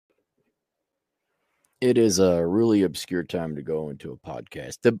It is a really obscure time to go into a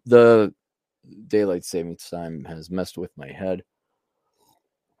podcast. The daylight savings time has messed with my head.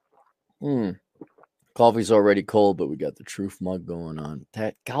 Coffee's already cold, but we got the truth mug going on.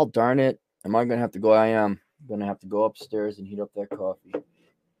 God darn it. Am I going to have to go? I am going to have to go upstairs and heat up that coffee.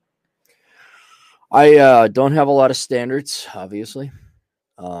 I don't have a lot of standards, obviously.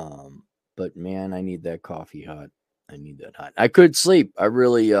 But man, I need that coffee hot. I need that hot. I could sleep. I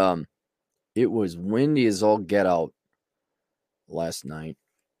really, it was windy as all get out last night.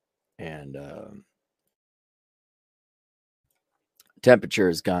 And, temperature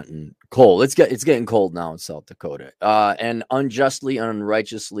has gotten cold. It's getting cold now in South Dakota, and unjustly,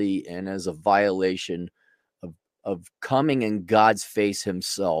 unrighteously, and as a violation of coming in God's face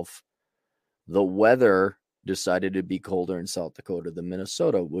Himself. The weather decided to be colder in South Dakota than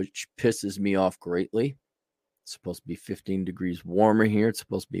Minnesota, which pisses me off greatly. It's supposed to be 15 degrees warmer here. It's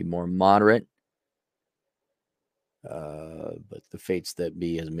supposed to be more moderate. But the fates that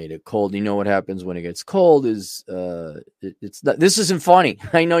be has made it cold. You know what happens when it gets cold is it's not. This isn't funny.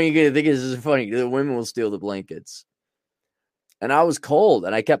 I know you're gonna think this isn't funny. The women will steal the blankets, and I was cold,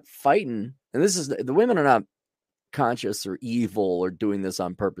 and I kept fighting. And this is the women are not conscious or evil or doing this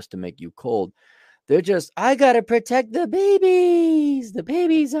on purpose to make you cold. They're just, I gotta protect the babies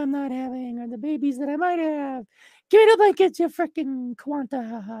I'm not having, or the babies that I might have. Give me the blankets, you freaking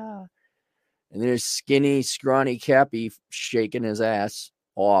quanta. And there's skinny, scrawny Cappy shaking his ass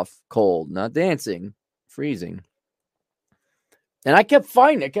off cold, not dancing, freezing. And I kept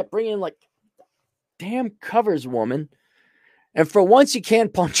fighting. I kept bringing like, damn covers, woman. And for once, you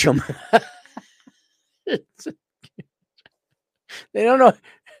can't punch them. They don't know.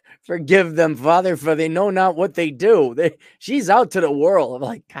 Forgive them, Father, for they know not what they do. She's out to the world. I'm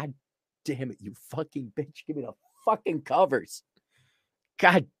like, God damn it, you fucking bitch. Give me the fucking covers.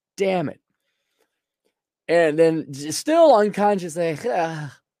 God damn it. And then still unconscious,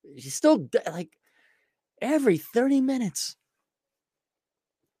 she's still like every 30 minutes.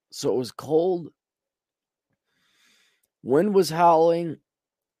 So it was cold. Wind was howling.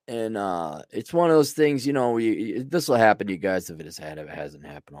 And it's one of those things, you know, this will happen to you guys if it hasn't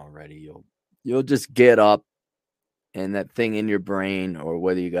happened already. You'll just get up and that thing in your brain, or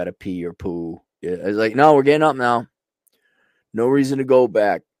whether you got to pee or poo, it's like, no, we're getting up now. No reason to go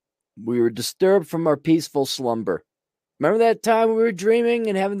back. We were disturbed from our peaceful slumber. Remember that time we were dreaming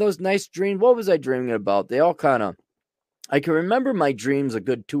and having those nice dreams? What was I dreaming about? They all kind of, I can remember my dreams a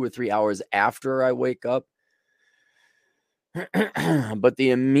good 2 or 3 hours after I wake up. But the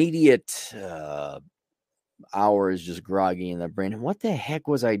immediate hour is just groggy in the brain. What the heck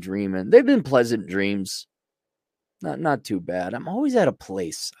was I dreaming? They've been pleasant dreams. Not too bad. I'm always at a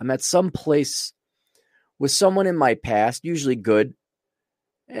place. I'm at some place with someone in my past, usually good.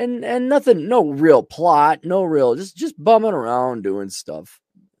 And nothing, no real plot, no real, just bumming around doing stuff.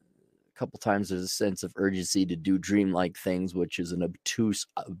 A couple times there's a sense of urgency to do dreamlike things, which is an obtuse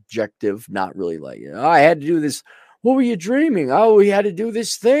objective, not really like, I had to do this. What were you dreaming? Oh, we had to do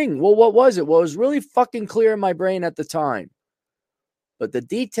this thing. Well, what was it? Well, it was really fucking clear in my brain at the time. But the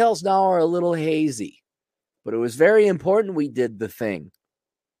details now are a little hazy. But it was very important we did the thing.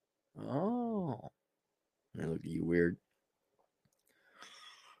 Oh. I look at you weird.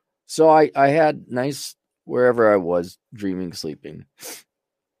 So I had nice, wherever I was, dreaming, sleeping.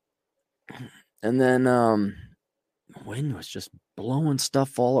 And then wind was just blowing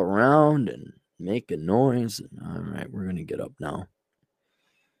stuff all around and making noise. All right, we're going to get up now.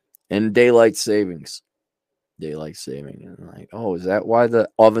 And daylight saving. And like, oh, is that why the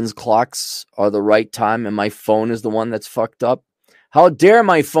oven's clocks are the right time and my phone is the one that's fucked up? How dare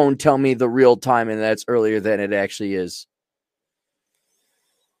my phone tell me the real time and that's earlier than it actually is?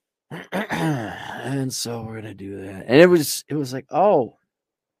 And so we're going to do that. And it was like, oh,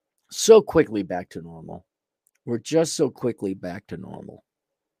 so quickly back to normal. We're just so quickly back to normal.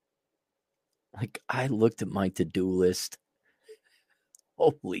 Like, I looked at my to-do list.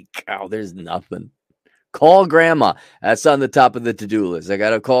 Holy cow, there's nothing. Call grandma. That's on the top of the to-do list. I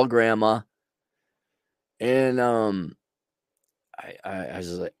got to call grandma. And I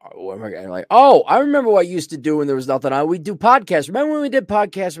was like, what am I like? Oh, I remember what I used to do when there was nothing on. We do podcasts. Remember when we did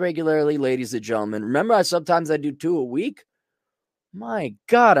podcasts regularly, ladies and gentlemen? Remember sometimes I do 2 a week? My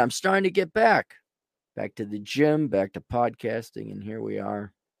God, I'm starting to get back to the gym, back to podcasting, and here we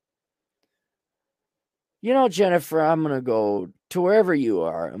are. You know, Jennifer, I'm going to go to wherever you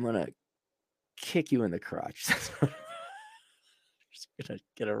are. I'm going to kick you in the crotch. Just going to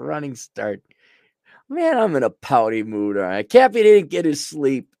get a running start. Man, I'm in a pouty mood. All right. Cappy didn't get his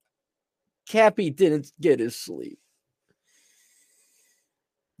sleep.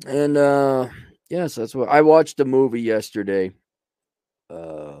 And Yes, that's what I watched a movie yesterday.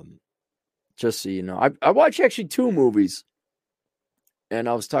 Just so you know, I watched actually 2 movies, and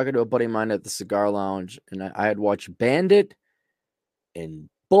I was talking to a buddy of mine at the cigar lounge, and I had watched Bandit and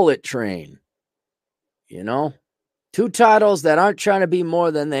Bullet Train. 2 titles that aren't trying to be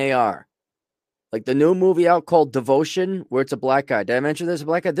more than they are. Like the new movie out called Devotion, where it's a black guy. Did I mention there's a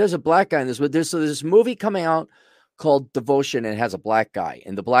black guy? There's a black guy in this. There's this movie coming out called Devotion, and it has a black guy.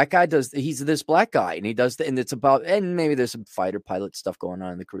 And the black guy he's this black guy, and he does, and it's about, and maybe there's some fighter pilot stuff going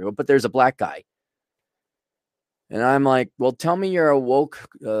on in the career, but there's a black guy. And I'm like, well, tell me you're a woke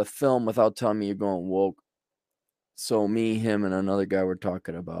film without telling me you're going woke. So me, him, and another guy were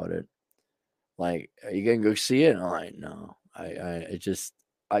talking about it. Like, are you gonna go see it? And I'm like, no. I just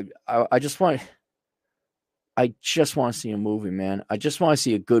want to see a movie, man. I just want to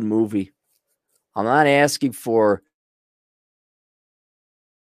see a good movie. I'm not asking for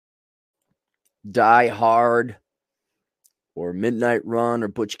Die Hard or Midnight Run or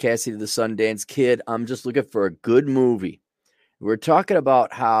Butch Cassidy the Sundance Kid. I'm just looking for a good movie. We're talking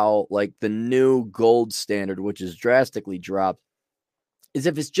about how, like, the new gold standard, which is drastically dropped, is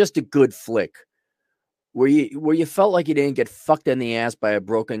if it's just a good flick where you felt like you didn't get fucked in the ass by a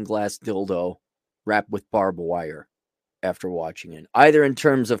broken glass dildo wrapped with barbed wire after watching it, either in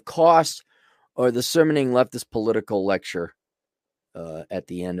terms of cost or the summoning leftist political lecture at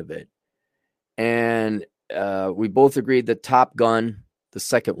the end of it. And we both agreed that Top Gun, the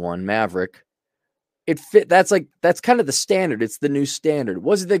second one, Maverick, it fit. That's kind of the standard. It's the new standard.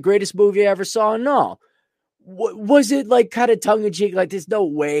 Was it the greatest movie I ever saw? No. Was it like kind of tongue in cheek? Like, there's no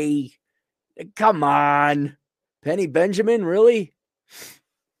way. Come on. Penny Benjamin, really?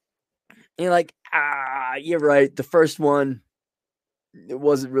 And you're like, you're right. The first one, it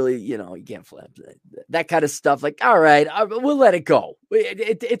wasn't really, you can't flip that kind of stuff. Like, all right, we'll let it go.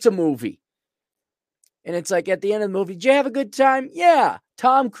 It's a movie. And it's like, at the end of the movie, did you have a good time? Yeah.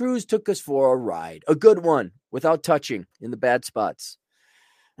 Tom Cruise took us for a ride. A good one, without touching in the bad spots.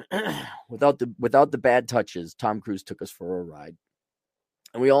 without the bad touches, Tom Cruise took us for a ride.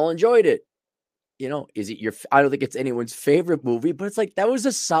 And we all enjoyed it. Is it I don't think it's anyone's favorite movie, but it's like, that was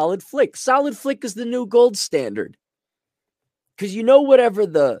a solid flick. Solid flick is the new gold standard. Because whatever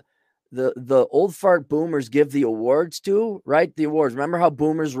the old fart boomers give the awards to, right? The awards. Remember how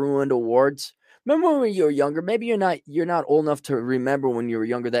boomers ruined awards? Remember when you were younger? Maybe you're not old enough to remember when you were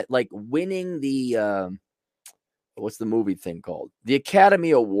younger that, like, winning the what's the movie thing called? The Academy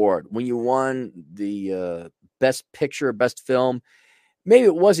Award, when you won the best picture, best film. Maybe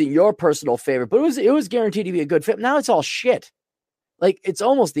it wasn't your personal favorite, but it was guaranteed to be a good film. Now it's all shit. Like, it's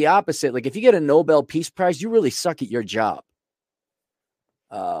almost the opposite. Like, if you get a Nobel Peace Prize, you really suck at your job.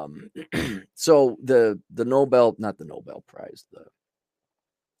 So the Nobel, not the Nobel Prize, the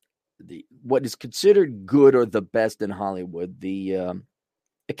what is considered good or the best in Hollywood, the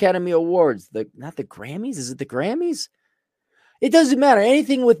Academy Awards, not the Grammys. Is it the Grammys? It doesn't matter.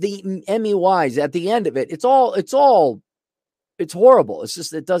 Anything with the Emmy-wise at the end of it, it's horrible. It's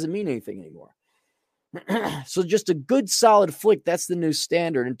just, it doesn't mean anything anymore. So just a good solid flick. That's the new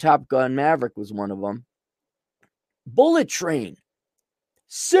standard. And Top Gun Maverick was one of them. Bullet Train.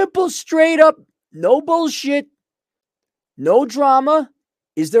 Simple, straight up, no bullshit, no drama.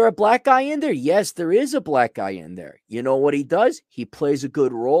 Is there a black guy in there? Yes, there is a black guy in there. You know what he does? He plays a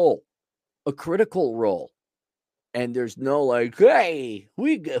good role, a critical role. And there's no like, hey,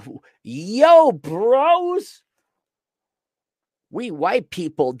 yo, bros. We white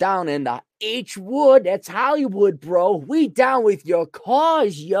people down in the H Wood, that's Hollywood, bro. We down with your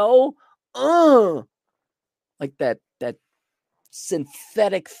cause, yo. Like that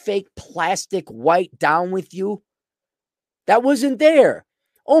synthetic, fake, plastic white down with you. That wasn't there.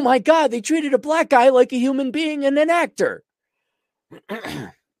 Oh my God, they treated a black guy like a human being and an actor.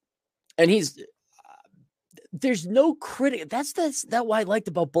 And there's no critic. That's what I liked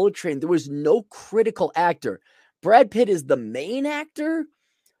about Bullet Train. There was no critical actor. Brad Pitt is the main actor,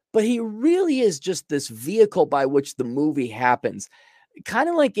 but he really is just this vehicle by which the movie happens. Kind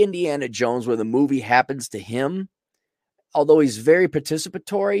of like Indiana Jones, where the movie happens to him, although he's very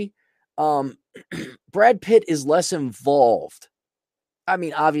participatory. Brad Pitt is less involved. I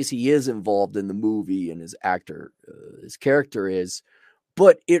mean, obviously he is involved in the movie and his character is,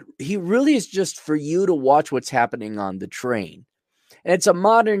 but he really is just for you to watch what's happening on the train. And it's a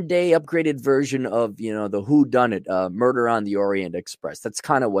modern day upgraded version of, the whodunit, Murder on the Orient Express. That's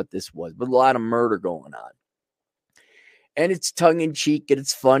kind of what this was, but a lot of murder going on. And it's tongue in cheek and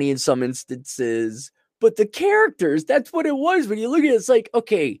it's funny in some instances, but the characters, that's what it was. When you look at it, it's like,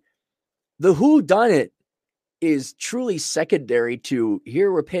 okay, the whodunit is truly secondary to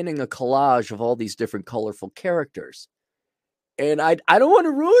here we're painting a collage of all these different colorful characters. And I don't want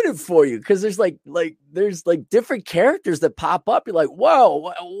to ruin it for you because there's there's different characters that pop up. You're like,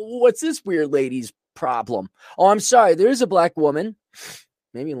 whoa, what's this weird lady's problem? Oh, I'm sorry. There is a black woman,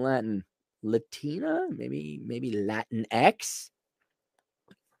 maybe Latina, maybe Latin X.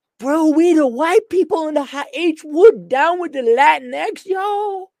 Bro, we the white people in the high H Wood down with the Latin X,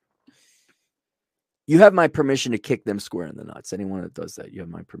 yo. You have my permission to kick them square in the nuts. Anyone that does that, you have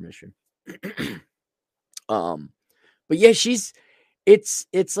my permission. But yeah, it's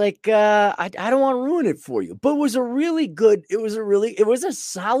like I don't want to ruin it for you, but it was a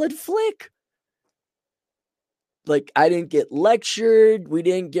solid flick. Like, I didn't get lectured. We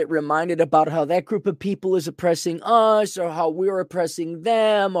didn't get reminded about how that group of people is oppressing us or how we're oppressing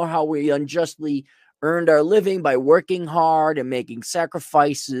them or how we unjustly earned our living by working hard and making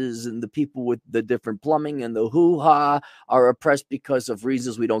sacrifices, and the people with the different plumbing and the hoo-ha are oppressed because of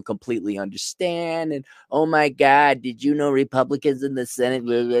reasons we don't completely understand. And, oh my God, did you know Republicans in the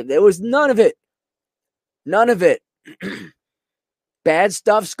Senate? There was none of it. None of it. Bad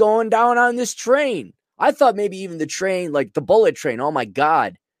stuff's going down on this train. I thought maybe even the train, like the bullet train, oh my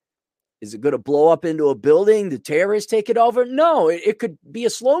God, is it going to blow up into a building? The terrorists take it over? No, it could be a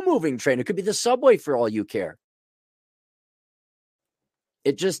slow-moving train. It could be the subway for all you care.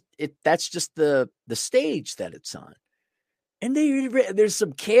 That's just the stage that it's on. And there's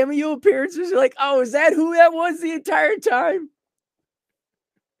some cameo appearances. You're like, oh, is that who that was the entire time?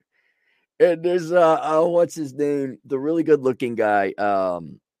 And there's what's his name? The really good-looking guy.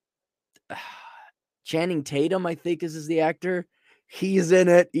 Channing Tatum, I think, is the actor. He's in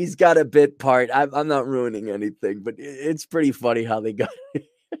it. He's got a bit part. I'm not ruining anything, but it's pretty funny how they got it.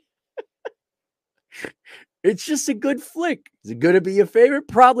 It's just a good flick. Is it going to be your favorite?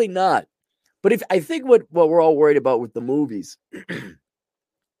 Probably not. But I think what we're all worried about with the movies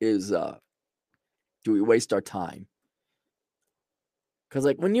is, do we waste our time? Because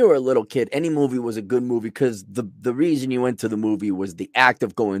like when you were a little kid, any movie was a good movie because the reason you went to the movie was the act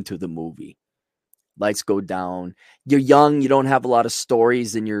of going to the movie. Lights go down. You're young. You don't have a lot of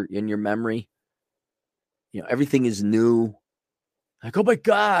stories in your memory. You know, everything is new. Like, oh my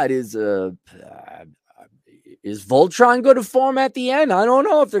God, is Voltron going to form at the end? I don't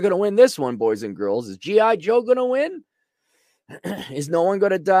know if they're going to win this one, boys and girls. Is G.I. Joe going to win? Is no one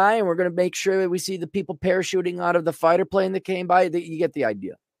going to die? And we're going to make sure that we see the people parachuting out of the fighter plane that came by. You get the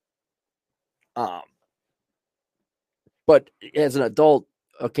idea. But as an adult,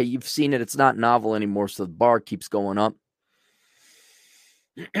 okay, you've seen it. It's not novel anymore, so the bar keeps going up.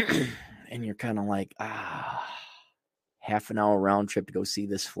 And you're kind of like, half an hour round trip to go see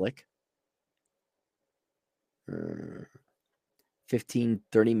this flick. 30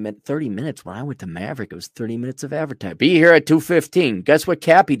 minutes. When I went to Maverick, it was 30 minutes of advertising. Be here at 2:15. Guess what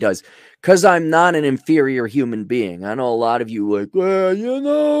Cappy does? Because I'm not an inferior human being. I know a lot of you like,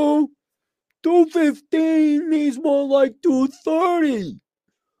 well, 2:15 means more like 2:30.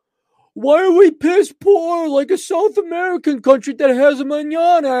 Why are we piss poor like a South American country that has a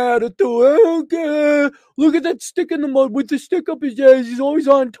manana attitude? I don't care. Look at that stick in the mud with the stick up his ass. He's always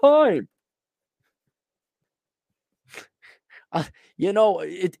on time.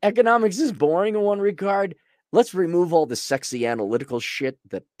 Economics is boring in one regard. Let's remove all the sexy analytical shit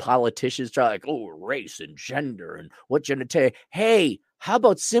that politicians try, like, oh, race and gender and what gender tell. Hey, how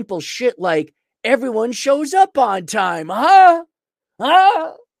about simple shit like everyone shows up on time, huh?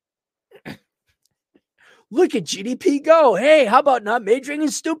 Look at GDP go. Hey, how about not majoring in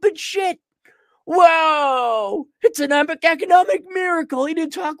stupid shit? Whoa, it's an epic economic miracle. He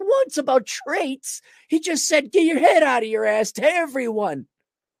didn't talk once about traits. He just said, get your head out of your ass to everyone.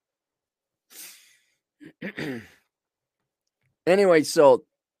 Anyway, so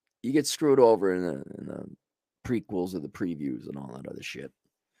you get screwed over in the prequels or the previews and all that other shit.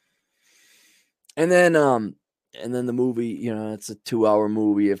 And then the movie, it's a 2-hour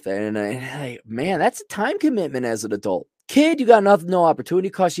movie. Man, that's a time commitment as an adult. Kid, you got no opportunity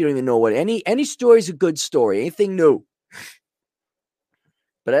cost. You don't even know what any story is a good story. Anything new.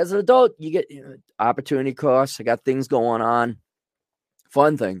 But as an adult, you get opportunity costs. I got things going on.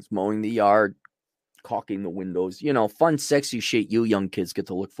 Fun things. Mowing the yard. Caulking the windows. Fun, sexy shit you young kids get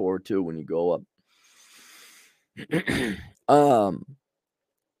to look forward to when you grow up.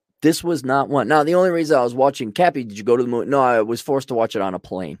 This was not one. Now, the only reason I was watching Cappy, did you go to the movie? No, I was forced to watch it on a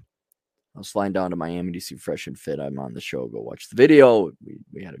plane. I was flying down to Miami to see Fresh and Fit. I'm on the show. Go watch the video.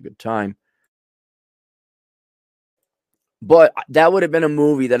 We had a good time. But that would have been a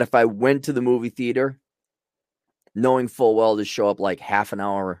movie that if I went to the movie theater, knowing full well to show up like half an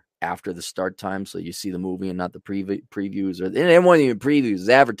hour after the start time, so you see the movie and not the previews. Or it wasn't even previews, it was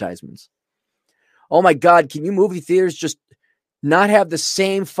advertisements. Oh my God, can you movie theaters just not have the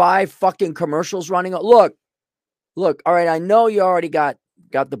same 5 fucking commercials running? Look, all right, I know you already got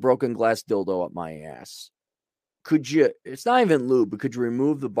the broken glass dildo up my ass. Could you, it's not even lube, but could you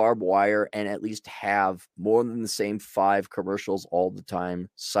remove the barbed wire and at least have more than the same 5 commercials all the time,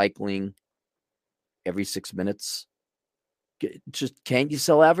 cycling every 6 minutes? Just, can't you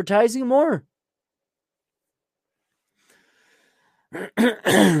sell advertising more?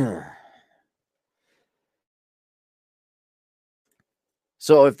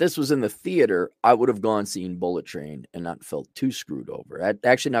 So if this was in the theater, I would have gone seen Bullet Train and not felt too screwed over.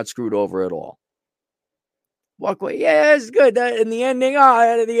 Actually, not screwed over at all. Walk away. Yeah, it's good. And the ending,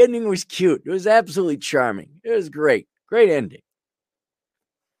 the ending was cute. It was absolutely charming. It was great. Great ending.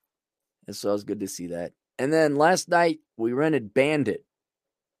 And so it was good to see that. And then last night, we rented Bandit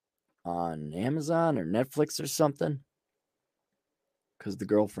on Amazon or Netflix or something. Because the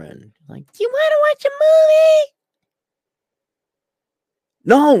girlfriend, like, do you want to watch a movie?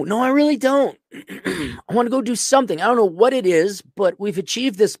 No, I really don't. I want to go do something. I don't know what it is, but we've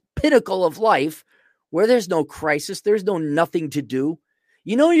achieved this pinnacle of life where there's no crisis. There's no nothing to do.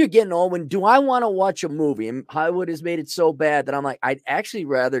 You know, you're getting old when, do I want to watch a movie? And Hollywood has made it so bad that I'm like, I'd actually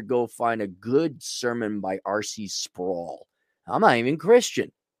rather go find a good sermon by R.C. Sproul. I'm not even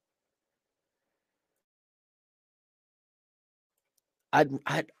Christian.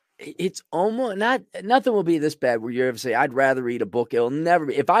 It's almost nothing will be this bad where you ever say, I'd rather read a book. It'll never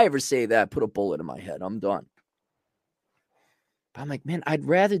be. If I ever say that, put a bullet in my head. I'm done. But I'm like, man, I'd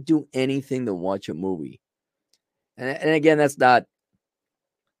rather do anything than watch a movie. And again, that's not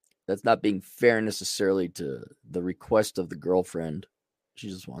being fair necessarily to the request of the girlfriend. She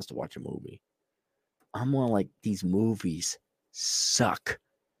just wants to watch a movie. I'm more like, these movies suck.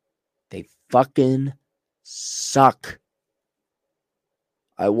 They fucking suck.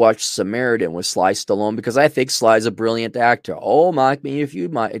 I watched Samaritan with Sly Stallone because I think Sly's a brilliant actor. Oh, mock me if you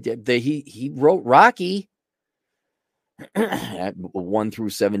might. He wrote Rocky at 1 through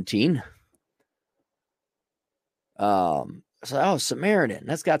 17. Samaritan.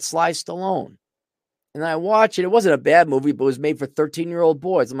 That's got Sly Stallone. And I watched it. It wasn't a bad movie, but it was made for 13-year-old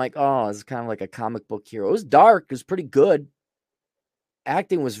boys. I'm like, oh, it's kind of like a comic book hero. It was dark. It was pretty good.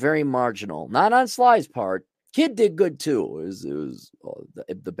 Acting was very marginal. Not on Sly's part. Kid did good too. It was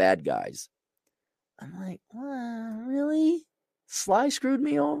the bad guys. I'm like, really? Sly screwed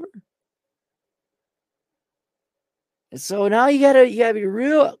me over? And so now you gotta be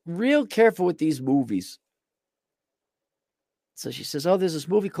real careful with these movies. So she says, oh, there's this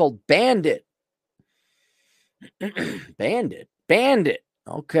movie called Bandit. Bandit.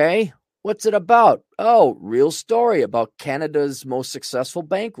 Okay. What's it about? Oh, real story about Canada's most successful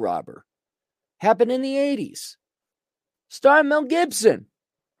bank robber. Happened in the 80s. Starring Mel Gibson.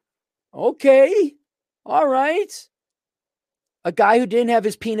 Okay. All right. A guy who didn't have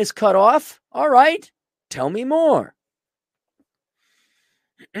his penis cut off. All right. Tell me more.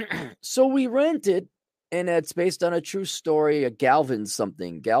 So we rented, and it's based on a true story, a Galvin,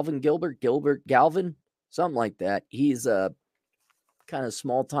 something like that. He's a kind of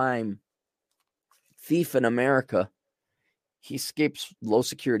small-time thief in America. He escapes low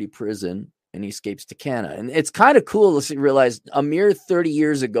security prison and he escapes to Canada. And it's kind of cool to realize a mere 30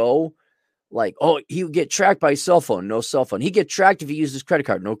 years ago, like, oh, he would get tracked by his cell phone, no cell phone. He'd get tracked if he used his credit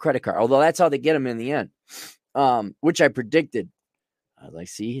card, no credit card. Although that's how they get him in the end, which I predicted. I was like,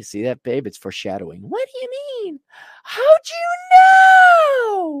 see that, babe? It's foreshadowing. What do you mean? How'd you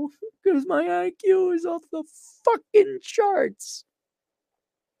know? Because my IQ is off the fucking charts.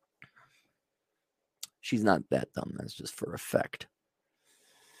 She's not that dumb. That's just for effect.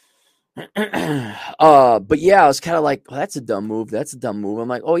 But yeah, I was kind of like, well, that's a dumb move. I'm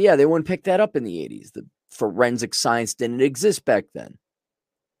like, oh yeah, they wouldn't pick that up in the 80s. The forensic science didn't exist back then.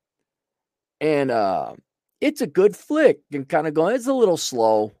 And it's a good flick. And kind of going, it's a little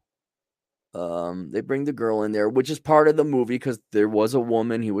slow. They bring the girl in there, which is part of the movie because there was a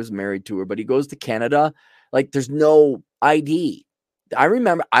woman, he was married to her, but he goes to Canada. Like, there's no ID. I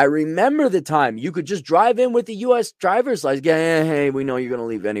remember the time you could just drive in with the U.S. driver's license. Yeah, hey, we know you're going to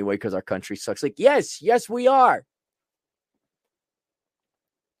leave anyway because our country sucks. Like, yes, we are.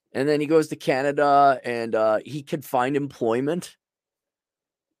 And then he goes to Canada and he can find employment.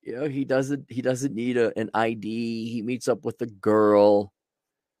 You know, he doesn't need an ID. He meets up with the girl.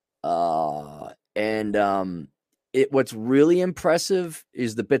 What's really impressive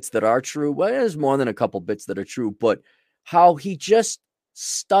is the bits that are true. Well, there's more than a couple bits that are true, but how he just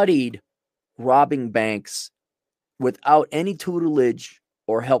studied robbing banks without any tutelage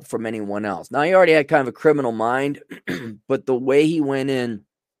or help from anyone else. Now, he already had kind of a criminal mind, but the way he went in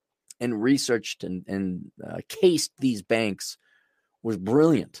and researched and cased these banks was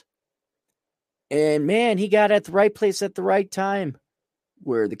brilliant. And man, he got at the right place at the right time.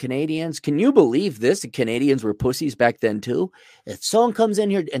 Where the Canadians, can you believe this? The Canadians were pussies back then too. If someone comes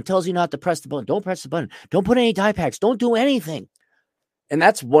in here and tells you not to press the button, don't press the button. Don't put any die packs. Don't do anything. And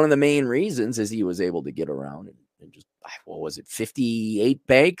that's one of the main reasons is he was able to get around and just, what was it, 58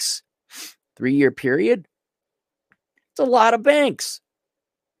 banks, 3-year period? It's a lot of banks.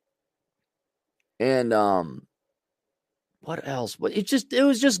 And what else? It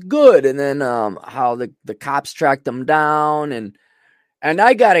was just good. And then how the cops tracked them down and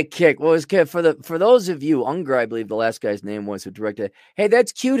I got a kick. What was for those of you, Unger, I believe the last guy's name was who directed. Hey,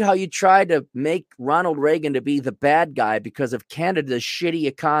 that's cute how you tried to make Ronald Reagan to be the bad guy because of Canada's shitty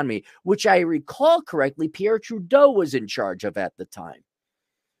economy, which I recall correctly, Pierre Trudeau was in charge of at the time.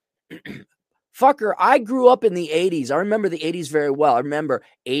 Fucker, I grew up in the 80s. I remember the 80s very well. I remember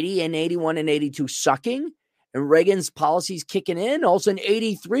 80 and 81 and 82 sucking and Reagan's policies kicking in. All of a sudden,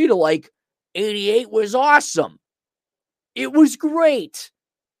 83 to like 88 was awesome. It was great.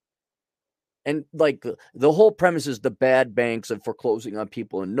 And like the whole premise is the bad banks and foreclosing on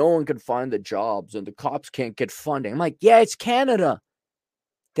people and no one can find the jobs and the cops can't get funding. I'm like, yeah, it's Canada.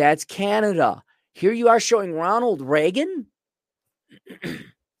 That's Canada. Here you are showing Ronald Reagan.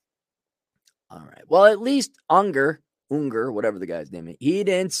 All right. Well, at least Unger, whatever the guy's name is, he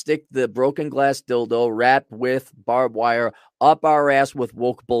didn't stick the broken glass dildo wrapped with barbed wire up our ass with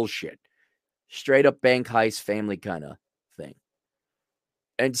woke bullshit. Straight up bank heist family kind of thing.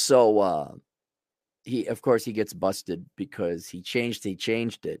 And so he gets busted because he changed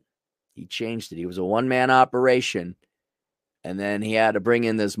it. He was a one-man operation. And then he had to bring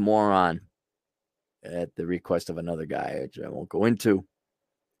in this moron at the request of another guy, which I won't go into.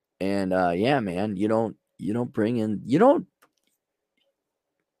 And yeah, man, you don't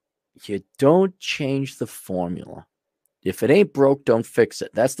change the formula. If it ain't broke, don't fix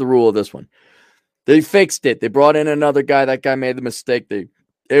it. That's the rule of this one. They fixed it. They brought in another guy. That guy made the mistake. They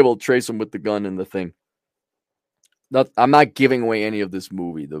able to trace him with the gun and the thing. I'm not giving away any of this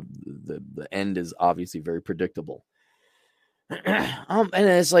movie. The end is obviously very predictable. And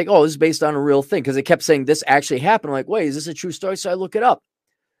it's like, oh, this is based on a real thing because they kept saying this actually happened. I'm like, wait, is this a true story? So I look it up.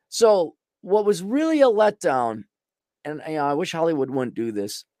 So what was really a letdown, and I wish Hollywood wouldn't do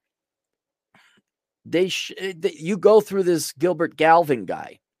this. You go through this Gilbert Galvin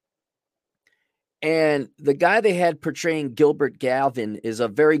guy. And the guy they had portraying Gilbert Galvin is a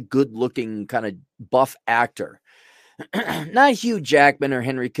very good-looking kind of buff actor. Not Hugh Jackman or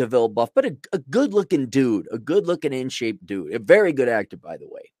Henry Cavill buff, but a good-looking dude, a good-looking in-shape dude. A very good actor, by the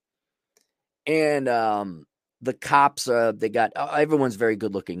way. And the cops, everyone's very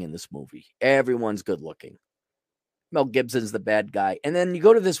good-looking in this movie. Everyone's good-looking. Mel Gibson's the bad guy. And then you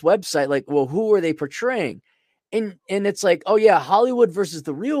go to this website, like, well, who are they portraying? And it's like, oh, yeah, Hollywood versus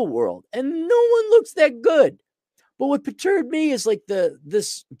the real world. And no one looks that good. But what perturbed me is like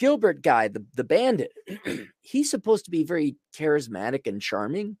this Gilbert guy, the bandit. He's supposed to be very charismatic and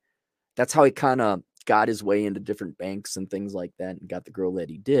charming. That's how he kind of got his way into different banks and things like that and got the girl that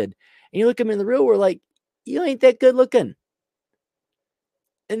he did. And you look at him in the real world like, you ain't that good looking.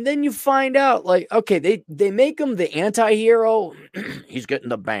 And then you find out, like, okay, they make him the anti-hero. He's getting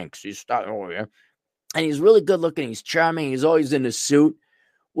the banks. He's starting over here. And he's really good looking. He's charming. He's always in a suit.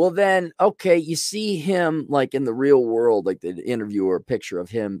 Well, then, okay, you see him like in the real world, like the interview or picture of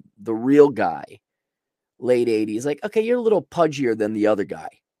him, the real guy, late 80s. Like, okay, you're a little pudgier than the other guy.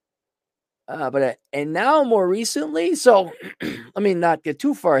 And now more recently, so let me not get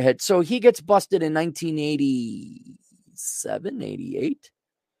too far ahead. So he gets busted in 1987, 88.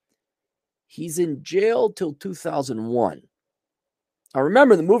 He's in jail till 2001. I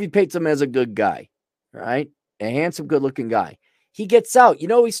remember the movie paints him as a good guy. Right? A handsome, good-looking guy. He gets out. You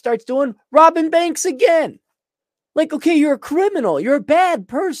know what he starts doing? Robbing banks again. Like, okay, you're a criminal. You're a bad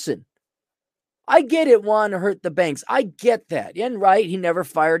person. I get it, wanting to hurt the banks. I get that. And right, he never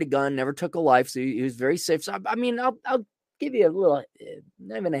fired a gun, never took a life, so he was very safe. So, I mean, I'll give you a little,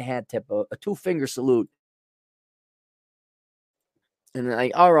 not even a hat tip, a 2-finger salute. And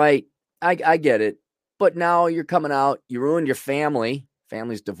like, all right, I get it. But now you're coming out. You ruined your family.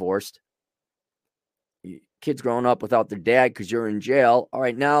 Family's divorced. Kids growing up without their dad because you're in jail. All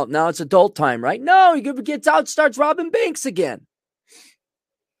right, now it's adult time, right? No, he gets out, starts robbing banks again.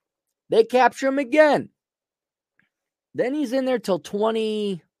 They capture him again. Then he's in there till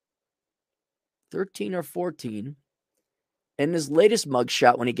 2013 or 14. And his latest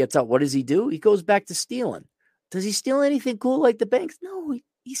mugshot, when he gets out, what does he do? He goes back to stealing. Does he steal anything cool like the banks? No,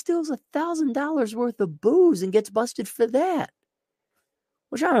 he steals $1,000 worth of booze and gets busted for that.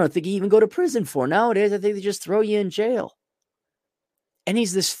 Which I don't think he even go to prison for. Nowadays, I think they just throw you in jail. And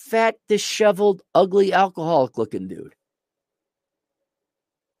he's this fat, disheveled, ugly, alcoholic-looking dude.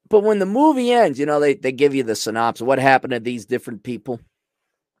 But when the movie ends, they give you the synopsis. What happened to these different people?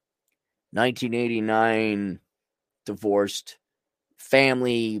 1989, divorced,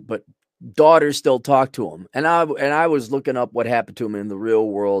 family, but daughters still talk to him. And I was looking up what happened to him in the real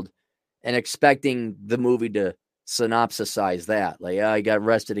world and expecting the movie to synopsisize that. Like, he got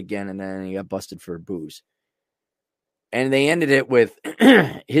arrested again and then he got busted for booze. And they ended it with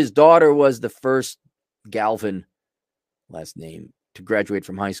his daughter was the first Galvin, last name, to graduate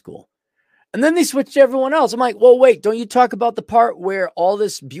from high school. And then they switched to everyone else. I'm like, well, wait, don't you talk about the part where all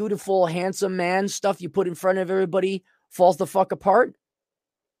this beautiful, handsome man stuff you put in front of everybody falls the fuck apart?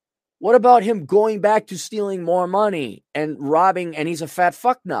 What about him going back to stealing more money and robbing, and he's a fat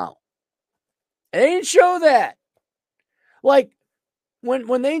fuck now? And they didn't show that. Like,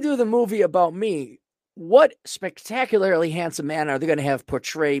 when they do the movie about me, what spectacularly handsome man are they going to have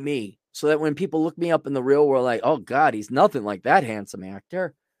portray me? So that when people look me up in the real world, like, oh, God, he's nothing like that handsome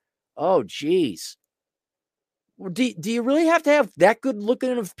actor. Oh, geez. Do you really have to have that good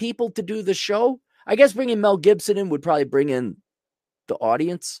looking of people to do the show? I guess bringing Mel Gibson in would probably bring in the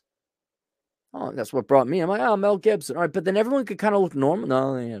audience. Oh, that's what brought me. I'm like, oh, Mel Gibson. All right, but then everyone could kind of look normal.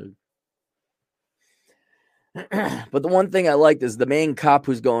 No, but the one thing I liked is the main cop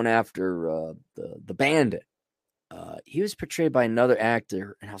who's going after the bandit. He was portrayed by another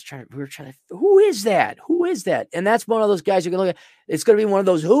actor, and we were trying to, who is that? Who is that? And that's one of those guys you're going to look at. It's going to be one of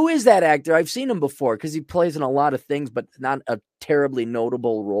those, who is that actor? I've seen him before because he plays in a lot of things, but not a terribly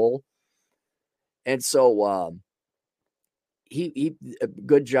notable role. And so he a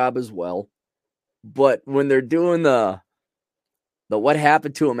good job as well. But when they're doing the what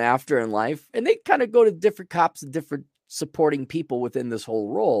happened to him after in life, and they kind of go to different cops and different supporting people within this whole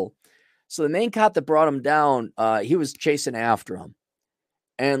role. So the main cop that brought him down, he was chasing after him.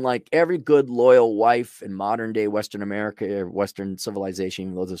 And like every good, loyal wife in modern day Western America or Western civilization,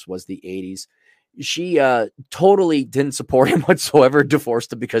 even though this was the 80s, she totally didn't support him whatsoever,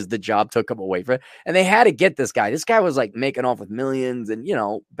 divorced him because the job took him away from it. And they had to get this guy. This guy was like making off with millions, and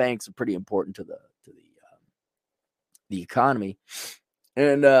banks are pretty important to the economy.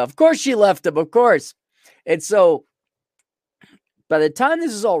 And of course she left him, of course. And so by the time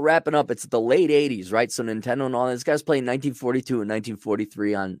this is all wrapping up, it's the late 80s, right? So Nintendo and all this guy's playing 1942 and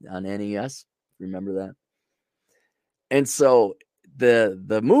 1943 on NES. Remember that? And so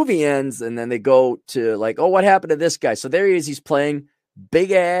the movie ends, and then they go to like, oh, what happened to this guy? So there he is. He's playing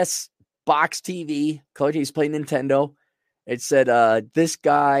big ass box TV. He's playing Nintendo. It said this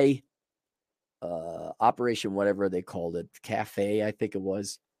guy, Operation whatever they called it, Cafe, I think it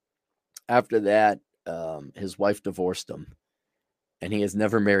was. After that, his wife divorced him. And he has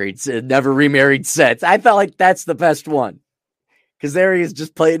never remarried since. I felt like that's the best one. Because there he is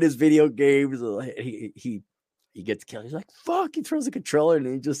just playing his video games. He gets killed. He's like, fuck. He throws the controller and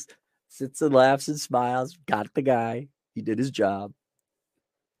he just sits and laughs and smiles. Got the guy. He did his job.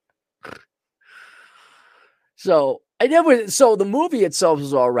 So the movie itself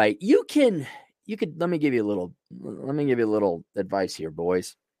is all right. You could, let me give you a little advice here,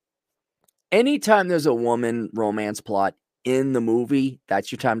 boys. Anytime there's a woman romance plot in the movie,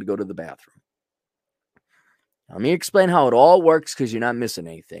 that's your time to go to the bathroom. Let me explain how it all works because you're not missing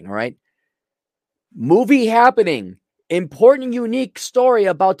anything, all right? Movie happening. Important, unique story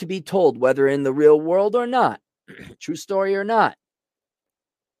about to be told, whether in the real world or not. True story or not.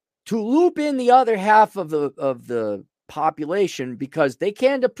 To loop in the other half of the population because they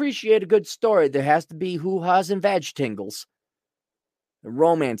can't appreciate a good story. There has to be hoo-has and vag tingles. The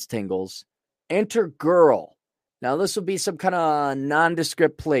romance tingles. Enter girl. Now, this will be some kind of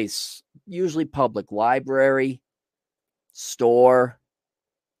nondescript place, usually public, library, store,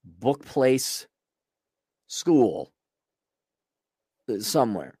 book place, school,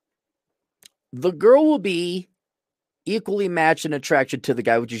 somewhere. The girl will be equally matched in attraction to the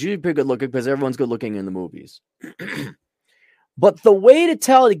guy, which is usually pretty good looking because everyone's good looking in the movies. But the way to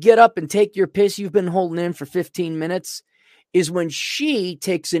tell to get up and take your piss you've been holding in for 15 minutes is when she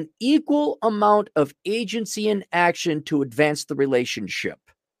takes an equal amount of agency and action to advance the relationship.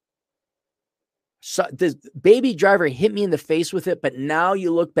 So the Baby Driver hit me in the face with it, but now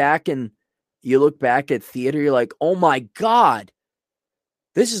you look back at theater, you're like, oh my God,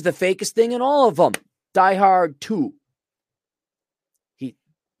 this is the fakest thing in all of them. Die Hard 2.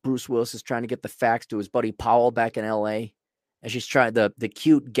 Bruce Willis is trying to get the facts to his buddy Powell back in LA. And she's trying the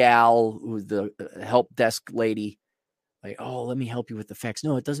cute gal who's the help desk lady. Like, oh, let me help you with the fax.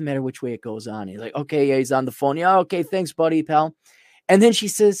 No, it doesn't matter which way it goes on. He's like, okay, yeah, he's on the phone. Yeah, okay, thanks, buddy, pal. And then she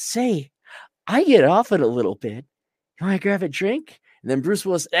says, say, I get off it a little bit. You want to grab a drink? And then Bruce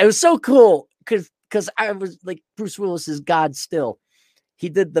Willis, it was so cool because I was like, Bruce Willis is God still. He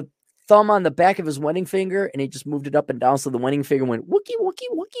did the thumb on the back of his wedding finger and he just moved it up and down. So the wedding finger went wookie, wookie,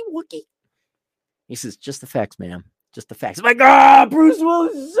 wookie, wookie. He says, just the facts, ma'am. Just the facts. I'm like, Bruce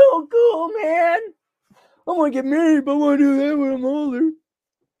Willis is so cool, man. I want to get married, but I want to do that when I'm older.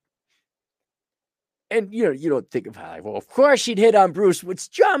 And, you don't think of how, well, of course she'd hit on Bruce. It's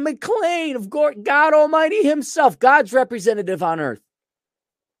John McClane, of course, God Almighty himself, God's representative on earth.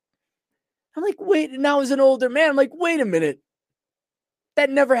 I'm like, wait, now as an older man, I'm like, wait a minute. That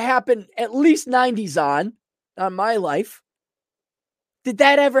never happened, at least 90s on my life. Did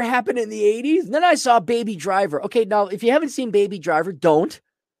that ever happen in the 80s? And then I saw Baby Driver. Okay, now, if you haven't seen Baby Driver, don't.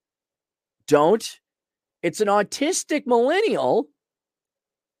 It's an autistic millennial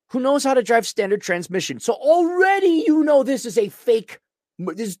who knows how to drive standard transmission. So already this is a fake.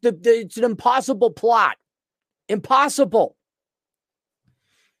 It's an impossible plot. Impossible.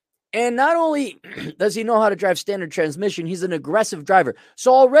 And not only does he know how to drive standard transmission, he's an aggressive driver.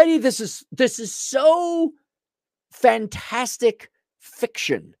 So already this is so fantastic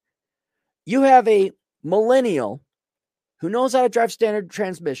fiction. You have a millennial who knows how to drive standard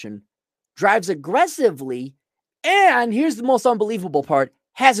transmission, drives aggressively, and here's the most unbelievable part,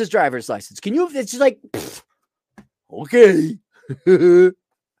 has his driver's license. It's just like, okay.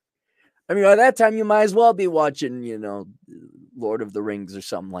 I mean, by that time, you might as well be watching, Lord of the Rings or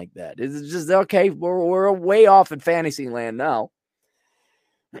something like that. It's just, okay, we're way off in fantasy land now.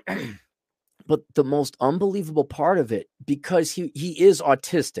 But the most unbelievable part of it, because he is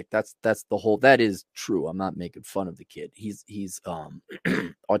autistic. That's the whole, that is true. I'm not making fun of the kid. He's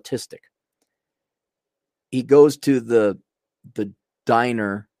autistic. He goes to the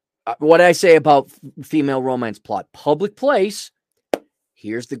diner. What I say about female romance plot, public place.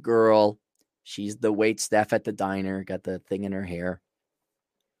 Here's the girl. She's the wait staff at the diner, got the thing in her hair.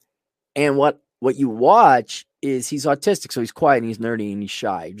 And what you watch is he's autistic, so he's quiet and he's nerdy and he's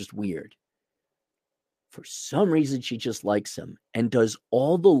shy, just weird. For some reason, she just likes him and does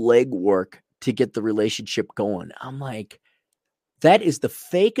all the legwork to get the relationship going. I'm like, that is the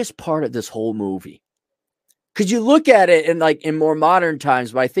fakest part of this whole movie. Because you look at it in more modern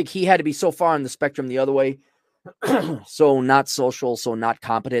times, but I think he had to be so far on the spectrum the other way. So not social, so not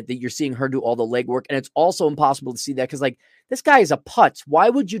competent, that you're seeing her do all the legwork. And it's also impossible to see that because, this guy is a putz. Why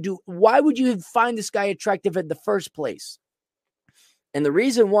would you find this guy attractive in the first place? And the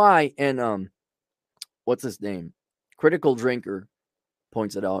reason why, and what's his name? Critical Drinker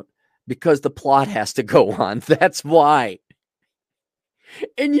points it out, because the plot has to go on. That's why.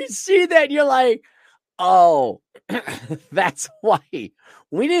 And you see that, you're like, oh, that's why.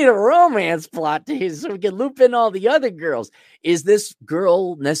 We need a romance plot so we can loop in all the other girls. Is this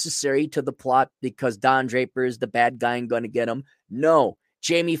girl necessary to the plot because Don Draper is the bad guy and going to get him? No.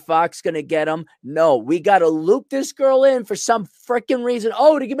 Jamie Foxx going to get him? No. We got to loop this girl in for some freaking reason.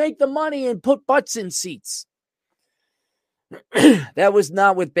 Oh, to make the money and put butts in seats. That was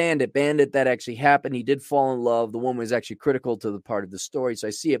not with Bandit. Bandit, that actually happened. He did fall in love. The woman was actually critical to the part of the story, so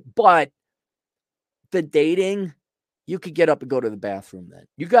I see it. But the dating, you could get up and go to the bathroom then.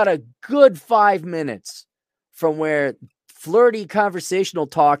 You got a good 5 minutes from where flirty conversational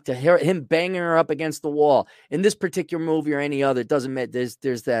talk to him banging her up against the wall. In this particular movie or any other, it doesn't matter.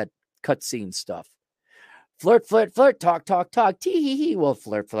 There's that cutscene stuff. Flirt, flirt, flirt, talk, talk, talk, tee-hee-hee. Well,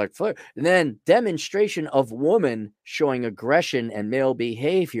 flirt, flirt, flirt. And then demonstration of woman showing aggression and male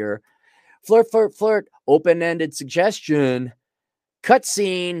behavior. Flirt, flirt, flirt, open-ended suggestion,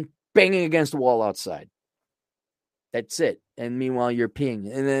 cutscene, banging against the wall outside. That's it. And meanwhile, you're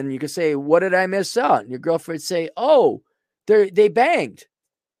peeing. And then you can say, what did I miss out? And your girlfriend say, oh, they banged.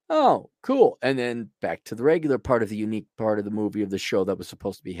 Oh, cool. And then back to the regular part of the unique part of the movie, of the show that was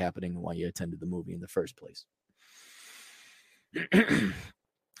supposed to be happening while you attended the movie in the first place.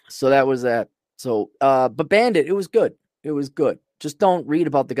 So that was that. So, but Bandit, it was good. It was good. Just don't read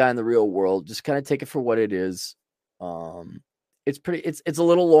about the guy in the real world. Just kind of take it for what it is. It's a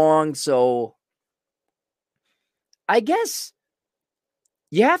little long, so I guess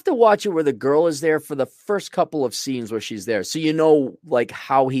you have to watch it where the girl is there for the first couple of scenes where she's there. So you know,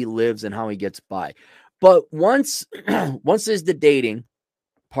 how he lives and how he gets by. But once there's the dating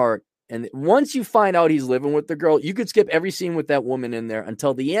part, and once you find out he's living with the girl, you could skip every scene with that woman in there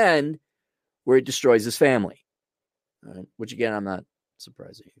until the end where he destroys his family. Which again, I'm not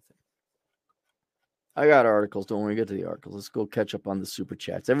surprised at anything. I got articles. Don't worry, get to the articles. Let's go catch up on the super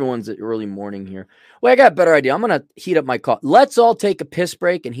chats. Everyone's at early morning here. Well, I got a better idea. I'm going to heat up my coffee. Let's all take a piss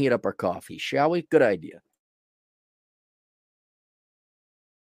break and heat up our coffee, shall we? Good idea.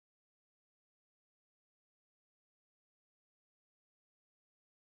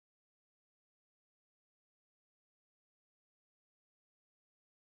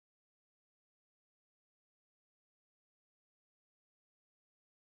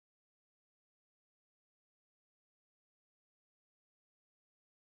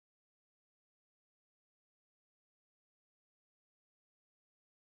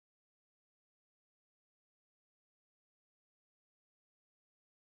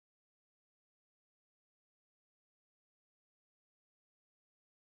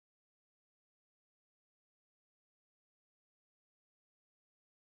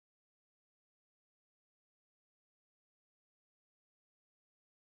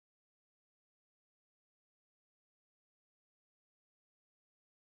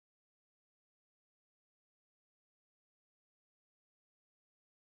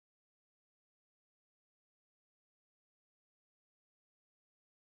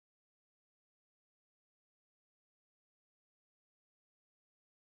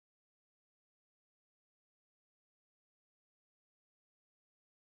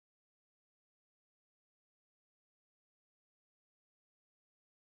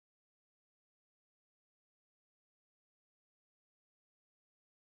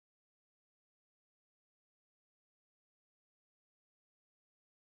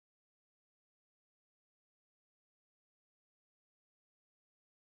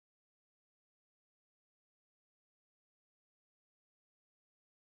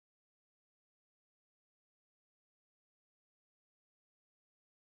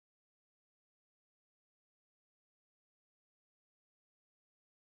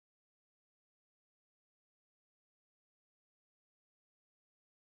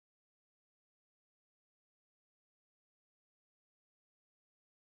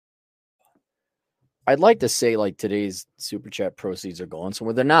 I'd like to say like today's super chat proceeds are going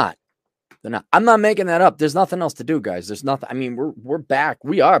somewhere. They're not. They're not. I'm not making that up. There's nothing else to do, guys. There's nothing. I mean, we're back.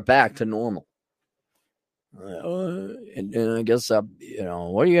 We are back to normal. And I guess what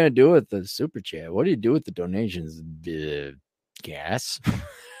are you gonna do with the super chat? What do you do with the donations? Gas,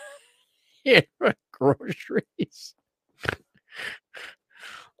 yeah, groceries,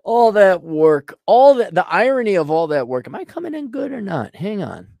 all that work, all that. The irony of all that work. Am I coming in good or not? Hang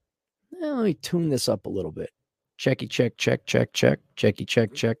on. Let me tune this up a little bit. Checky check, check, check, check, checky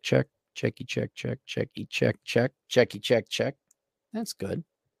check, check, check, checky check, check, checky check, check, checky check, check. That's good.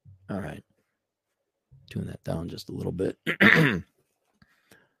 All right. Tune that down just a little bit.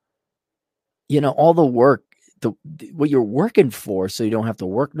 All the work, what you're working for, so you don't have to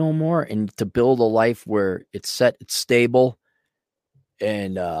work no more, and to build a life where it's set, it's stable,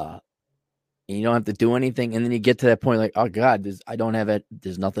 and you don't have to do anything. And then you get to that point like, oh God, I don't have it.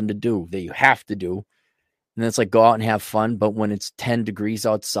 There's nothing to do that you have to do. And it's like, go out and have fun. But when it's 10 degrees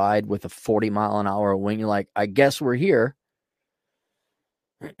outside with a 40-mile-an-hour wind, you're like, I guess we're here.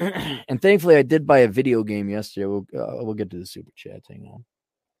 And thankfully, I did buy a video game yesterday. We'll get to the super chat. Hang on.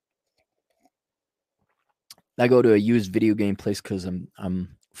 I go to a used video game place because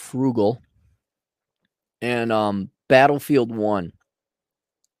I'm frugal. And Battlefield 1,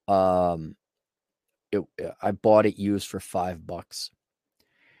 I bought it used for $5.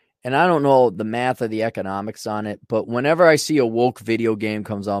 And I don't know the math or the economics on it, but whenever I see a woke video game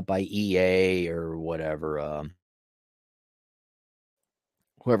comes out by EA or whatever,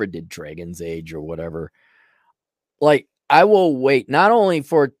 whoever did Dragon's Age or whatever, like I will wait not only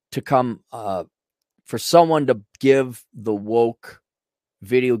for it to come, for someone to give the woke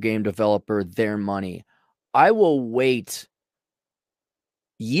video game developer their money. I will wait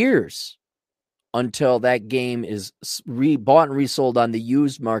years until that game is bought and resold on the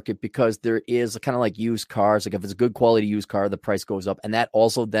used market, because there is kind of like used cars. Like if it's a good quality used car, the price goes up, and that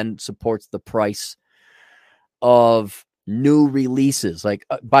also then supports the price of new releases, like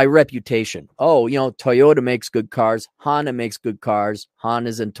by reputation. Oh, Toyota makes good cars. Honda makes good cars.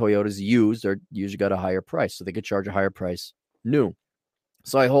 Hondas and Toyotas used are usually got a higher price, so they could charge a higher price new.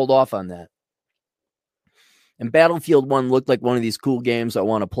 So I hold off on that. And Battlefield 1 looked like one of these cool games I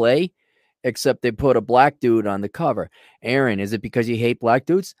want to play, except they put a black dude on the cover. Aaron, is it because you hate black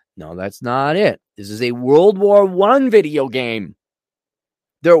dudes? No, that's not it. This is a World War I video game.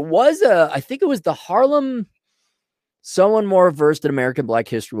 There was I think it was the Harlem, someone more versed in American Black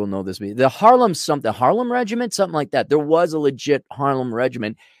history will know this. The Harlem Regiment, something like that. There was a legit Harlem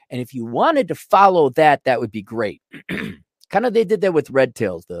Regiment. And if you wanted to follow that, that would be great. Kind of they did that with Red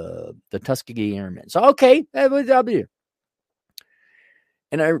Tails, the Tuskegee Airmen. So okay, that was W.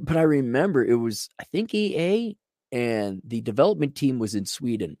 But I remember it was, I think, EA, and the development team was in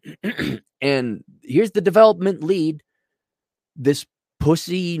Sweden. And here's the development lead, this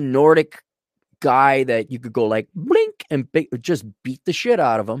pussy Nordic guy that you could go like blink and just beat the shit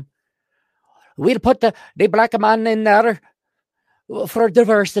out of him. We'll put the black man in there for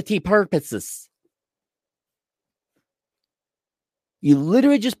diversity purposes. You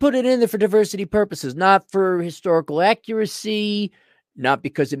literally just put it in there for diversity purposes, not for historical accuracy, not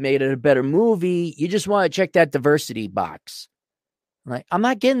because it made it a better movie. You just want to check that diversity box. Like, I'm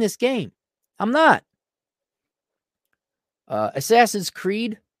not getting this game. I'm not. Assassin's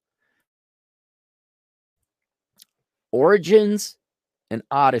Creed, Origins, and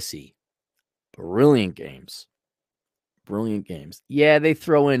Odyssey. Brilliant games. Brilliant games. Yeah, they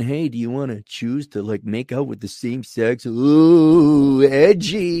throw in, hey, do you want to choose to like make out with the same sex? Ooh,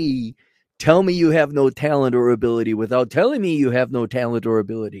 edgy. Tell me you have no talent or ability without telling me you have no talent or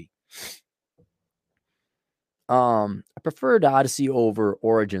ability. I preferred Odyssey over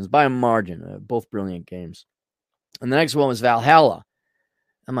Origins by a margin. Both brilliant games. And the next one was Valhalla.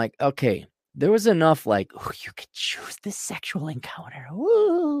 I'm like, okay, there was enough like, oh, you could choose this sexual encounter.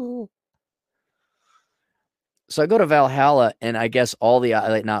 Woo. So I go to Valhalla, and I guess all the,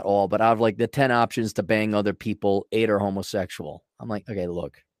 like, not all, but out of like the 10 options to bang other people, 8 are homosexual. I'm like, okay,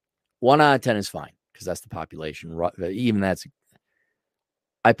 look, 1 out of 10 is fine because that's the population. Even that's,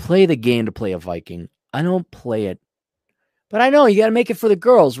 I play the game to play a Viking. I don't play it, but I know you got to make it for the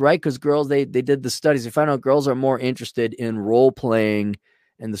girls, right? Because girls, they did the studies. They found out girls are more interested in role playing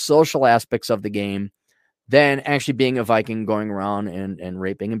and the social aspects of the game than actually being a Viking going around and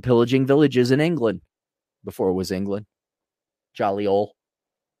raping and pillaging villages in England. Before it was England. Jolly ol'.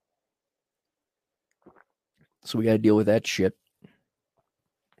 So we got to deal with that shit.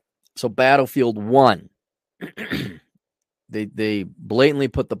 So Battlefield 1. They blatantly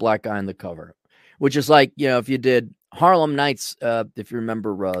put the black guy on the cover. Which is like, you know, if you did Harlem Nights, if you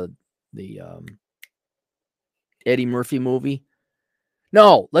remember the Eddie Murphy movie.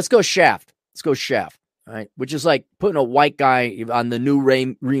 No, let's go Shaft. Let's go Shaft. All right, which is like putting a white guy on the new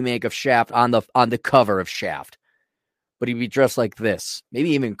remake of Shaft on the cover of Shaft, but he'd be dressed like this,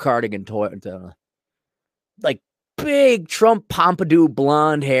 maybe even cardigan like big Trump pompadour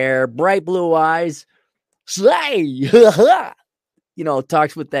blonde hair, bright blue eyes, slay, you know,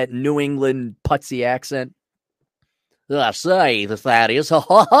 talks with that New England putsy accent. Say the Thaddeus, ho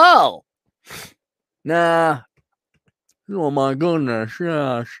ho ho. Nah, oh my goodness,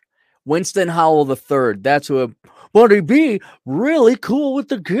 yes. Winston Howell III. That's who. But he'd be really cool with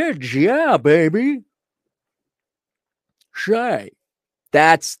the kids. Yeah, baby. Shay.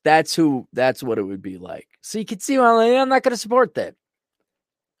 That's what it would be like. So you can see why I'm not going to support that.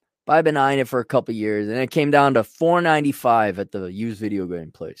 But I've been eyeing it for a couple years, and it came down to $4.95 at the used video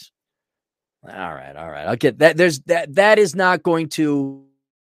game place. All right. I'll get that. That is not going to.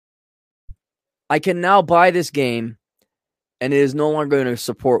 I can now buy this game, and it is no longer going to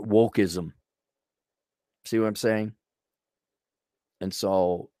support wokeism. See what I'm saying? And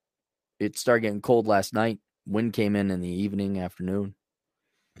so it started getting cold last night. Wind came in the evening, afternoon.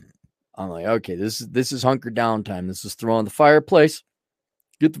 I'm like, okay, this is hunker down time. This is throw on the fireplace,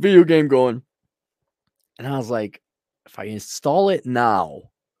 get the video game going. And I was like, if I install it now,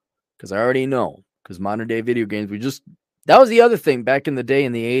 because I already know, because modern day video games, that was the other thing back in the day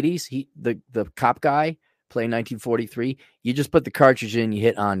in the 80s. The cop guy playing 1943, you just put the cartridge in, you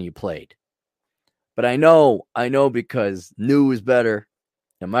hit on, you played. But I know because new is better,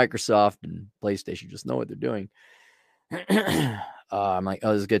 and Microsoft and PlayStation just know what they're doing. I'm like,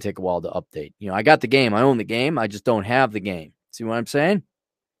 oh, this is going to take a while to update. You know, I got the game. I own the game. I just don't have the game. See what I'm saying?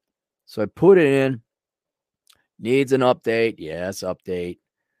 So I put it in. Needs an update. Yes, update.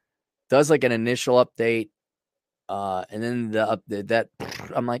 Does like an initial update. And then the update that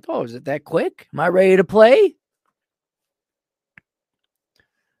I'm like, oh, is it that quick? Am I ready to play?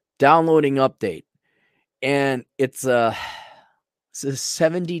 Downloading update. And it's a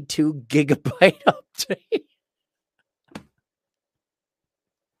 72 gigabyte update.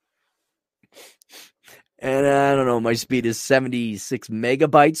 And I don't know, my speed is 76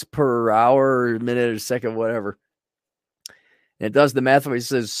 megabytes per hour, minute, or second, whatever. And it does the math where it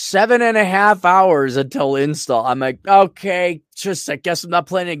says 7.5 hours until install. I'm like, okay, I guess I'm not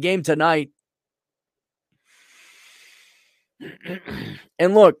playing a game tonight.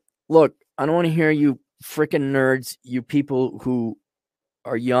 And look, I don't want to hear you freaking nerds, you people who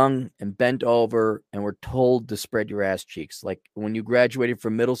are young and bent over and were told to spread your ass cheeks. Like when you graduated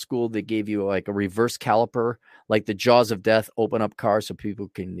from middle school, they gave you like a reverse caliper, like the jaws of death, open up cars so people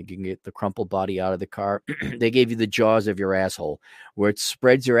can get the crumpled body out of the car. They gave you the jaws of your asshole, where it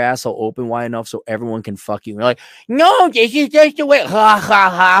spreads your asshole open wide enough so everyone can fuck you. And you're like, no, this is just the way. Ha ha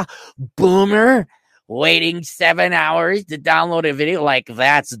ha, boomer. Waiting 7 hours to download a video, like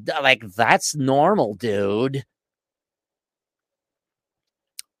that's normal, dude.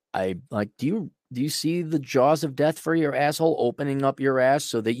 I like, do you see the jaws of death for your asshole opening up your ass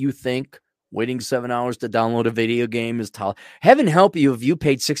so that you think waiting 7 hours to download a video game is heaven help you if you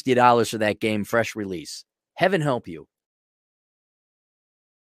paid $60 for that game fresh release. Heaven help you.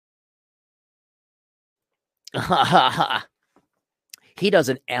 He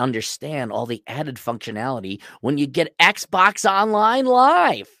doesn't understand all the added functionality when you get Xbox Online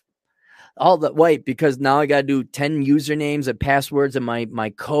Live. All the wait, because now I got to do 10 usernames and passwords and my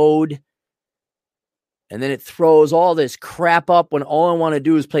code. And then it throws all this crap up when all I want to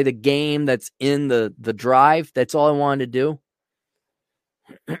do is play the game that's in the drive. That's all I wanted to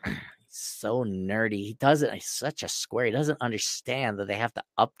do. So nerdy. He doesn't. He's such a square. He doesn't understand that they have to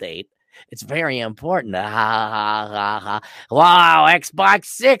update. It's very important. Wow, Xbox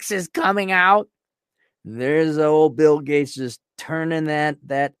 6 is coming out. There's old Bill Gates just turning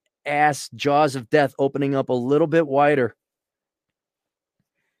that ass jaws of death opening up a little bit wider.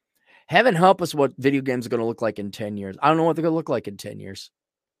 Heaven help us what video games are going to look like in 10 years. I don't know what they're going to look like in 10 years.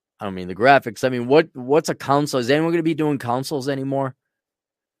 I don't mean the graphics. I mean, what's a console? Is anyone going to be doing consoles anymore?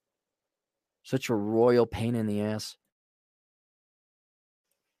 Such a royal pain in the ass.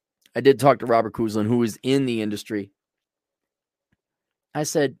 I did talk to Robert Kuzlin, who is in the industry. I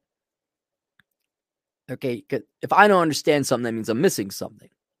said, okay, if I don't understand something, that means I'm missing something.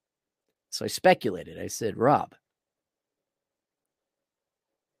 So I speculated. I said, Rob,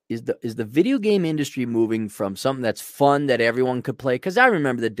 is the video game industry moving from something that's fun that everyone could play? Because I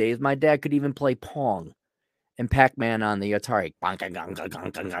remember the days my dad could even play Pong and Pac-Man on the Atari.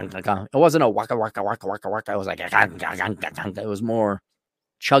 It wasn't a waka waka waka waka waka. It was like it was more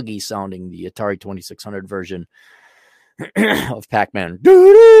chuggy sounding, the Atari 2600 version of Pac-Man.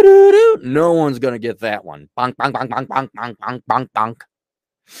 No one's gonna get that one. Bonk bonk bonk bonk bonk bonk bonk bonk bonk.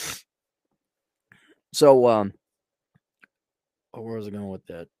 So where was I going with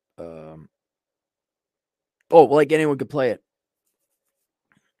that? Like anyone could play it.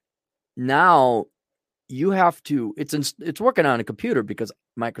 Now you have to. It's working on a computer because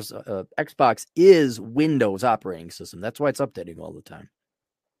Microsoft Xbox is Windows operating system. That's why it's updating all the time.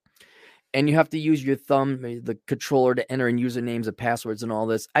 And you have to use your thumb, the controller, to enter in usernames and passwords and all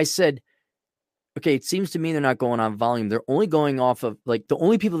this. I said, okay, it seems to me they're not going on volume. They're only going off of, like, the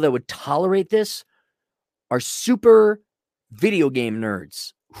only people that would tolerate this are super video game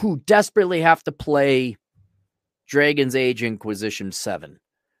nerds who desperately have to play Dragon's Age Inquisition 7,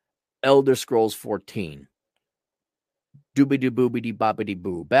 Elder Scrolls 14,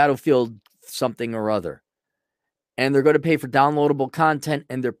 doobity-boobity-boppity-boo, Battlefield something or other. And they're going to pay for downloadable content,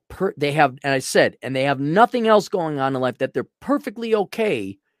 and they have nothing else going on in life, that they're perfectly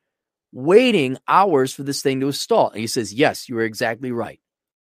okay waiting hours for this thing to install. And he says, yes, you are exactly right.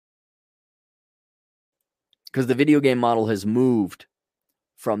 Because the video game model has moved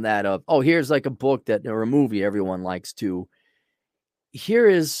from that of, here's like a book or a movie everyone likes, to here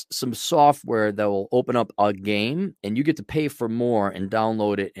is some software that will open up a game and you get to pay for more and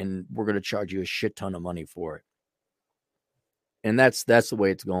download it, and we're going to charge you a shit ton of money for it. And that's the way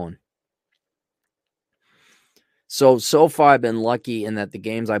it's going. So far I've been lucky in that the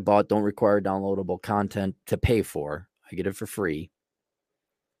games I bought don't require downloadable content to pay for. I get it for free.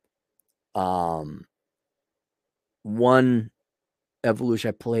 One Evolution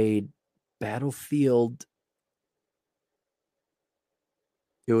I played, Battlefield.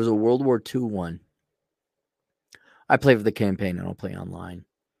 It was a World War II one. I play for the campaign. I don't play online.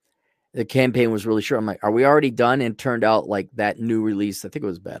 The campaign was really short. I'm like, are we already done? And it turned out like that new release, I think it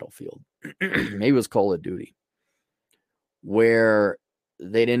was Battlefield. Maybe it was Call of Duty, where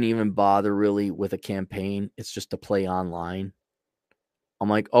they didn't even bother really with a campaign. It's just to play online. I'm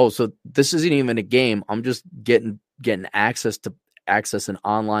like, so this isn't even a game. I'm just getting access an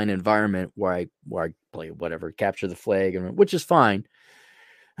online environment where I play whatever, capture the flag, which is fine.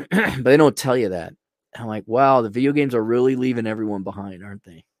 But they don't tell you that. I'm like, wow, the video games are really leaving everyone behind, aren't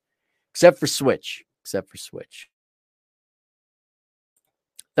they? Except for Switch.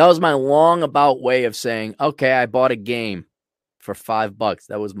 That was my long about way of saying, okay, I bought a game for $5.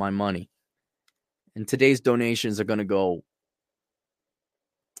 That was my money. And today's donations are going to go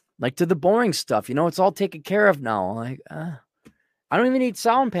like to the boring stuff. It's all taken care of now. Like, I don't even need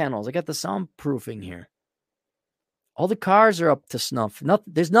sound panels. I got the soundproofing here. All the cars are up to snuff.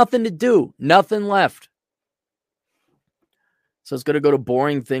 There's nothing to do. Nothing left. So it's going to go to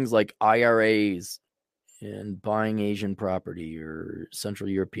boring things like IRAs and buying Asian property or Central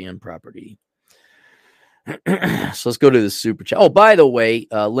European property. So let's go to the super chat. Oh, by the way,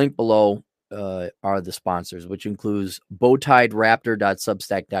 link below are the sponsors, which includes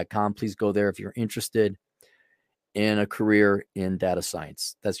bowtiedraptor.substack.com. Please go there if you're interested in a career in data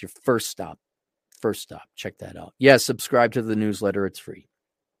science. That's your first stop. Check that out. Yes, subscribe to the newsletter. It's free.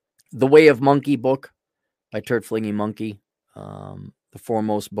 The Way of Monkey book by Turd Flinging Monkey. The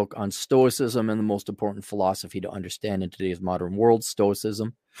foremost book on Stoicism and the most important philosophy to understand in today's modern world,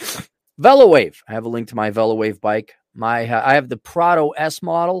 Stoicism. VeloWave. I have a link to my VeloWave bike. I have the Prado S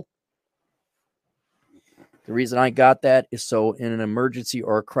model. The reason I got that is so in an emergency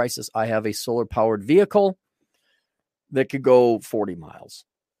or a crisis, I have a solar-powered vehicle that could go 40 miles,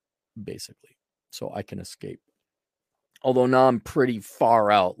 basically, so I can escape. Although now I'm pretty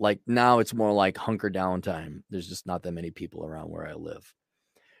far out. Like now it's more like hunker down time. There's just not that many people around where I live.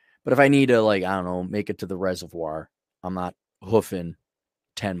 But if I need to, like, I don't know, make it to the reservoir, I'm not hoofing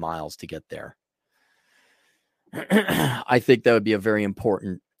 10 miles to get there. I think that would be a very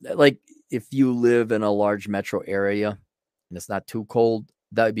important, like if you live in a large metro area and it's not too cold,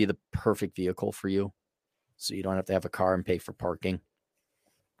 that would be the perfect vehicle for you. So you don't have to have a car and pay for parking.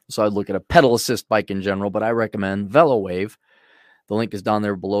 So I'd look at a pedal assist bike in general, but I recommend VeloWave. The link is down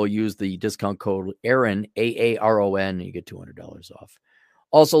there below. Use the discount code AARON, AARON, and you get $200 off.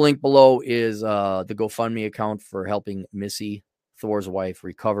 Also linked below is the GoFundMe account for helping Missy, Thor's wife,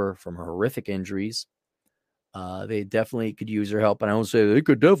 recover from her horrific injuries. They definitely could use your help. And I will say they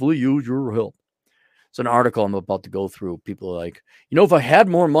could definitely use your help. It's an article I'm about to go through. People are like, if I had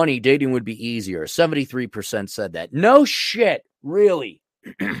more money, dating would be easier. 73% said that. No shit. Really?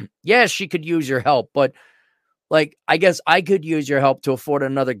 Yes, she could use your help, but like, I guess I could use your help to afford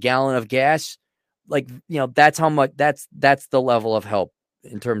another gallon of gas. Like, that's how much, that's the level of help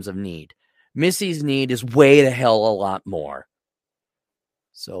in terms of need. Missy's need is way the hell a lot more.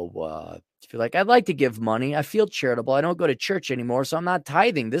 So, if you're like, I'd like to give money, I feel charitable. I don't go to church anymore, so I'm not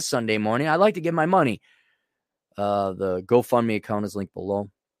tithing this Sunday morning. I'd like to give my money. The GoFundMe account is linked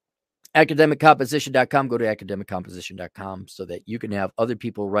below. academiccomposition.com. Go to academiccomposition.com so that you can have other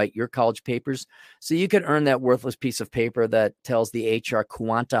people write your college papers so you can earn that worthless piece of paper that tells the HR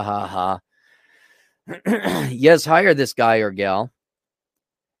quanta ha. Yes, hire this guy or gal.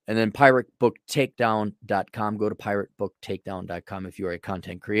 And then piratebooktakedown.com. Go to piratebooktakedown.com if you are a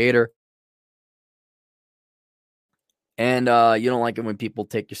content creator. And you don't like it when people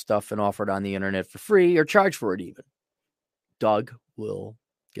take your stuff and offer it on the internet for free or charge for it even. Doug will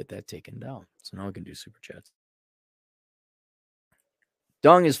get that taken down. So now we can do super chats.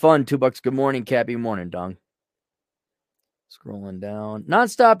 Dung is fun. $2. Good morning, Cappy. Morning, Dung. Scrolling down.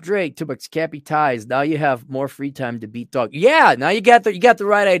 Nonstop Drake. $2. Cappy ties. Now you have more free time to beat dog. Yeah, now you got the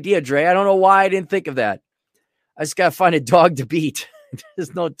right idea, Dre. I don't know why I didn't think of that. I just gotta find a dog to beat.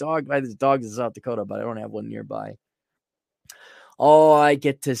 There's no dog. There's dogs in South Dakota, but I don't have one nearby. Oh, I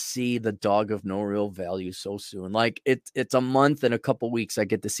get to see the dog of no real value so soon. Like it's a month and a couple weeks. I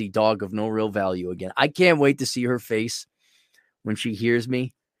get to see dog of no real value again. I can't wait to see her face when she hears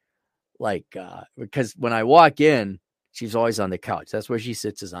me. Like, because when I walk in, she's always on the couch. That's where she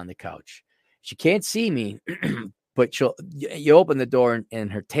sits, is on the couch. She can't see me, but you open the door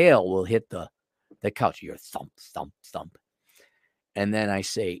and her tail will hit the couch. You're thump, thump, thump. And then I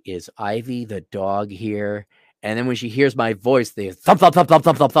say, is Ivy the dog here? And then when she hears my voice, they thump, thump, thump, thump,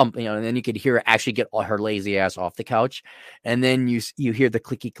 thump, thump, thump, and then you could hear her actually get her lazy ass off the couch. And then you hear the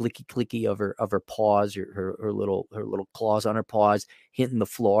clicky, clicky, clicky of her paws, her little claws on her paws hitting the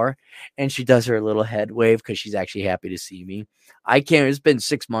floor. And she does her little head wave because she's actually happy to see me. It's been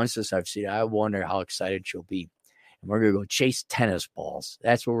 6 months since I've seen her. I wonder how excited she'll be. And we're going to go chase tennis balls.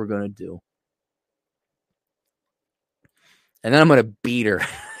 That's what we're going to do. And then I'm going to beat her.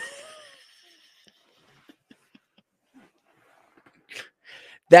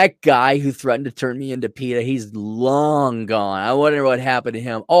 That guy who threatened to turn me into PETA, he's long gone. I wonder what happened to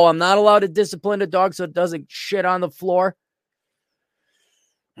him. Oh, I'm not allowed to discipline a dog so it doesn't shit on the floor.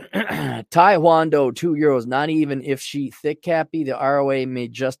 Taekwondo, €2. Not even if she thick, Cappy. The ROA may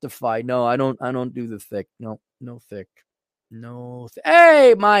justify. No, I don't do the thick. No thick. No.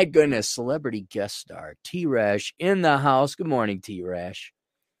 Hey, my goodness. Celebrity guest star. T-Rash in the house. Good morning, T-Rash.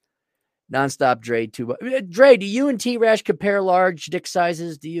 Nonstop Dre, $2. Dre, do you and T-Rash compare large dick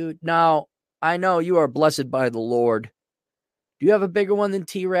sizes? Do you? Now, I know you are blessed by the Lord. Do you have a bigger one than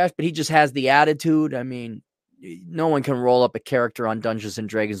T-Rash? But he just has the attitude. I mean, no one can roll up a character on Dungeons and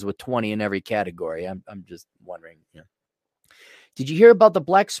Dragons with 20 in every category. I'm just wondering. Did you hear about the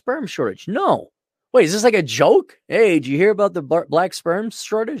black sperm shortage? No. Wait, is this like a joke? Hey, did you hear about the black sperm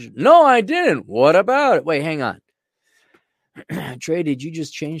shortage? No, I didn't. What about it? Wait, hang on. Trey, did you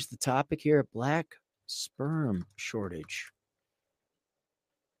just change the topic here? Black sperm shortage.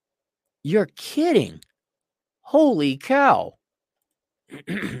 You're kidding. Holy cow.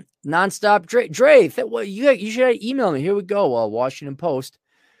 Nonstop Dre, you should email me. Here we go. Washington Post.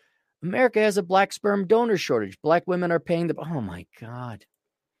 America has a black sperm donor shortage. Black women are paying the... Oh, my God.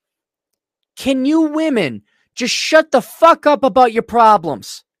 Can you women just shut the fuck up about your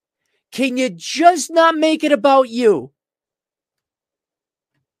problems? Can you just not make it about you?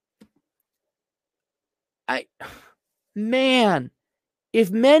 Man, if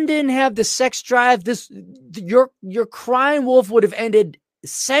men didn't have the sex drive, your crying wolf would have ended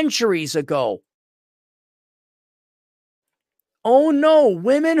centuries ago. Oh no,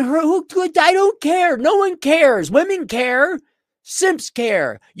 women, I don't care. No one cares. Women care. Simps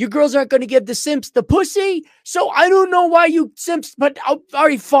care. You girls aren't going to give the simps the pussy, so I don't know why you simps, but all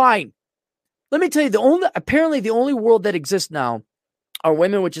right, fine. Let me tell you, apparently the only world that exists now are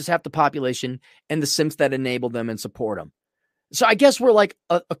women, which is half the population, and the simps that enable them and support them. So I guess we're like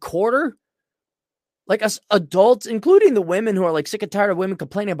a quarter, like us adults, including the women who are like sick and tired of women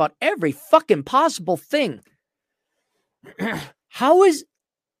complaining about every fucking possible thing. How is...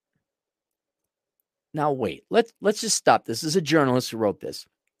 Now, wait, let's just stop. This is a journalist who wrote this.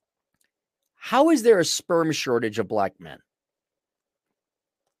 How is there a sperm shortage of black men?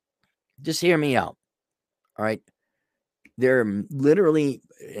 Just hear me out. All right. They're literally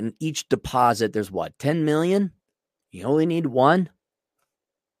in each deposit. There's what? 10 million? You only need one?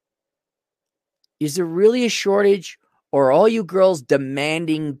 Is there really a shortage, or are all you girls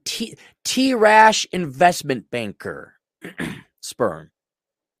demanding T-Rash investment banker sperm?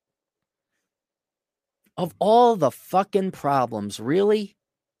 Of all the fucking problems, really?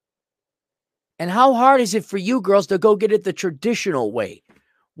 And how hard is it for you girls to go get it the traditional way?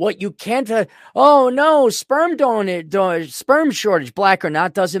 What you can't... oh, no, sperm shortage, black or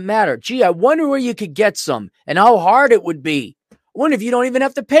not, doesn't matter. Gee, I wonder where you could get some and how hard it would be. I wonder if you don't even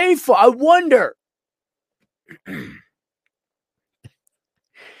have to pay for... I wonder.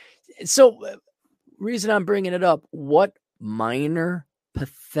 So, reason I'm bringing it up, what minor,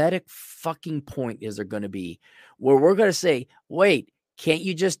 pathetic fucking point is there going to be where we're going to say, wait, can't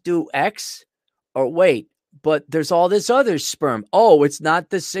you just do X? Or wait, but there's all this other sperm. Oh, it's not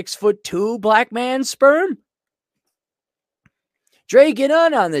the 6'2" black man sperm? Dre, get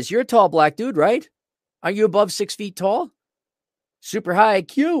on this. You're a tall black dude, right? Are you above 6 feet tall? Super high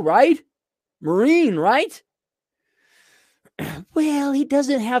IQ, right? Marine, right? Well, he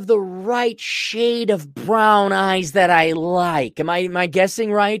doesn't have the right shade of brown eyes that I like. Am I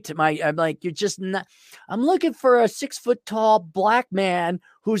guessing right? I'm like, you're just not... I'm looking for a 6 foot tall black man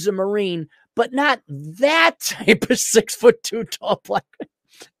who's a Marine, but not that type of 6'2" tall black man.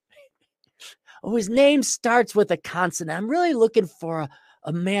 Oh, his name starts with a consonant. I'm really looking for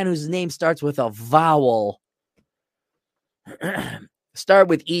a man whose name starts with a vowel. Start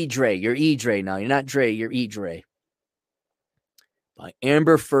with E. Dre. You're E. Dre now. You're not Dre. You're E. Dre. By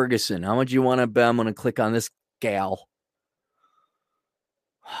Amber Ferguson. How much you want to bet I'm going to click on this gal?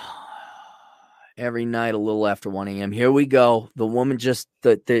 Every night a little after 1 a.m. Here we go. The woman just...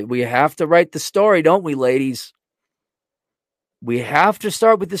 we have to write the story, don't we, ladies? We have to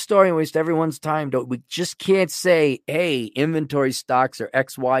start with the story and waste everyone's time. We just can't say, hey, inventory stocks are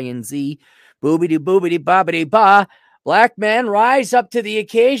X, Y, and Z. Boobity, boobity, bobbity, ba. Black men rise up to the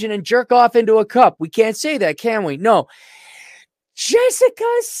occasion and jerk off into a cup. We can't say that, can we? No. Jessica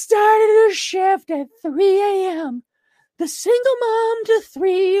started her shift at 3 a.m. The single mom to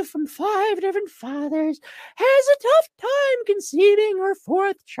 3 from 5 different fathers has a tough time conceiving her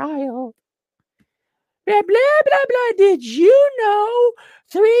 4th child. Blah, blah, blah, blah. Did you know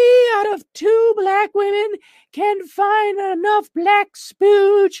 3 out of 2 black women can find enough black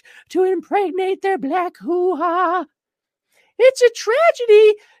spooge to impregnate their black hoo-ha? It's a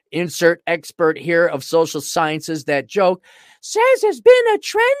tragedy. Insert expert here of social sciences that joke. Says there's been a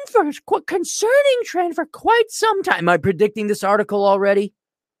concerning trend for quite some time. Am I predicting this article already?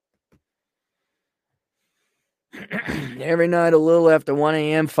 Every night a little after 1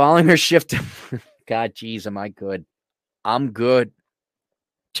 a.m. following her shift. God, geez, am I good? I'm good.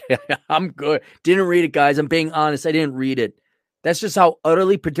 I'm good. Didn't read it, guys. I'm being honest. I didn't read it. That's just how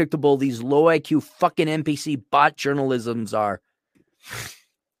utterly predictable these low IQ fucking NPC bot journalisms are.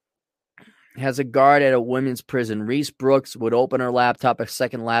 has a guard at a women's prison. Reese Brooks would open her laptop, a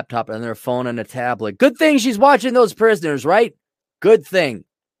second laptop, and their phone and a tablet. Good thing she's watching those prisoners, right? Good thing.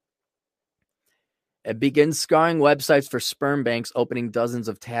 It begins scouring websites for sperm banks, opening dozens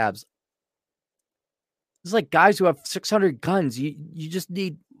of tabs. It's like guys who have 600 guns. You just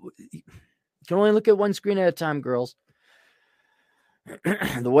need... You can only look at one screen at a time, girls.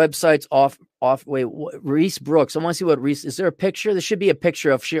 The website's off. Wait, Reese Brooks. I want to see what Reese... Is there a picture? There should be a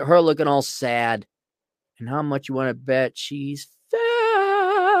picture of her looking all sad. And how much you want to bet she's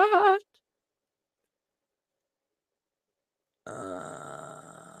fat?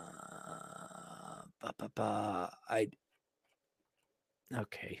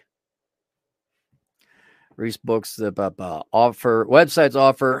 Okay. Reese Brooks, websites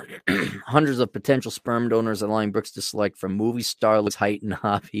offer hundreds of potential sperm donors, allowing Brooks to select from movie stars, height, and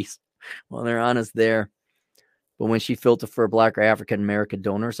hobbies. Well, they're honest there. But when she filtered for Black or African American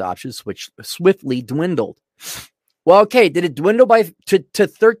donors, options swiftly dwindled. Well, okay, did it dwindle to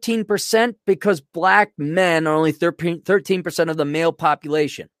 13% because Black men are only 13% of the male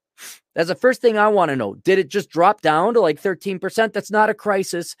population? That's the first thing I want to know. Did it just drop down to like 13%? That's not a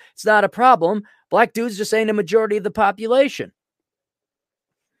crisis. It's not a problem. Black dudes just ain't a majority of the population.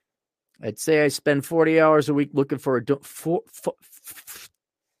 I'd say I spend 40 hours a week looking for a...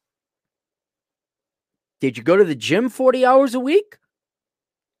 Did you go to the gym 40 hours a week?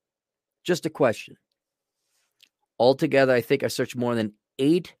 Just a question. Altogether, I think I searched more than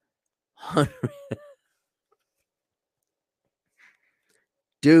 800.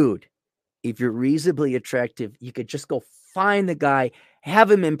 Dude, if you're reasonably attractive, you could just go find the guy, have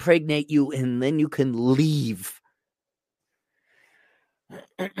him impregnate you, and then you can leave.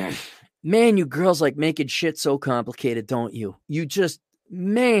 Man, you girls like making shit so complicated, don't you? You just,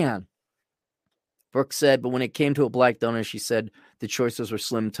 man. Brooks said, but when it came to a Black donor, she said the choices were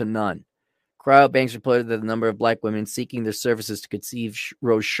slim to none. Cryobanks reported that the number of Black women seeking their services to conceive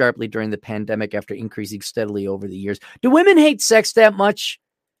rose sharply during the pandemic after increasing steadily over the years. Do women hate sex that much?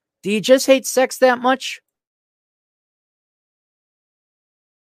 Do you just hate sex that much?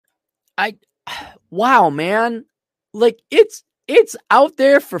 Wow, man. Like, it's out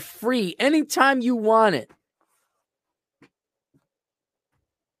there for free anytime you want it.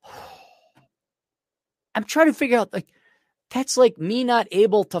 I'm trying to figure out, like, that's like me not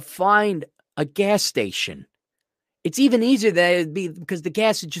able to find a gas station. It's even easier that it'd be because the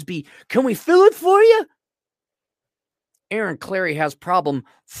gas would just be, can we fill it for you? Aaron Clarey has problem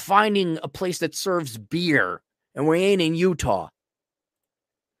finding a place that serves beer, and we ain't in Utah.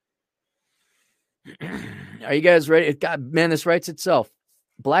 Are you guys ready? God, man, this writes itself.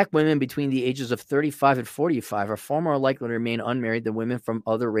 Black women between the ages of 35 and 45 are far more likely to remain unmarried than women from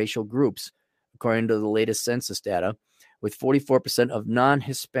other racial groups, according to the latest census data, with 44% of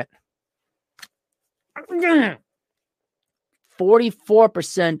non-Hispanic...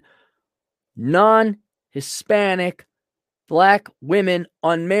 44% non-Hispanic Black women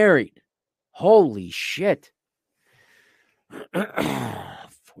unmarried. Holy shit.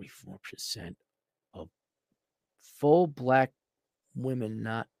 44% of full Black women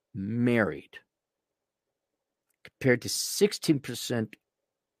not married compared to 16%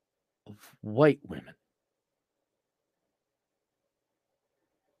 of white women.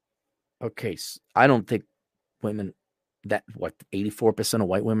 Okay, so I don't think women that, 84% of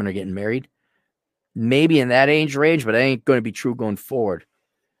white women are getting married? Maybe in that age range, but that ain't going to be true going forward.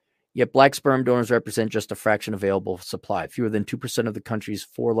 Yet Black sperm donors represent just a fraction of available supply. Fewer than 2% of the country's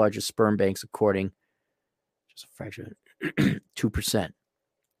 4 largest sperm banks, according... Just a fraction. 2%.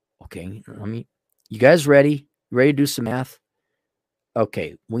 Okay, you guys ready? Ready to do some math?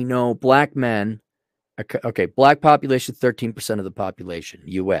 Okay, we know Black men... Okay, Black population, 13% of the population,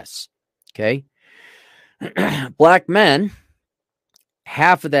 U.S. Okay? Black men,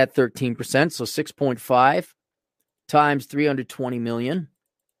 half of that 13%, so 6.5 times 320 million.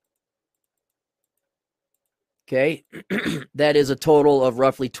 Okay, that is a total of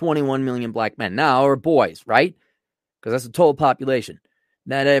roughly 21 million Black men now, or boys, right? Because that's the total population.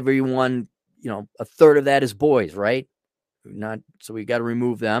 Not everyone, a third of that is boys, right? So we got to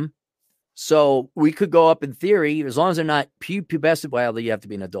remove them. So we could go up in theory, as long as they're not pubescent. Well, you have to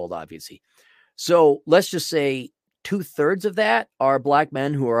be an adult, obviously. So let's just say 2/3 of that are Black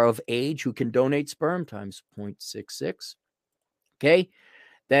men who are of age who can donate sperm times 0.66. Okay,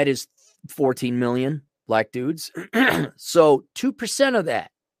 that is 14 million Black dudes. So 2% of that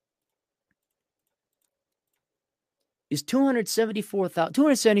is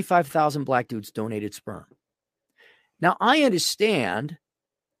 275,000 Black dudes donated sperm. Now, I understand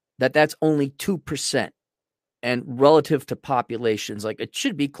that that's only 2%. And relative to populations, like it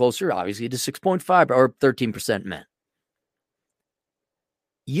should be closer, obviously, to 6.5 or 13% men.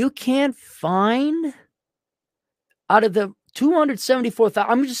 You can't find out of the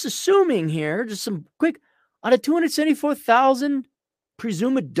 274,000, I'm just assuming here, just some quick, out of 274,000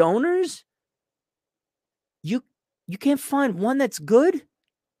 presumed donors, you can't find one that's good?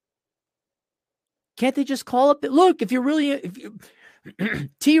 Can't they just call up? Look, if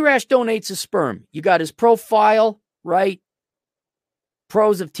T-Rash donates his sperm, you got his profile, right?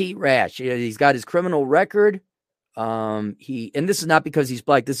 Pros of T-Rash. He's got his criminal record. And this is not because he's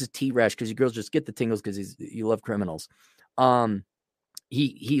black. This is T-Rash because you girls just get the tingles because you love criminals.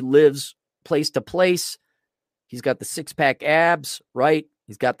 He lives place to place. He's got the 6-pack abs, right?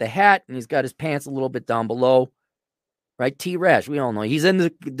 He's got the hat and he's got his pants a little bit down below, right? T-Rash, we all know. He's in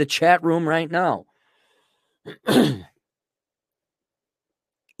the chat room right now.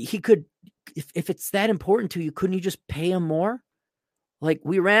 He could, if it's that important to you, couldn't you just pay him more? Like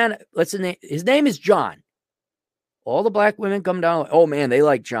his name is John. All the black women come down. Oh man, they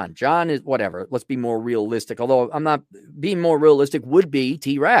like John. John is whatever. Let's be more realistic. Although I'm not being more realistic would be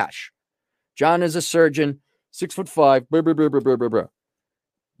T-Rash. John is a surgeon, 6'5". Blah, blah, blah, blah, blah, blah.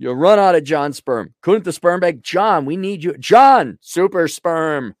 You run out of John's sperm. Couldn't the sperm bank? John, we need you. John, super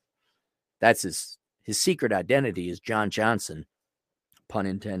sperm. That's his secret identity is John Johnson. Pun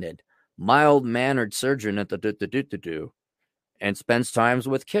intended. Mild-mannered surgeon at the do and spends times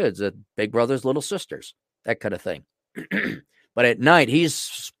with kids at Big Brothers, Little Sisters. That kind of thing. But at night, he's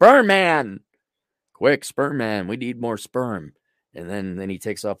sperm man. Quick, sperm man. We need more sperm. And then he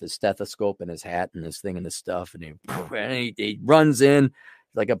takes off his stethoscope and his hat and his thing and his stuff. And he runs in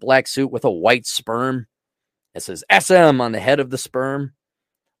like a black suit with a white sperm. It says SM on the head of the sperm.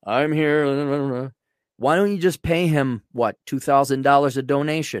 I'm here. Why don't you just pay him, $2,000 a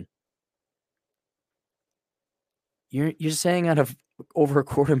donation? You're saying out of over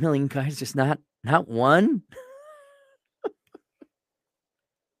 250,000 guys, just not one?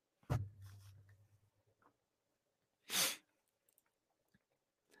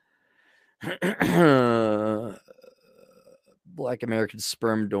 Black American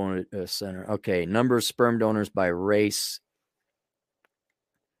Sperm Donor Center. Okay, number of sperm donors by race.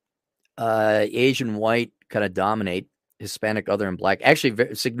 Asian, white kind of dominate. Hispanic, other, and black. Actually,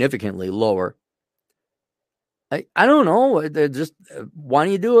 very significantly lower. I don't know. They're just why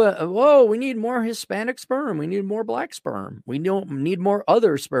don't you do we need more Hispanic sperm. We need more black sperm. We don't need more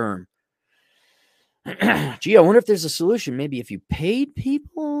other sperm. Gee, I wonder if there's a solution. Maybe if you paid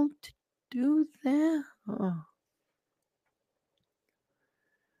people to do that.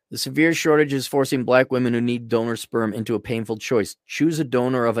 The severe shortage is forcing black women who need donor sperm into a painful choice. Choose a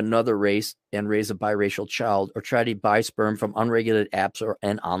donor of another race and raise a biracial child, or try to buy sperm from unregulated apps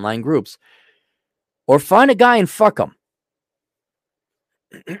and online groups. Or find a guy and fuck him.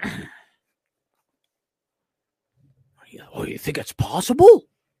 Oh, you think it's possible?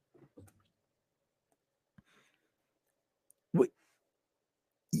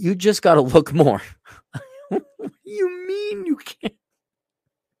 You just got to look more. What do you mean you can't?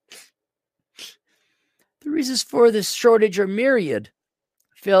 The reasons for this shortage are myriad.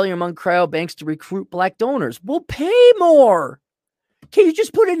 Failure among cryobanks to recruit black donors. We'll pay more. Can you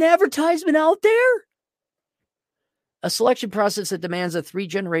just put an advertisement out there? A selection process that demands a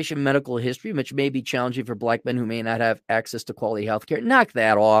 3-generation medical history, which may be challenging for black men who may not have access to quality health care. Knock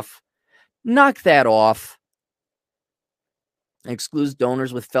that off. Knock that off. Excludes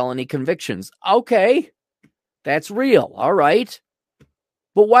donors with felony convictions. Okay, that's real. All right.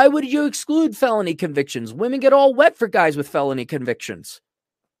 But why would you exclude felony convictions? Women get all wet for guys with felony convictions.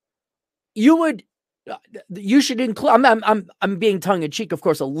 You should include, I'm being tongue in cheek, of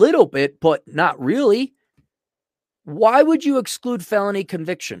course, a little bit, but not really. Why would you exclude felony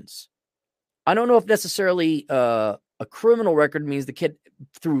convictions? I don't know if necessarily a criminal record means the kid,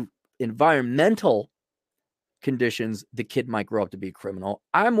 through environmental conditions, the kid might grow up to be a criminal.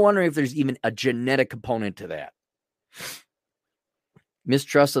 I'm wondering if there's even a genetic component to that.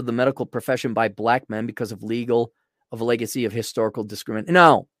 Mistrust of the medical profession by black men because of a legacy of historical discrimination.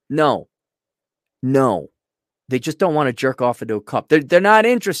 No. They just don't want to jerk off into a cup. They're not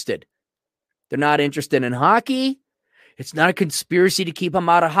interested. They're not interested in hockey. It's not a conspiracy to keep them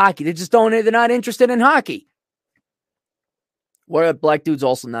out of hockey. They're not interested in hockey. What are black dudes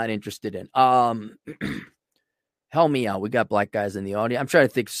also not interested in? Help me out. We got black guys in the audience. I'm trying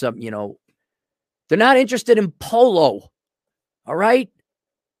to think of something, they're not interested in polo. All right.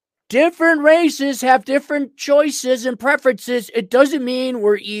 Different races have different choices and preferences. It doesn't mean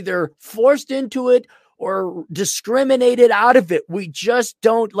we're either forced into it or discriminated out of it. We just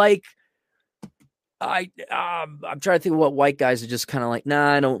don't like. I'm trying to think of what white guys are just kind of like,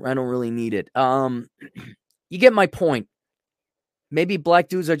 nah, I don't really need it. You get my point. Maybe black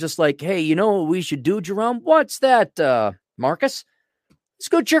dudes are just like, hey, you know what we should do, Jerome? What's that, Marcus? Let's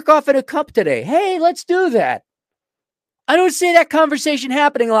go jerk off in a cup today. Hey, let's do that. I don't see that conversation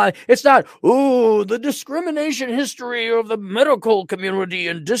happening a lot. It's not, the discrimination history of the medical community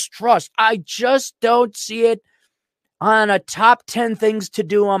and distrust. I just don't see it on a top 10 things to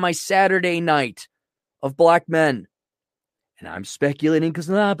do on my Saturday night of black men. And I'm speculating because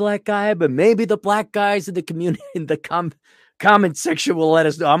I'm not a black guy, but maybe the black guys in the community, in the comment section will let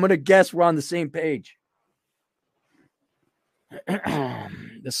us know. I'm going to guess we're on the same page.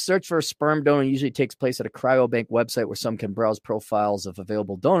 The search for a sperm donor usually takes place at a cryobank website where some can browse profiles of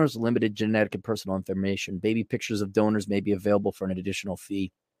available donors, limited genetic and personal information. Baby pictures of donors may be available for an additional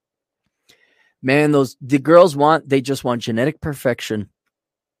fee. Man, the girls they just want genetic perfection.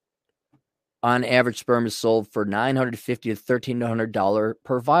 On average, sperm is sold for $950 to $1,300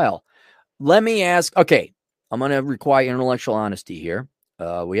 per vial. Let me ask, okay, I'm going to require intellectual honesty here.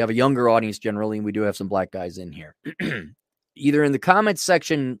 We have a younger audience generally, and we do have some black guys in here. Either in the comments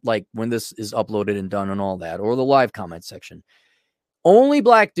section, like when this is uploaded and done and all that, or the live comment section. Only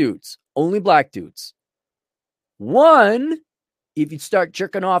black dudes. One, if you start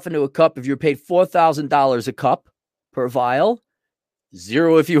jerking off into a cup, if you're paid $4,000 a cup per vial,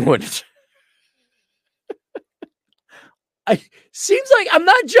 0 if you wouldn't. Seems like, I'm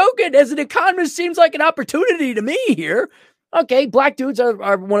not joking, as an economist, seems like an opportunity to me here. Okay, black dudes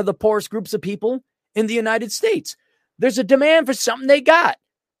are one of the poorest groups of people in the United States. There's a demand for something they got.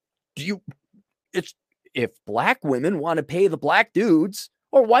 If black women want to pay the black dudes,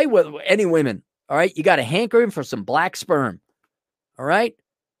 or white women, any women, all right, you got a hankering for some black sperm, all right?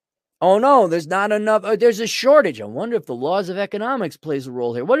 Oh no, there's not enough. There's a shortage. I wonder if the laws of economics plays a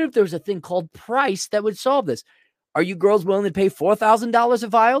role here. What if there's a thing called price that would solve this? Are you girls willing to pay $4,000 a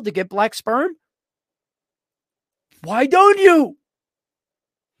vial to get black sperm? Why don't you?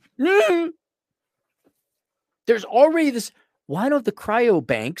 There's already this. Why don't the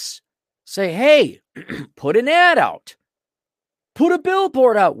cryobanks say, hey, put an ad out. Put a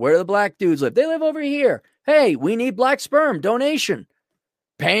billboard out. Where the black dudes live? They live over here. Hey, we need black sperm donation.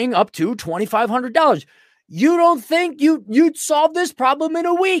 Paying up to $2,500. You don't think you'd solve this problem in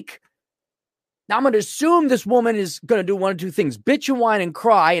a week? Now, I'm going to assume this woman is going to do one of two things: bitch and whine and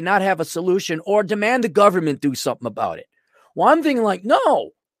cry and not have a solution, or demand the government do something about it. Well, I'm thinking like,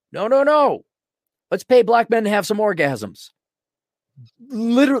 no. Let's pay black men to have some orgasms.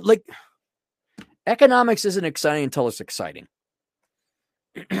 Literally, like, economics isn't exciting until it's exciting.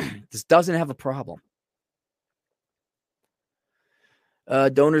 This doesn't have a problem.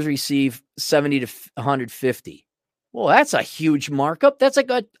 Donors receive 70 to 150. Well, that's a huge markup. That's like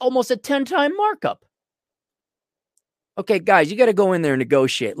almost a 10-time markup. Okay, guys, you got to go in there and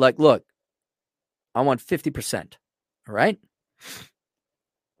negotiate. Like, look, I want 50%. All right?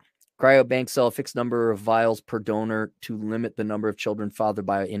 Cryobanks sell a fixed number of vials per donor to limit the number of children fathered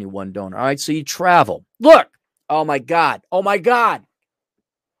by any one donor. All right, so you travel. Look. Oh, my God.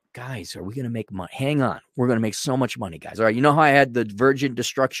 Guys, are we going to make money? Hang on. We're going to make so much money, guys. All right, you know how I had the Virgin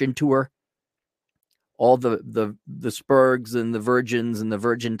Destruction Tour? All the Spurgs and the Virgins and the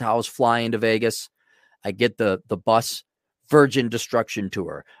Virgin Towers fly into Vegas. I get the bus, Virgin Destruction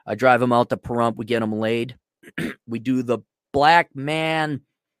Tour. I drive them out to Pahrump. We get them laid. We do the black man.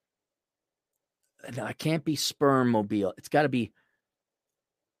 No, it can't be sperm mobile. It's got to be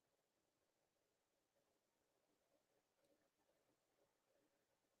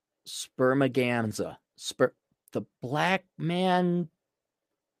spermaganza. The black man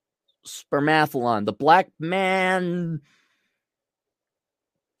spermathlon. The black man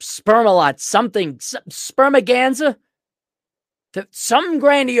spermalot. Something. Spermaganza. Something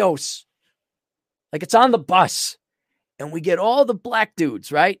grandiose. Like it's on the bus. And we get all the black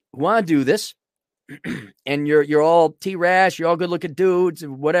dudes, right, who want to do this. And you're all T-Rash, you're all good-looking dudes,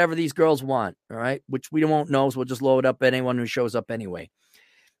 whatever these girls want, all right? Which we won't know, so we'll just load up anyone who shows up anyway.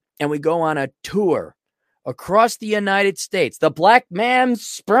 And we go on a tour across the United States, the Black Man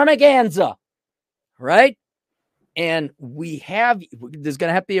Spermaganza, right? And there's going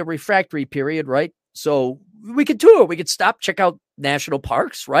to have to be a refractory period, right? So we could tour, we could stop, check out national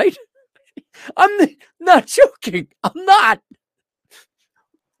parks, right? I'm not joking. I'm not.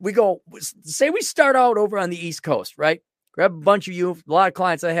 We go, say we start out over on the East Coast, right? Grab a bunch of you, a lot of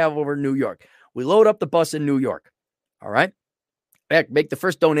clients I have over in New York. We load up the bus in New York, all right? Make the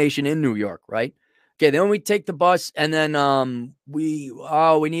first donation in New York, right? Okay, then we take the bus, and then we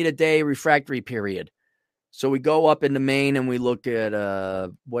need a day refractory period. So we go up into Maine and we look at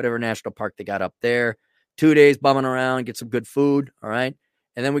whatever national park they got up there. 2 days bumming around, get some good food. All right.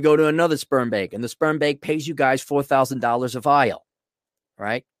 And then we go to another sperm bank, and the sperm bank pays you guys $4,000 a vial. All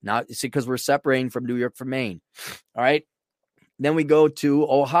right. Now, see, because we're separating from New York from Maine. All right. Then we go to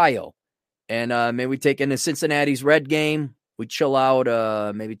Ohio, and maybe we take in a Cincinnati's Red game. We chill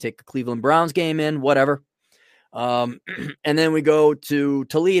out, maybe take a Cleveland Browns game in, whatever. And then we go to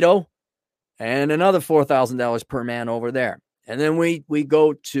Toledo, and another $4,000 per man over there. And then we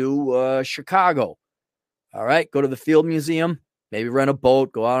go to Chicago. All right. Go to the Field Museum, maybe rent a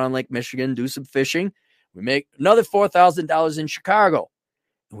boat, go out on Lake Michigan, do some fishing. We make another $4,000 in Chicago.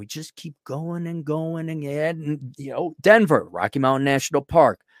 And we just keep going and going and adding, Denver, Rocky Mountain National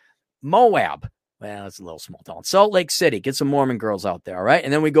Park, Moab. Well, it's a little small town. Salt Lake City, get some Mormon girls out there. All right.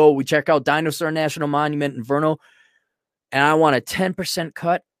 And then we check out Dinosaur National Monument in Verno. And I want a 10%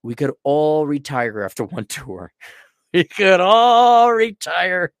 cut. We could all retire after one tour. We could all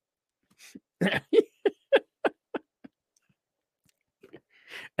retire.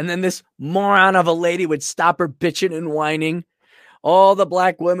 And then this moron of a lady would stop her bitching and whining. All the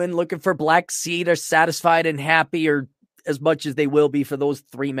black women looking for black seed are satisfied and happy, or as much as they will be for those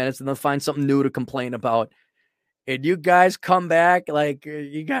 3 minutes, and they'll find something new to complain about. And you guys come back like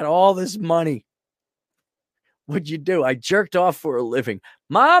you got all this money. What'd you do? I jerked off for a living.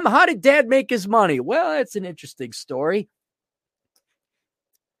 Mom, how did Dad make his money? Well, that's an interesting story.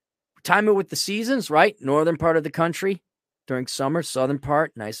 Time it with the seasons, right? Northern part of the country during summer, southern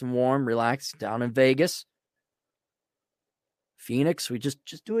part, nice and warm, relaxed, down in Vegas. Phoenix, we just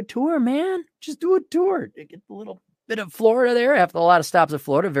do a tour, man. Just do a tour. Get a little bit of Florida there. After a lot of stops in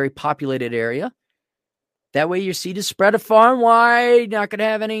Florida, very populated area. That way your seed is spread far and wide. Not going to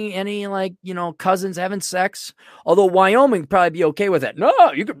have any cousins having sex. Although Wyoming would probably be okay with that.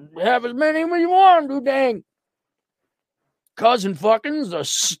 No, you can have as many as you want, do dang. Cousin fucking's a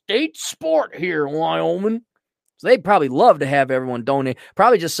state sport here in Wyoming. So they'd probably love to have everyone donate.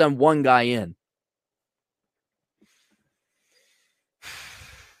 Probably just send one guy in.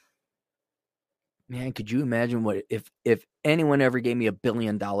 Man, could you imagine what if anyone ever gave me $1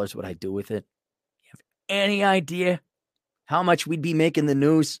 billion, what I'd do with it? You have any idea how much we'd be making the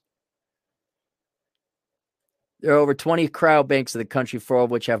news? There are over 20 cryobanks in the country, 4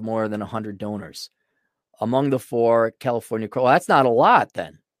 of which have more than 100 donors. Among the 4, California. Well, that's not a lot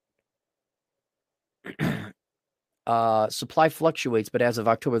then. Supply fluctuates, but as of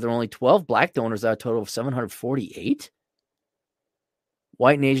October, there are only 12 black donors out of a total of 748.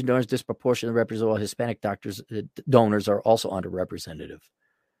 White and Asian donors disproportionately represent, while Hispanic donors are also underrepresented.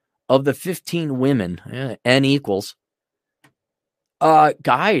 Of the 15 women, N equals.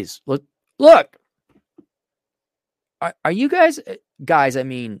 Guys, look. Are you guys, I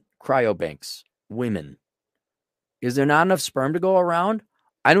mean, cryobanks, women, is there not enough sperm to go around?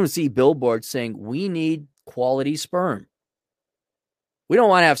 I don't see billboards saying we need quality sperm. We don't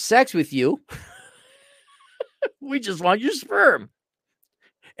want to have sex with you. We just want your sperm.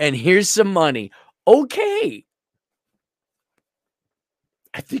 And here's some money. Okay.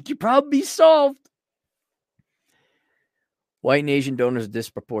 I think you're probably solved. White and Asian donors are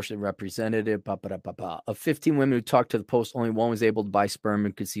disproportionately represented. Of 15 women who talked to the Post, only one was able to buy sperm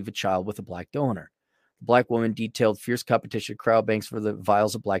and conceive a child with a black donor. The black woman detailed fierce competition at cryobanks for the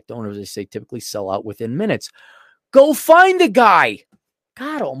vials of black donors. They say typically sell out within minutes. Go find the guy.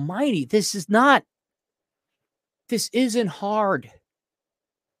 God almighty, this isn't hard.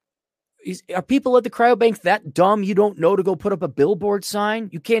 Are people at the cryobanks that dumb you don't know to go put up a billboard sign?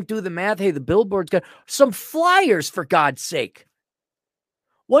 You can't do the math. Hey, the billboard's got some flyers, for God's sake.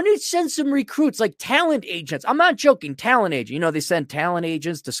 Why don't you send some recruits, like talent agents? I'm not joking, talent agent. They send talent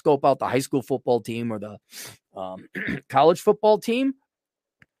agents to scope out the high school football team or the college football team.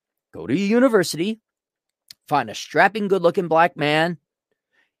 Go to a university, find a strapping, good-looking black man.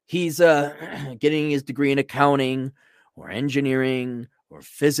 He's getting his degree in accounting or engineering or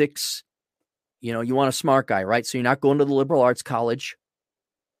physics. You want a smart guy, right? So you're not going to the liberal arts college.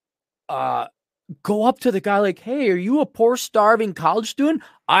 Go up to the guy like, hey, are you a poor, starving college student?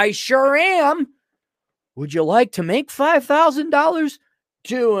 I sure am. Would you like to make $5,000?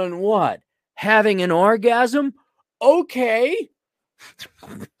 Doing what? Having an orgasm? Okay.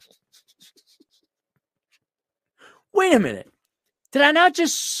 Wait a minute. Did I not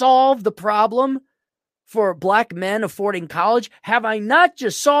just solve the problem for black men affording college? Have I not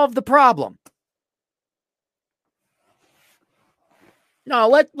just solved the problem? No,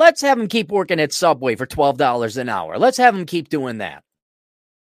 let's have them keep working at Subway for $12 an hour. Let's have them keep doing that.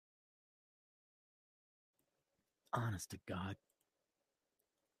 Honest to God.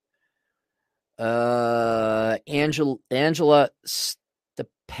 Angela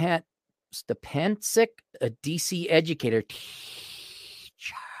Stepancic, a DC educator,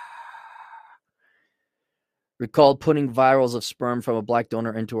 recalled putting virals of sperm from a black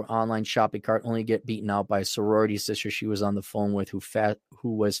donor into her online shopping cart, only to get beaten out by a sorority sister she was on the phone with who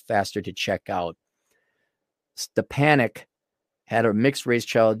was faster to check out. Stepancic had a mixed-race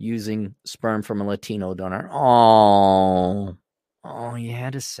child using sperm from a Latino donor. Oh, you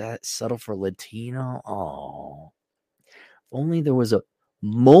had to settle for Latino? Oh. If only there was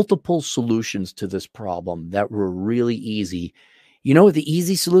multiple solutions to this problem that were really easy. You know what the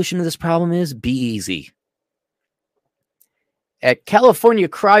easy solution to this problem is? Be easy. At California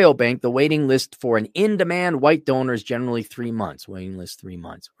Cryobank, the waiting list for an in-demand white donor is generally 3 months. Waiting list 3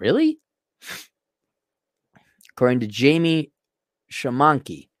 months. Really? According to Jamie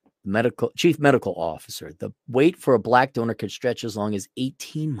Shamanki, chief medical officer, the wait for a black donor could stretch as long as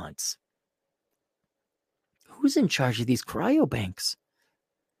 18 months. Who's in charge of these cryobanks?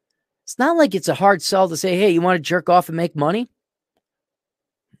 It's not like it's a hard sell to say, hey, you want to jerk off and make money?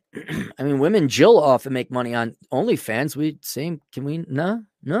 I mean, women jill off and make money on OnlyFans.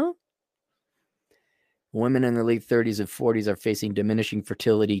 No? Women in their late 30s and 40s are facing diminishing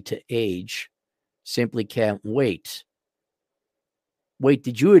fertility to age. Simply can't wait. Wait,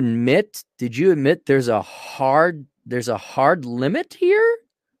 did you admit there's a hard limit here?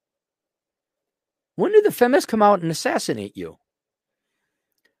 When did the feminists come out and assassinate you?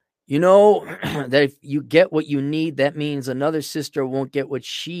 You know that if you get what you need, that means another sister won't get what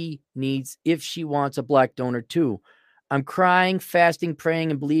she needs if she wants a black donor too. I'm crying, fasting,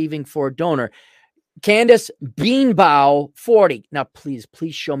 praying, and believing for a donor. Candace Beanbow, 40. Now, please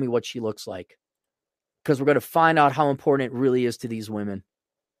show me what she looks like, because we're going to find out how important it really is to these women.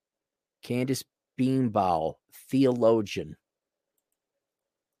 Candace Beanbow, theologian.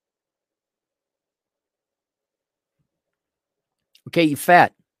 Okay, you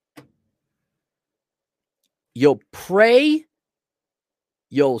fat. You'll pray,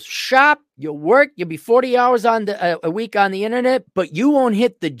 you'll shop, you'll work, you'll be 40 hours on a week on the internet, but you won't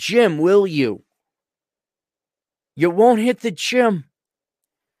hit the gym, will you? You won't hit the gym.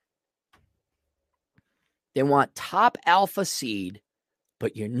 They want top alpha seed,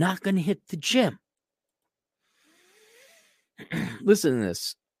 but you're not going to hit the gym. Listen to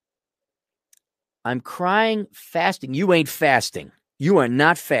this. I'm crying, fasting. You ain't fasting. You are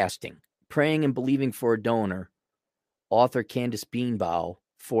not fasting. Praying and believing for a donor. Author Candace Beanbow,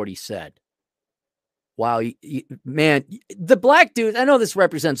 40, said. Wow, man, the black dudes, I know this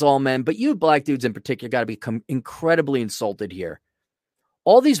represents all men, but you black dudes in particular got to become incredibly insulted here.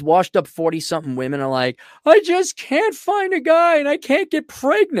 All these washed up 40-something women are like, I just can't find a guy and I can't get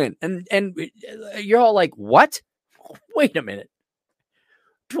pregnant. And you're all like, what? Wait a minute.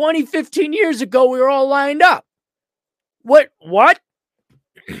 20, 15 years ago, we were all lined up. What?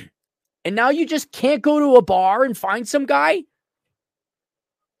 And now you just can't go to a bar and find some guy?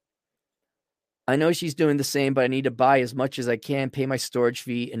 I know she's doing the same, but I need to buy as much as I can, pay my storage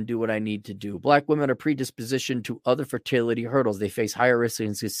fee, and do what I need to do. Black women are predispositioned to other fertility hurdles. They face higher risks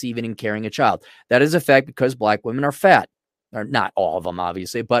in conceiving and carrying a child. That is a fact because black women are fat. Or not all of them,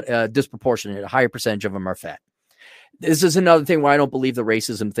 obviously, but disproportionate. A higher percentage of them are fat. This is another thing where I don't believe the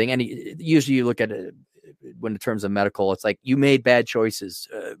racism thing. And usually you look at it when in terms of medical, it's like you made bad choices,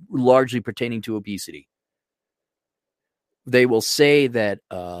 largely pertaining to obesity. They will say that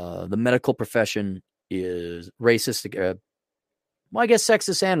the medical profession is racist. I guess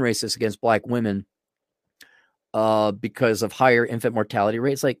sexist and racist against black women because of higher infant mortality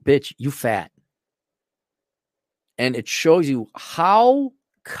rates. Like, bitch, you fat. And it shows you how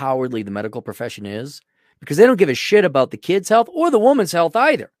cowardly the medical profession is, because they don't give a shit about the kid's health or the woman's health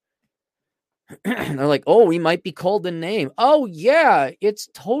either. They're like, oh, we might be called a name. Oh, yeah, it's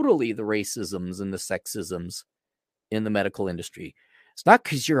totally the racisms and the sexisms in the medical industry. It's not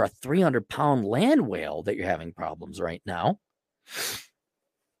because you're a 300-pound land whale that you're having problems right now.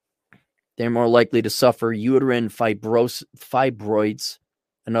 They're more likely to suffer uterine fibroids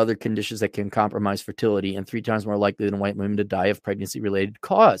and other conditions that can compromise fertility, and 3 times more likely than white women to die of pregnancy-related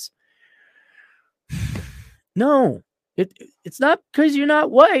cause. No, it's not because you're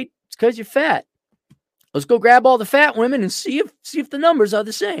not white. It's because you're fat. Let's go grab all the fat women and see if the numbers are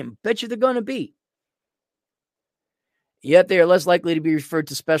the same. Bet you they're going to be. Yet they are less likely to be referred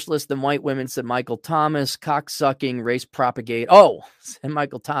to specialists than white women, said Michael Thomas, cocksucking, race propagate. Oh, said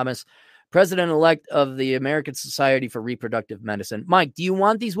Michael Thomas, president-elect of the American Society for Reproductive Medicine. Mike, do you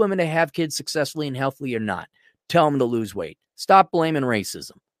want these women to have kids successfully and healthily or not? Tell them to lose weight. Stop blaming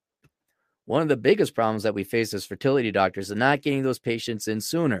racism. One of the biggest problems that we face as fertility doctors is not getting those patients in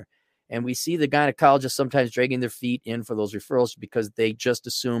sooner. And we see the gynecologists sometimes dragging their feet in for those referrals because they just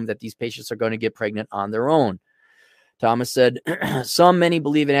assume that these patients are going to get pregnant on their own. Thomas said, many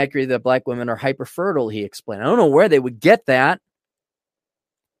believe inaccurately that Black women are hyperfertile, he explained. I don't know where they would get that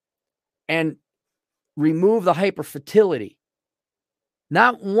and remove the hyperfertility.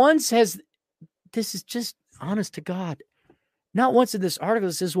 Not once has, this is just honest to God, not once in this article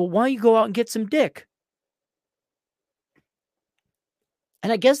it says, well, why don't you go out and get some dick?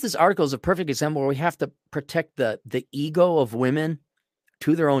 And I guess this article is a perfect example where we have to protect the ego of women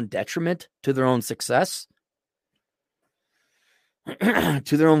to their own detriment, to their own success,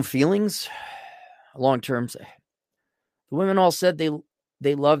 to their own feelings, long term. The women all said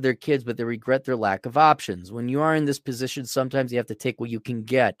they love their kids, but they regret their lack of options. When you are in this position, sometimes you have to take what you can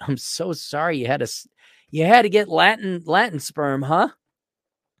get. I'm so sorry you had to get Latin sperm, huh?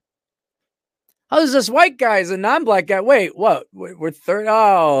 How's this white guy is a non-black guy? Wait, what? We're third.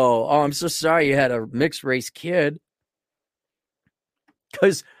 Oh, I'm so sorry you had a mixed race kid.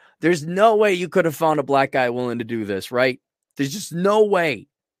 Because there's no way you could have found a black guy willing to do this, right? There's just no way.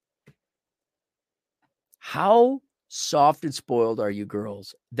 How soft and spoiled are you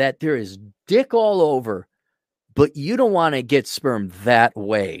girls that there is dick all over, but you don't want to get sperm that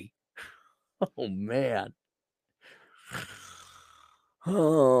way? Oh, man.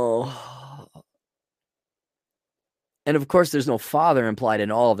 Oh. And of course, there's no father implied in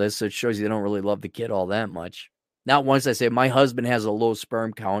all of this, so it shows you they don't really love the kid all that much. Not once I say, my husband has a low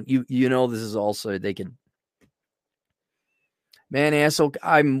sperm count. You know this is also, they can. Man, asshole,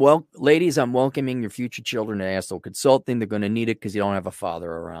 ladies, I'm welcoming your future children to Asshole Consulting. They're going to need it because you don't have a father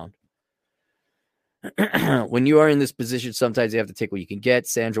around. When you are in this position, sometimes you have to take what you can get.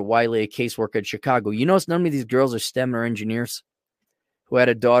 Sandra Wiley, a caseworker in Chicago. You notice none of these girls are STEM or engineers who had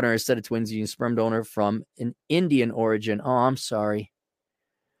a daughter and a set of twins using sperm donor from an Indian origin. Oh, I'm sorry.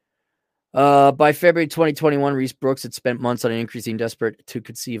 By February 2021, Reese Brooks had spent months on an increasing desperate to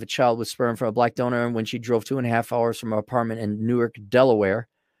conceive a child with sperm from a black donor when she drove 2.5 hours from her apartment in Newark, Delaware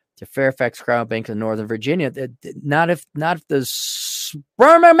to Fairfax Cryobank in Northern Virginia. Not if the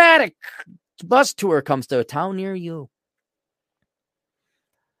Spermomatic bus tour comes to a town near you.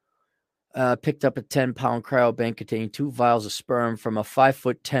 Picked up a 10-pound cryobank containing 2 vials of sperm from a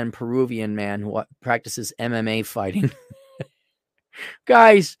 5'10" Peruvian man who practices MMA fighting.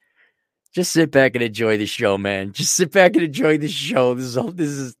 Guys, just sit back and enjoy the show, man. Just sit back and enjoy the show.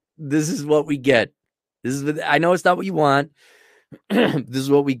 This is what we get. I know it's not what you want. This is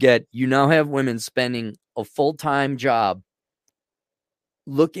what we get. You now have women spending a full-time job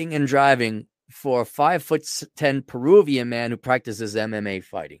looking and driving for a 5'10" Peruvian man who practices MMA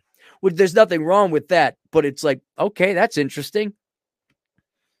fighting. Well, there's nothing wrong with that, but it's like, okay, that's interesting.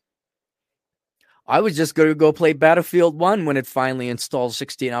 I was just going to go play Battlefield 1 when it finally installs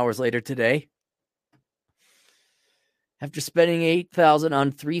 16 hours later today. After spending $8,000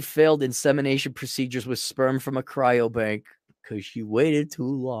 on 3 failed insemination procedures with sperm from a cryobank because she waited too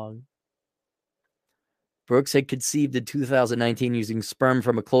long. Brooks had conceived in 2019 using sperm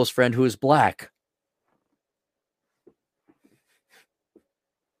from a close friend who is black.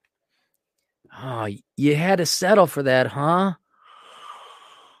 Oh, you had to settle for that, huh?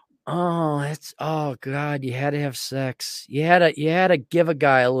 Oh God, you had to have sex. You had to give a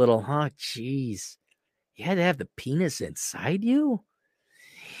guy a little, huh? Jeez. You had to have the penis inside you?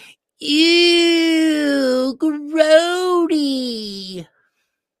 Ew, grody.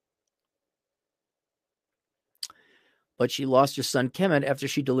 But she lost her son, Kemet, after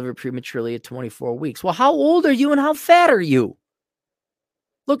she delivered prematurely at 24 weeks. Well, how old are you and how fat are you?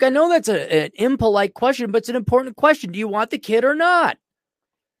 Look, I know that's an impolite question, but it's an important question. Do you want the kid or not?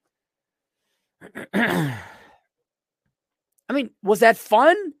 I mean, was that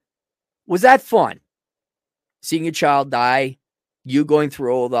fun? Was that fun? Seeing your child die, you going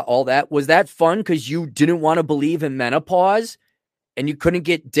through all that, was that fun because you didn't want to believe in menopause and you couldn't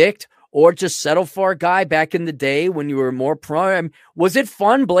get dicked or just settle for a guy back in the day when you were more prime? Was it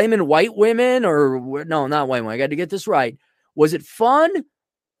fun blaming white women or no, not white women. I got to get this right. Was it fun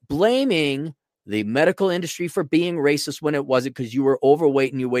blaming the medical industry for being racist when it wasn't because you were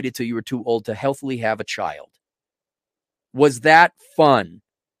overweight and you waited till you were too old to healthily have a child? Was that fun?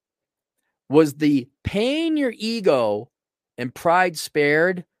 Was the pain your ego and pride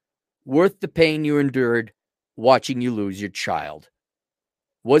spared worth the pain you endured watching you lose your child?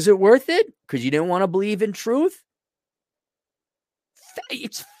 Was it worth it because you didn't want to believe in truth?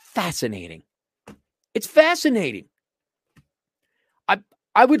 It's fascinating. It's fascinating.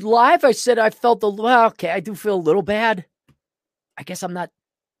 I would lie if I said I felt okay, I do feel a little bad. I guess I'm not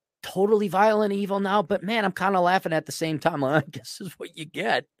totally violent and evil now, but man, I'm kind of laughing at the same time. I guess this is what you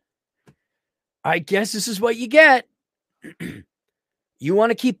get. I guess this is what you get. You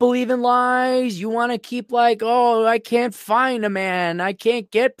want to keep believing lies. You want to keep like, oh, I can't find a man. I can't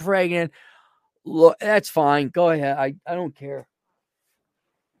get pregnant. Look, that's fine. Go ahead. I don't care.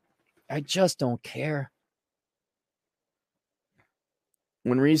 I just don't care.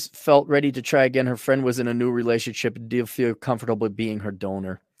 When Reese felt ready to try again, her friend was in a new relationship and did feel comfortable being her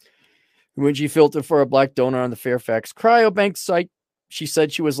donor. When she filtered for a black donor on the Fairfax Cryobank site, she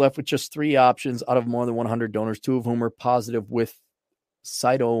said she was left with just 3 options out of more than 100 donors, 2 of whom were positive with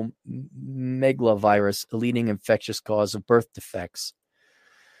cytomegalovirus, a leading infectious cause of birth defects.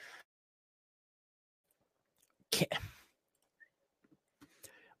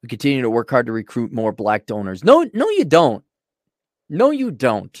 We continue to work hard to recruit more black donors. No, you don't. No, you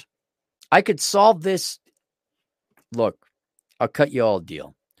don't. I could solve this. Look, I'll cut you all a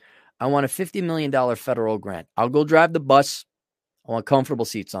deal. I want a $50 million federal grant. I'll go drive the bus. I want comfortable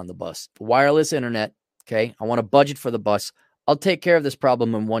seats on the bus. Wireless internet. Okay. I want a budget for the bus. I'll take care of this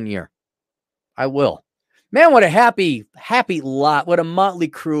problem in 1 year. I will. Man, what a happy lot. What a motley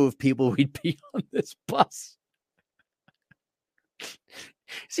crew of people we'd be on this bus.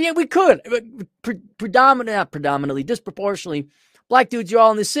 See, we could. Predominantly, disproportionately, black dudes, you're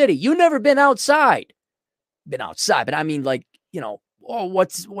all in the city. You've never been outside. Been outside, but I mean, like, you know, oh,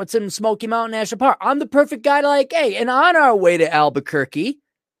 what's in Smoky Mountain National Park? I'm the perfect guy to like, hey, and on our way to Albuquerque,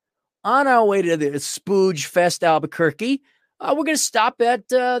 on our way to the Spooge Fest Albuquerque, we're going to stop at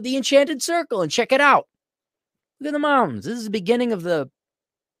the Enchanted Circle and check it out. Look at the mountains. That is the beginning of the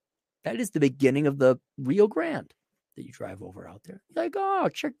Rio Grande that you drive over out there. You're like, oh,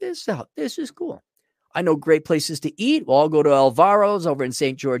 check this out. This is cool. I know great places to eat. We'll all go to Alvaro's over in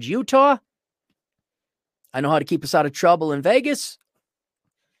St. George, Utah. I know how to keep us out of trouble in Vegas.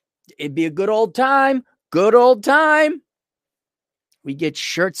 It'd be a good old time. Good old time. We get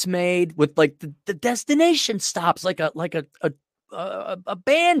shirts made with like the destination stops, like a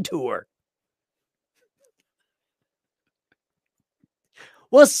band tour.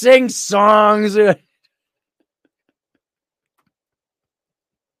 We'll sing songs.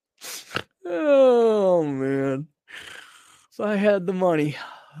 Oh man! If I had the money.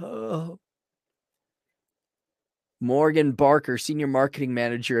 Morgan Barker, Senior Marketing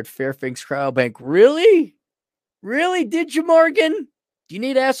Manager at Fairfax Cryobank. Really? Really? Did you, Morgan? Do you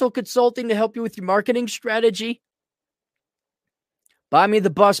need Asshole Consulting to help you with your marketing strategy? Buy me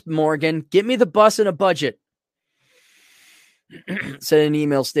the bus, Morgan. Get me the bus and a budget. Send an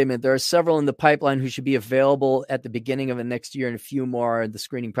email statement. There are several in the pipeline who should be available at the beginning of the next year, and a few more are the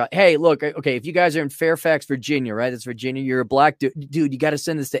screening process. Hey, look, okay, if you guys are in Fairfax, Virginia, right? That's Virginia. You're a black dude. Dude, you got to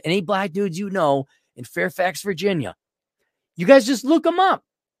send this to any black dudes you know in Fairfax, Virginia. You guys just look them up.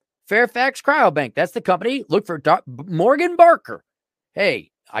 Fairfax Cryobank. That's the company. Look for Morgan Barker.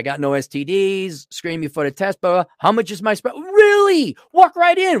 Hey, I got no STDs. Screen me for the test. But how much is my spread? Really? Walk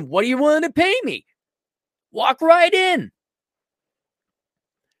right in. What are you willing to pay me? Walk right in.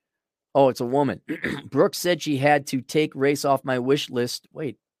 Oh, it's a woman. Brooke said she had to take race off my wish list.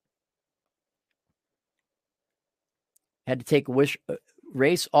 Wait. Had to take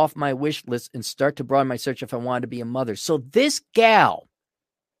race off my wish list and start to broaden my search if I wanted to be a mother. So this gal,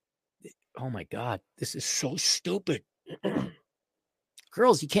 oh my God, this is so stupid.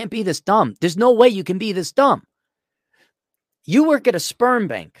 Girls, you can't be this dumb. There's no way you can be this dumb. You work at a sperm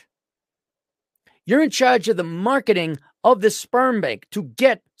bank. You're in charge of the marketing of the sperm bank to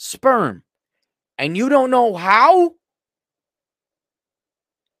get sperm. And you don't know how?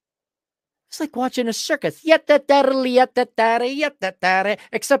 It's like watching a circus.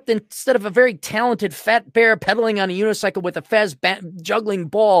 Except instead of a very talented fat bear pedaling on a unicycle with a fez juggling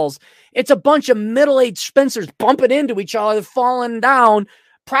balls, it's a bunch of middle-aged Spencers bumping into each other, falling down,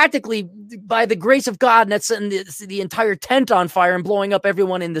 practically by the grace of God, and that's setting the entire tent on fire and blowing up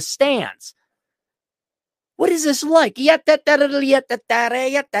everyone in the stands. What is this like?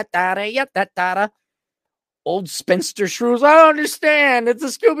 Old spinster shrews. I don't understand. It's a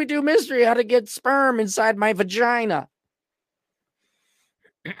Scooby-Doo mystery how to get sperm inside my vagina.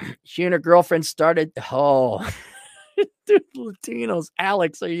 She and her girlfriend started. Oh, dude, Latinos.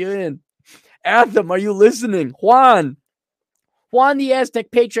 Alex, are you in? Atham, are you listening? Juan the Aztec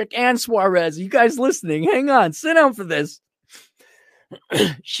Patriarch and Suarez. You guys listening? Hang on. Sit down for this.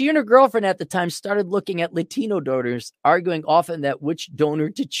 She and her girlfriend at the time started looking at Latino donors, arguing often that which donor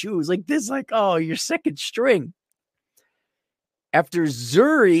to choose. Like this, like, oh, you're second string. After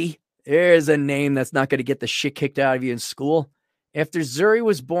Zuri, there's a name that's not going to get the shit kicked out of you in school. After Zuri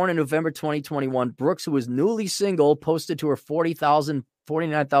was born in November 2021, Brooks, who was newly single, posted to her 49,000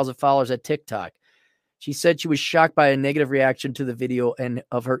 followers at TikTok. She said she was shocked by a negative reaction to the video and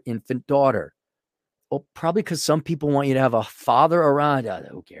of her infant daughter. Well, probably because some people want you to have a father around.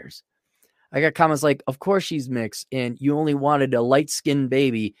 Who cares? I got comments like, of course she's mixed, and you only wanted a light-skinned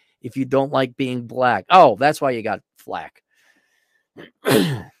baby if you don't like being black. Oh, that's why you got flack.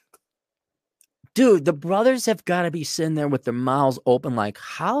 Dude, the brothers have got to be sitting there with their mouths open like,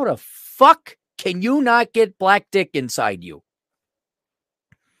 how the fuck can you not get black dick inside you?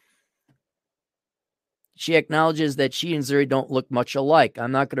 She acknowledges that she and Zuri don't look much alike.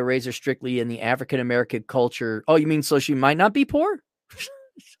 I'm not going to raise her strictly in the African-American culture. Oh, you mean so she might not be poor?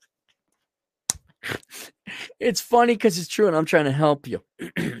 It's funny because it's true, and I'm trying to help you.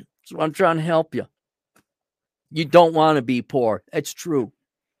 So I'm trying to help you. You don't want to be poor. It's true.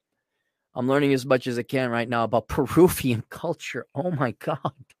 I'm learning as much as I can right now about Peruvian culture. Oh, my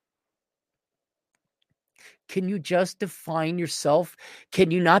God. Can you just define yourself?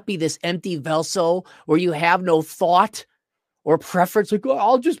 Can you not be this empty vessel where you have no thought or preference? Like, oh,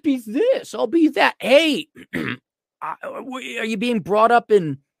 I'll just be this. I'll be that. Hey, are you being brought up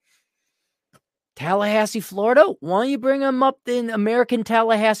in Tallahassee, Florida? Why don't you bring them up in American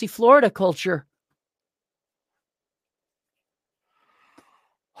Tallahassee, Florida culture?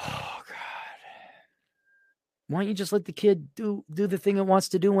 Oh, God. Why don't you just let the kid do the thing it wants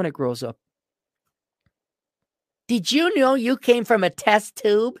to do when it grows up? Did you know you came from a test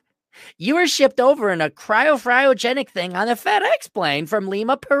tube? You were shipped over in a cryogenic thing on a FedEx plane from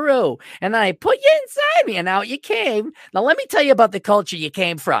Lima, Peru. And then I put you inside me and out you came. Now let me tell you about the culture you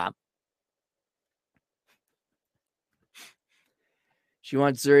came from. She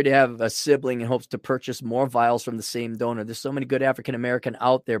wants Zuri to have a sibling and hopes to purchase more vials from the same donor. There's so many good African-American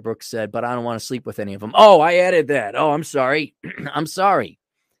out there, Brooks said, but I don't want to sleep with any of them. Oh, I added that. Oh, I'm sorry. I'm sorry.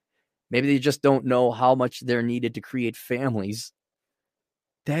 Maybe they just don't know how much they're needed to create families.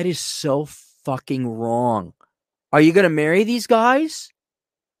 That is so fucking wrong. Are you going to marry these guys?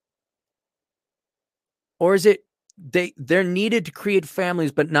 Or is it they're needed to create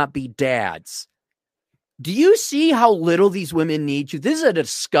families but not be dads? Do you see how little these women need you? This is a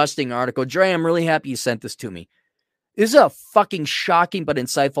disgusting article. Dre, I'm really happy you sent this to me. This is a fucking shocking but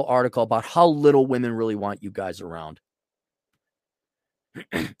insightful article about how little women really want you guys around.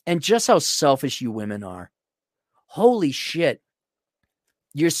 And just how selfish you women are. Holy shit.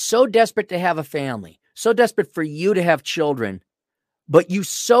 You're so desperate to have a family, so desperate for you to have children, but you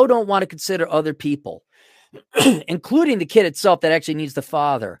so don't want to consider other people, including the kid itself that actually needs the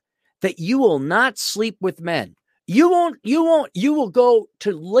father, that you will not sleep with men. You will go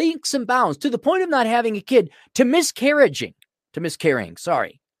to lengths and bounds to the point of not having a kid, to miscarrying,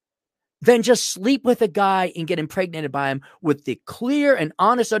 then just sleep with a guy and get impregnated by him with the clear and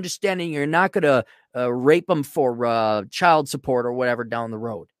honest understanding you're not going to rape him for child support or whatever down the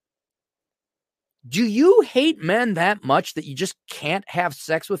road. Do you hate men that much that you just can't have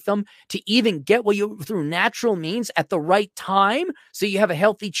sex with them to even get what you through natural means at the right time so you have a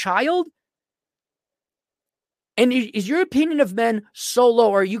healthy child? And is your opinion of men so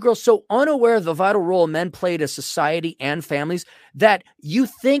low, or are you girls so unaware of the vital role men play to society and families that you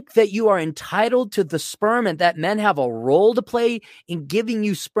think that you are entitled to the sperm and that men have a role to play in giving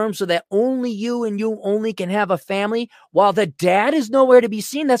you sperm so that only you and you only can have a family while the dad is nowhere to be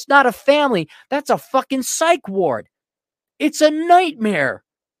seen? That's not a family. That's a fucking psych ward. It's a nightmare.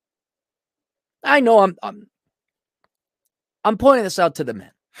 I know I'm pointing this out to the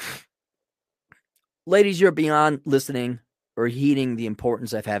men. Ladies, you're beyond listening or heeding the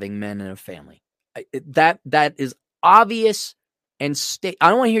importance of having men in a family. That is obvious and I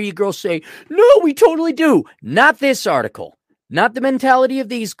don't want to hear you girls say, no, we totally do. Not this article. Not the mentality of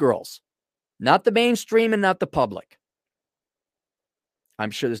these girls. Not the mainstream and not the public. I'm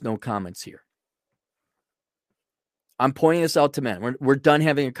sure there's no comments here. I'm pointing this out to men. We're done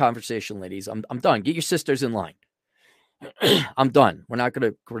having a conversation, ladies. I'm done. Get your sisters in line. I'm done. We're not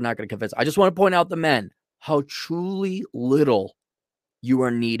gonna convince. I just want to point out the men how truly little you are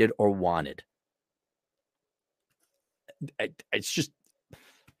needed or wanted. It's just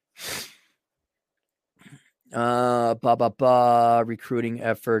recruiting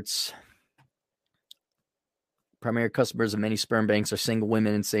efforts. Primary customers of many sperm banks are single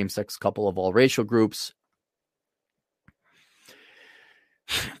women and same-sex couple of all racial groups.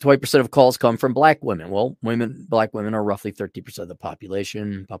 20% of calls come from black women. Well, black women are roughly 30% of the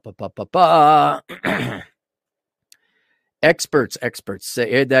population. Experts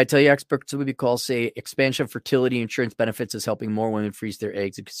say, did I tell you experts would be called, say expansion of fertility insurance benefits is helping more women freeze their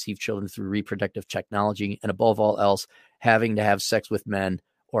eggs and conceive children through reproductive technology. And above all else, having to have sex with men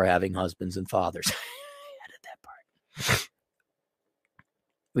or having husbands and fathers. I added that part.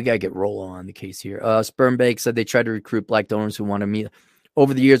 We got to get rolling on the case here. Sperm Bank said they tried to recruit black donors who want to meet.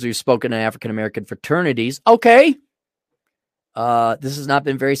 Over the years, we've spoken to African-American fraternities. Okay. This has not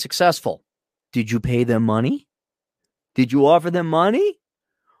been very successful. Did you pay them money? Did you offer them money?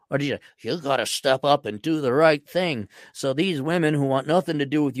 Or did you got to step up and do the right thing so these women who want nothing to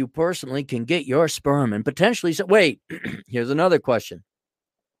do with you personally can get your sperm and potentially say, wait, here's another question.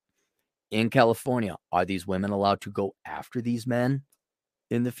 In California, are these women allowed to go after these men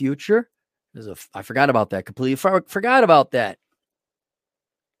in the future? I forgot about that. Completely forgot about that.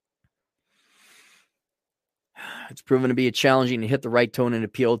 It's proven to be challenging to hit the right tone and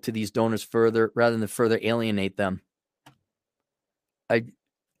appeal to these donors further rather than further alienate them.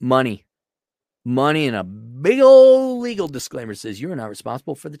 Money and a big old legal disclaimer says you're not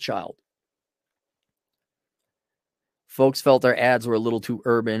responsible for the child. Folks felt our ads were a little too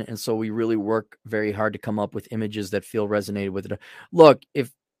urban, and so we really work very hard to come up with images that feel resonated with it. Look,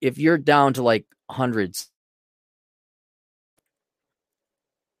 if you're down to like hundreds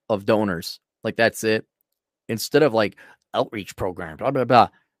of donors, like that's it, instead of like outreach program, blah, blah, blah.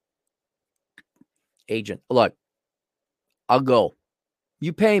 Agent, look, I'll go.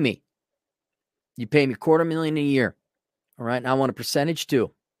 You pay me. You pay me $250,000 a year. All right. And I want a percentage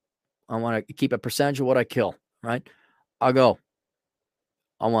too. I want to keep a percentage of what I kill. Right. I'll go.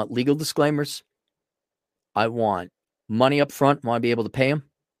 I want legal disclaimers. I want money up front. I want to be able to pay them.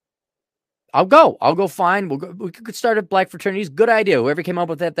 I'll go fine. We could start a black fraternities. Good idea. Whoever came up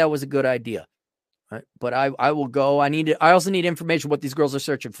with that was a good idea. Right. But I will go. I also need information what these girls are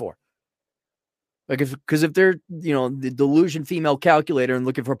searching for. Like because if they're, the delusion female calculator and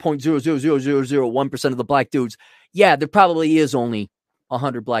looking for 0.00001% of the black dudes, yeah, there probably is only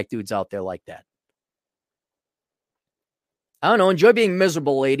 100 black dudes out there like that. I don't know. Enjoy being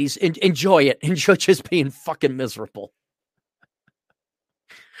miserable, ladies. Enjoy it. Enjoy just being fucking miserable.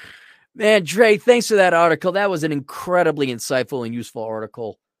 Man, Dre, thanks for that article. That was an incredibly insightful and useful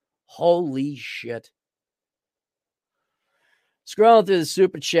article. Holy shit. Scrolling through the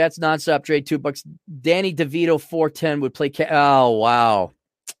super chats, nonstop Dre, $2. Danny DeVito, 410 would play. Oh, wow.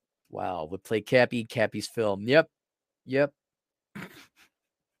 Wow. Would play Cappy's film. Yep.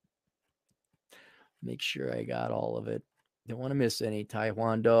 Make sure I got all of it. Don't want to miss any.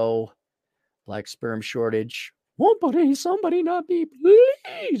 Taekwondo, black sperm shortage. Somebody not be,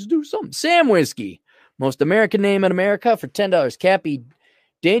 please do something. Sam Whiskey, most American name in America for $10. Cappy,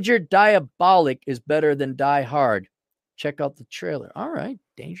 Danger Diabolic is better than Die Hard. Check out the trailer. All right,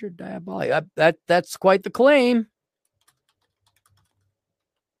 Danger Diabolic. That's quite the claim.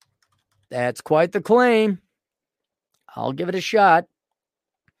 That's quite the claim. I'll give it a shot.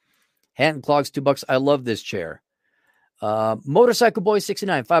 Hand Clogs, $2. I love this chair. Motorcycle Boy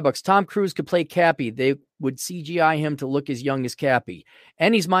 69, $5. Tom Cruise could play Cappy. They would CGI him to look as young as Cappy.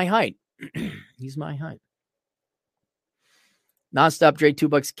 And he's my height. He's my height. Nonstop Dre,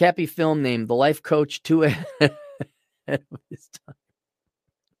 $2. Cappy film name, The Life Coach 2.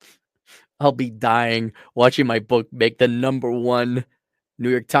 I'll be dying watching my book make the #1 New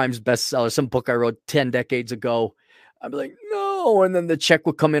York Times bestseller. Some book I wrote 10 decades ago. I'd be like, no. And then the check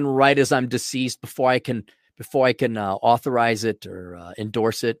will come in right as I'm deceased before I can authorize it or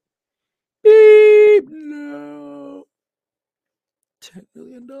endorse it. Beep, no. $10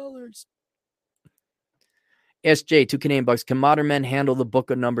 million. SJ, $2 Canadian bucks. Can modern men handle the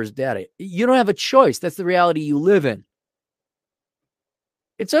book of numbers data? You don't have a choice. That's the reality you live in.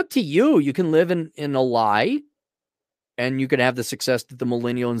 It's up to you. You can live in a lie, and you can have the success that the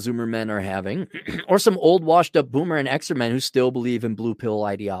millennial and Zoomer men are having, or some old washed up boomer and Xer men who still believe in blue pill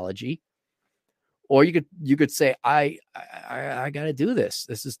ideology. Or you could say, I got to do this.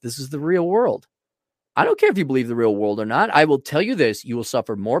 This is the real world. I don't care if you believe the real world or not. I will tell you this: you will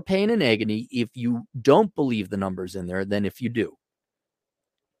suffer more pain and agony if you don't believe the numbers in there than if you do.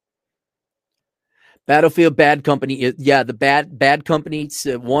 Battlefield Bad Company, the Bad Company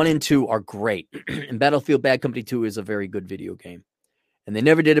 1 and 2 are great. And Battlefield Bad Company 2 is a very good video game. And they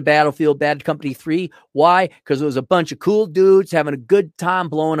never did a Battlefield Bad Company 3. Why? Because it was a bunch of cool dudes having a good time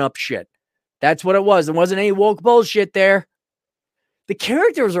blowing up shit. That's what it was. There wasn't any woke bullshit there. The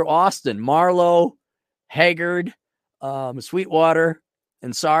characters are Austin, Marlowe, Haggard, Sweetwater,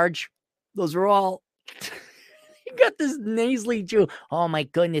 and Sarge. Those are all... You got this nasally Jew. Oh my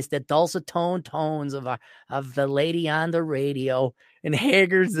goodness, the dulcet tones of the lady on the radio. And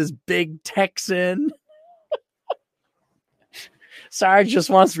Haggard's this big Texan. Sarge just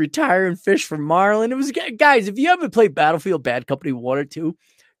wants to retire and fish for marlin. It was, guys, if you haven't played Battlefield Bad Company 1 or 2,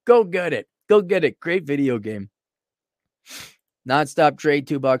 go get it. Go get it. Great video game. Nonstop trade,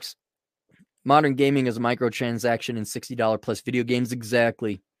 $2. Modern gaming is a microtransaction and $60 plus video games.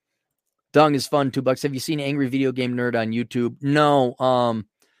 Exactly. Dung is fun. $2. Have you seen Angry Video Game Nerd on YouTube? No.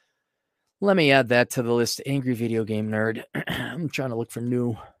 Let me add that to the list. Angry Video Game Nerd. I'm trying to look for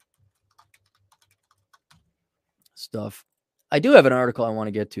new stuff. I do have an article I want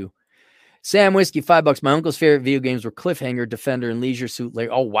to get to. Sam Whiskey, $5. My uncle's favorite video games were Cliffhanger, Defender, and Leisure Suit Larry.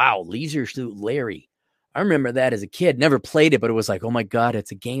 Oh, wow. Leisure Suit Larry. I remember that as a kid. Never played it, but it was like, oh my God,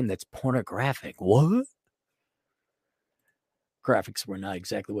 it's a game that's pornographic. What? Graphics were not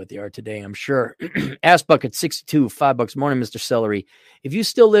exactly what they are today, I'm sure. Ass Bucket 62, $5. Morning, Mr. Celery. If you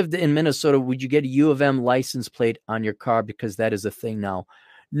still lived in Minnesota, would you get a U of M license plate on your car? Because that is a thing now.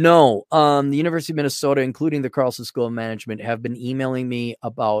 No. The University of Minnesota, including the Carlson School of Management, have been emailing me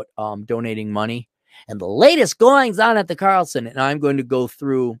about donating money and the latest goings on at the Carlson. And I'm going to go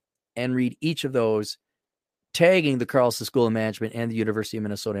through and read each of those, tagging the Carlson School of Management and the University of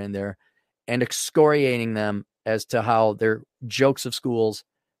Minnesota in there and excoriating them as to how they're jokes of schools.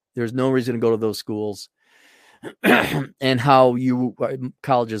 There's no reason to go to those schools and how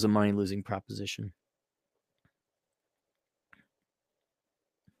college is a money-losing proposition.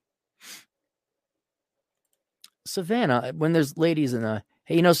 Savannah, when there's ladies in a,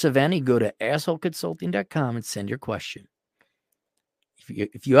 hey, Savannah, you go to assholeconsulting.com and send your question.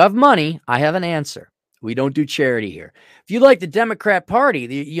 If you have money, I have an answer. We don't do charity here. If you like the Democrat Party,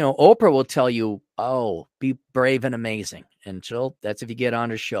 Oprah will tell you, oh, be brave and amazing. And that's if you get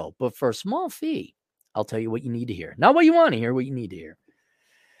on her show. But for a small fee, I'll tell you what you need to hear. Not what you want to hear, what you need to hear.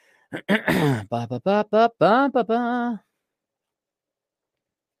 Ba, ba, ba, ba, ba, ba, ba.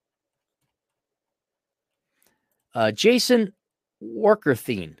 Jason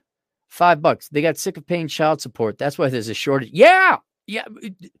Workerthine, $5. They got sick of paying child support. That's why there's a shortage. Yeah.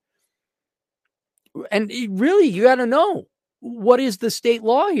 And really, you got to know, what is the state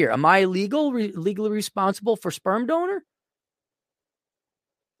law here? Am I legally responsible for sperm donor?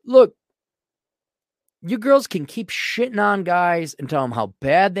 Look, you girls can keep shitting on guys and tell them how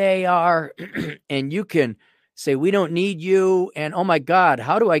bad they are. And you can say, we don't need you. And oh my God,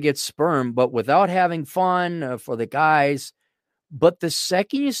 how do I get sperm? But without having fun for the guys. But the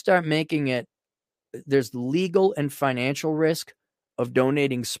second you start making it, there's legal and financial risk of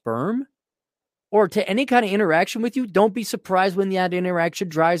donating sperm or to any kind of interaction with you, don't be surprised when that interaction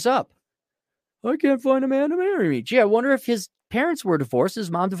dries up. I can't find a man to marry me. Gee, I wonder if his parents were divorced.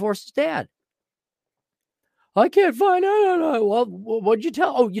 His mom divorced his dad. I can't find out. Well, what'd you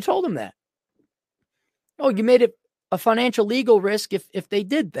tell? Oh, you told him that. Oh, you made it a financial legal risk if they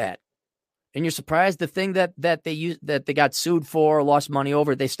did that. And you're surprised the thing that they got sued for or lost money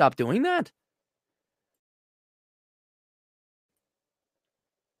over, they stopped doing that?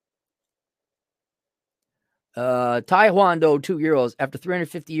 Taekwondo, €2. After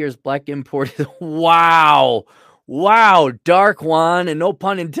 350 years, black imported. Wow. Dark one, and no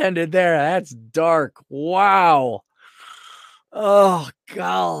pun intended there. That's dark. Wow. Oh,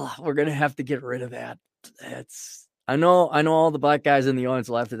 God. We're going to have to get rid of that. I know all the black guys in the audience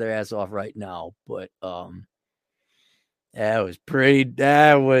laughed their ass off right now, but man,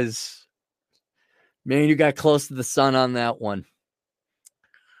 you got close to the sun on that one.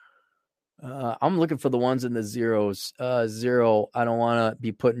 I'm looking for the ones in the zeros. 0. I don't want to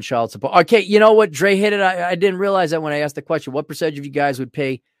be putting child support. Okay, you know what? Dre hit it. I didn't realize that when I asked the question. What percentage of you guys would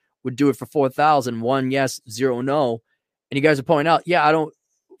do it for $4,000? 1 yes, 0 no. And you guys are pointing out, yeah, I don't.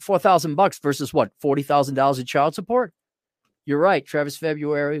 $4,000 versus what? $40,000 in child support. You're right. Travis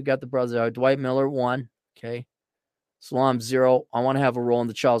February, we got the brothers. Dwight Miller, 1. Okay. Salam, 0. I want to have a role in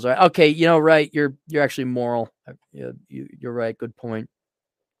the child's right. Okay, right. You're actually moral. You're right. Good point.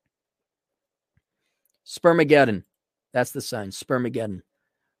 Spermageddon. That's the sign. Spermageddon.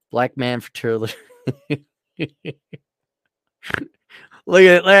 Black man fertility. Look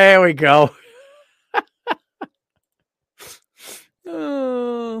at it. There we go.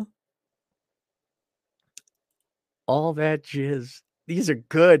 All that jizz. These are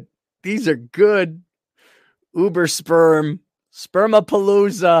good. Uber sperm.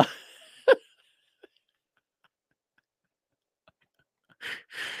 Spermapalooza.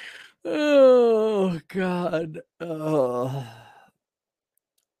 Oh, God.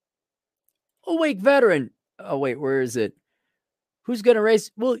 Awake veteran. Oh, wait, where is it? Who's going to race?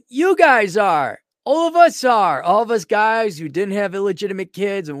 Well, you guys are. All of us are. All of us guys who didn't have illegitimate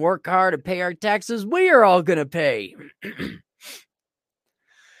kids and work hard and pay our taxes, we are all going to pay.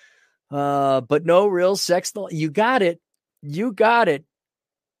 But no real sex. You got it.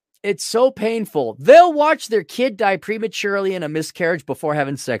 It's so painful. They'll watch their kid die prematurely in a miscarriage before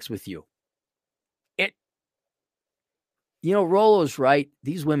having sex with you. Rollo's right.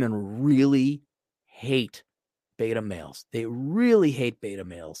 These women really hate beta males. They really hate beta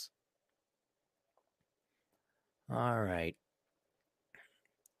males. All right.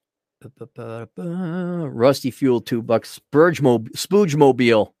 Rusty Fuel, $2. Spooge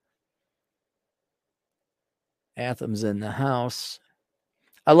Mobile. Athem's in the house.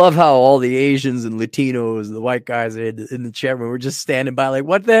 I love how all the Asians and Latinos, the white guys in the chat room, were just standing by like,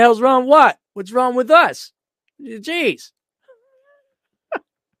 what the hell's wrong? What's wrong with us? Jeez.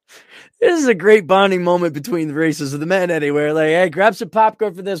 This is a great bonding moment between the races of the men anyway. Like, hey, grab some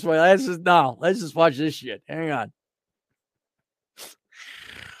popcorn for this one. Let's just watch this shit. Hang on.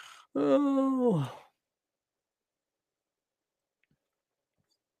 Oh.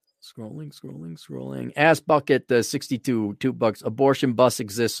 Scrolling. Ass bucket, 62, $2. Abortion bus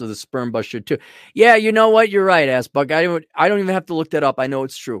exists, so the sperm bus should too. Yeah, you know what? You're right, ass bucket. I don't even have to look that up. I know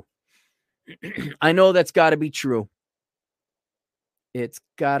it's true. I know that's got to be true. It's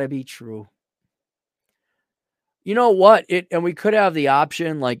got to be true. You know what? And we could have the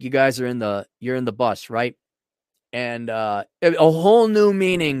option, like you guys are you're in the bus, right? And a whole new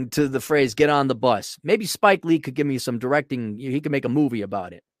meaning to the phrase "get on the bus." Maybe Spike Lee could give me some directing. He could make a movie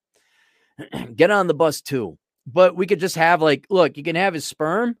about it. Get on the bus too. But we could just have like, look, you can have his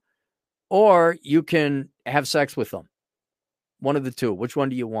sperm, or you can have sex with him. One of the two. Which one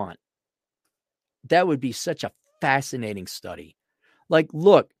do you want? That would be such a fascinating study. Like,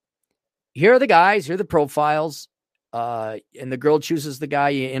 look, here are the guys, here are the profiles, and the girl chooses the guy,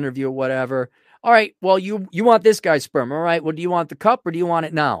 you interview or whatever. All right, well, you want this guy's sperm. All right, well, do you want the cup or do you want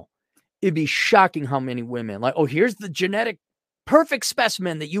it now? It'd be shocking how many women, like, oh, here's the genetic perfect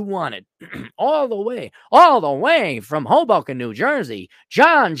specimen that you wanted. all the way from Hoboken, New Jersey,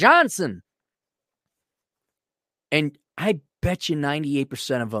 John Johnson. And I bet you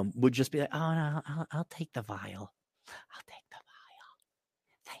 98% of them would just be like, oh, no, I'll take the vial. I'll take the vial.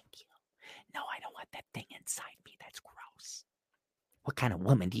 Thank you. No, I don't want that thing inside me. That's gross. What kind of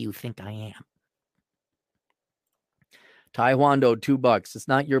woman do you think I am? Taekwondo, $2. It's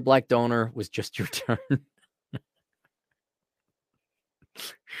not your black donor. It was just your turn.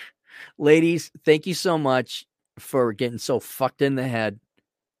 Ladies, thank you so much for getting so fucked in the head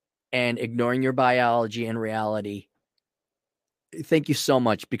and ignoring your biology and reality. Thank you so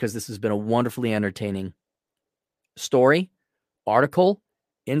much, because this has been a wonderfully entertaining story, article,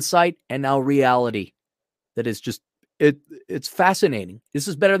 insight, and now reality that is just it's fascinating. This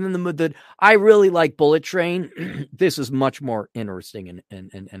is better than the I really like Bullet Train. This is much more interesting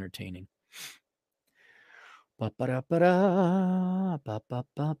and entertaining. Justin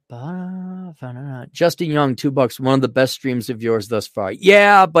Young, $2. One of the best streams of yours thus far.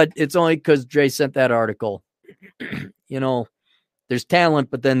 Yeah, but it's only because Dre sent that article. You know, there's talent,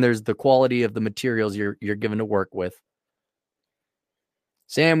 but then there's the quality of the materials you're given to work with.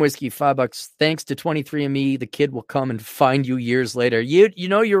 Sam Whiskey, $5. Thanks to 23andMe, the kid will come and find you years later. You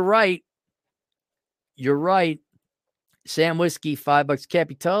know, you're right. You're right. Sam Whiskey, $5.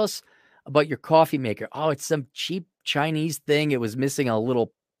 Cappy, tell us about your coffee maker. Oh, it's some cheap Chinese thing. It was missing a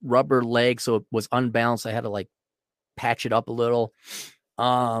little rubber leg, so it was unbalanced. I had to like patch it up a little.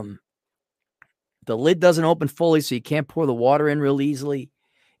 The lid doesn't open fully, so you can't pour the water in real easily.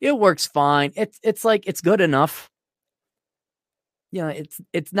 It works fine. It's like it's good enough. You know,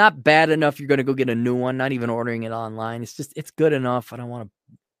 it's not bad enough you're going to go get a new one, not even ordering it online. It's just, it's good enough. I don't want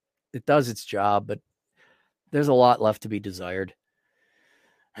to, it does its job, but there's a lot left to be desired.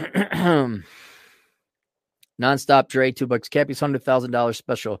 Nonstop Dre, $2. Cappy's $100,000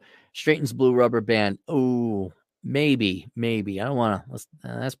 special. Straightens blue rubber band. Oh, maybe. I don't want to,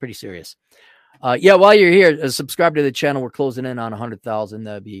 that's pretty serious. Yeah, while you're here, subscribe to the channel. We're closing in on 100,000.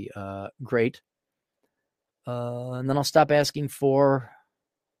 That'd be great. And then I'll stop asking for.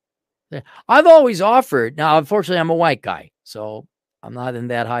 I've always offered. Now, unfortunately, I'm a white guy, so I'm not in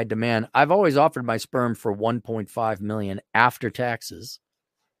that high demand. I've always offered my sperm for $1.5 million after taxes.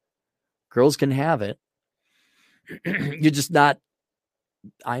 Girls can have it. You're just not.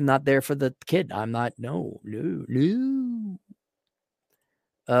 I'm not there for the kid. I'm not. No.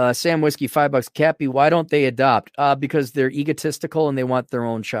 Sam Whiskey, $5. Cappy, why don't they adopt? Because they're egotistical and they want their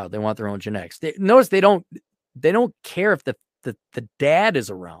own child. They want their own genetics. Notice they don't care if the dad is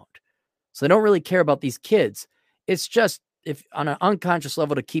around. So they don't really care about these kids. It's just if on an unconscious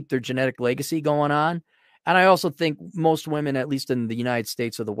level to keep their genetic legacy going on. And I also think most women, at least in the United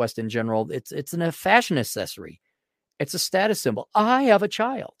States or the West in general, it's a fashion accessory. It's a status symbol. I have a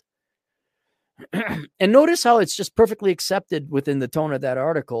child. And notice how it's just perfectly accepted within the tone of that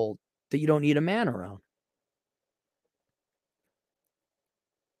article that you don't need a man around.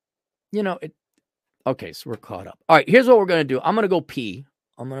 You know, okay, so we're caught up. All right, here's what we're going to do. I'm going to go pee.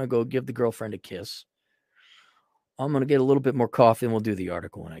 I'm going to go give the girlfriend a kiss. I'm going to get a little bit more coffee and we'll do the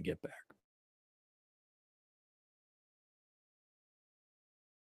article when I get back.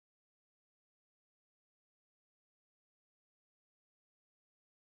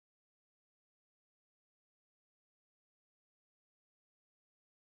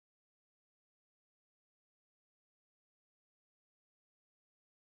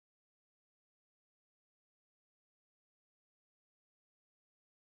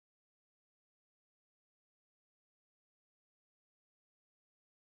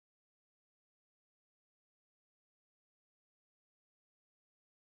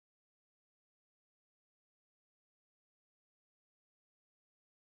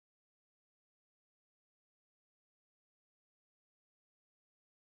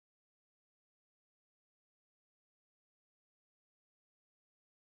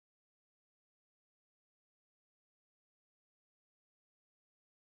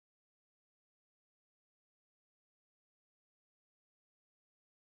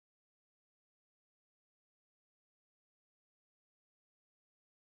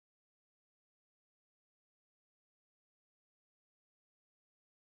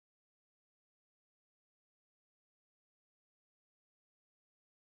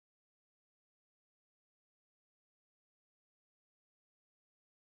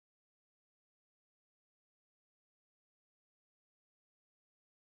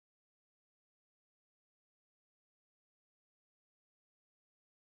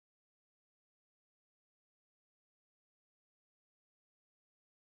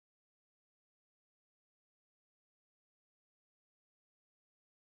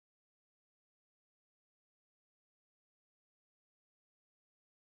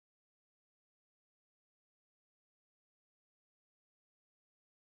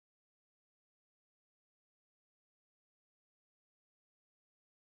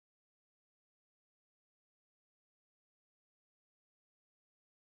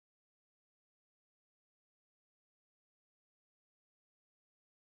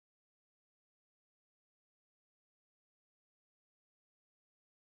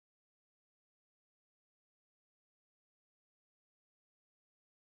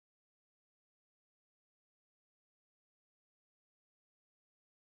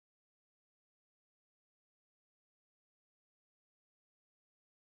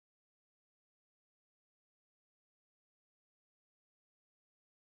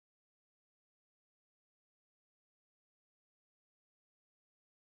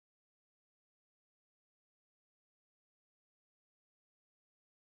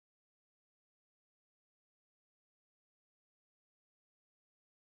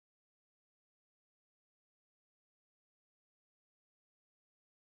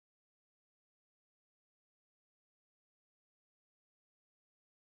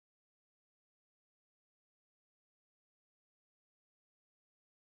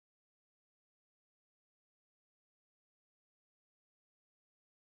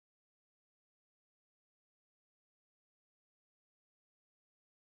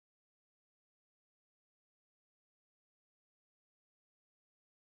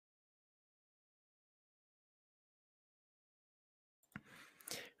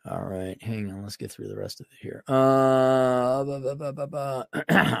 All right, hang on. Let's get through the rest of it here. I'll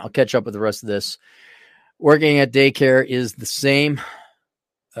catch up with the rest of this. Working at daycare is the same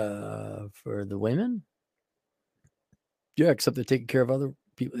for the women. Yeah, except they're taking care of other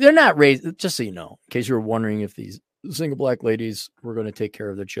people. They're not raised, just so you know, in case you were wondering if these single black ladies were going to take care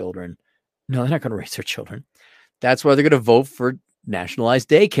of their children. No, they're not going to raise their children. That's why they're going to vote for nationalized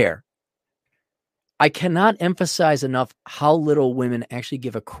daycare. I cannot emphasize enough how little women actually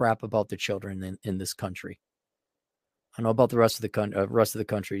give a crap about their children in this country. I know about the rest of the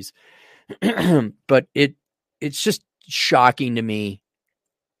countries, but it's just shocking to me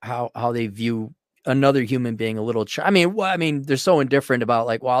how they view another human being a little. I mean, they're so indifferent about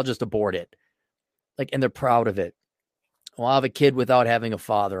like, well, I'll just abort it, like, and they're proud of it. Well, I'll have a kid without having a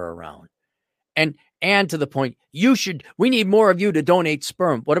father around, and to the point, we need more of you to donate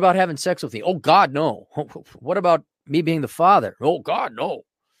sperm. What about having sex with me? Oh God, no. What about me being the father? Oh God, no.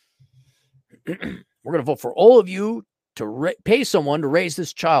 We're going to vote for all of you to pay someone to raise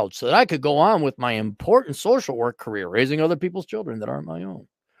this child so that I could go on with my important social work career, raising other people's children that aren't my own.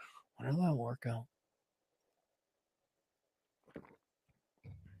 How did that work out?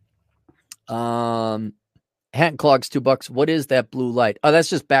 Hat and clogs, $2. What is that blue light? Oh, that's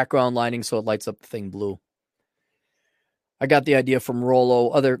just background lighting, so it lights up the thing blue. I got the idea from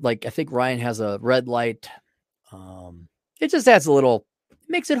Rollo. I think Ryan has a red light. It just adds a little,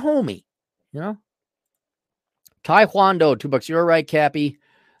 makes it homey, you know? Taekwondo, $2. You're right, Cappy.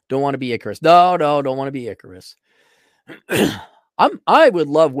 Don't want to be Icarus. No, don't want to be Icarus. I would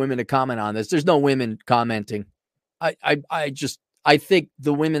love women to comment on this. There's no women commenting. I think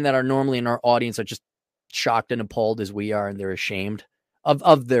the women that are normally in our audience are just shocked and appalled as we are, and they're ashamed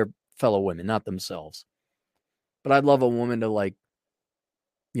of their fellow women, not themselves. But I'd love a woman to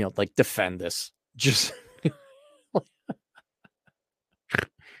defend this. Just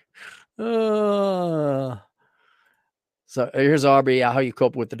so here's Aubrey. How you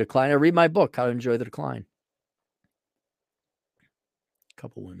cope with the decline? I read my book, How to Enjoy the Decline. A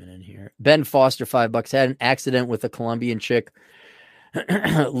couple women in here. Ben Foster, $5, had an accident with a Colombian chick.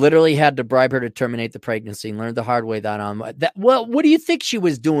 Literally had to bribe her to terminate the pregnancy. Learned the hard way well, what do you think she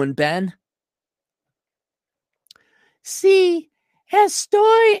was doing, Ben? Sí,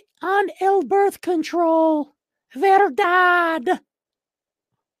 estoy on el birth control. Verdad.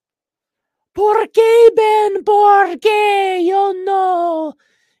 ¿Por qué, Ben? ¿Por qué? Yo no.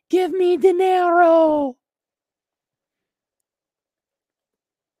 Give me dinero.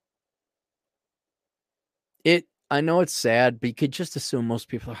 I know it's sad, but you could just assume most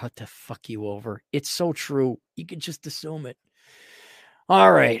people are out to fuck you over. It's so true. You could just assume it.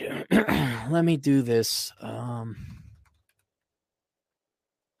 All right. Let me do this. All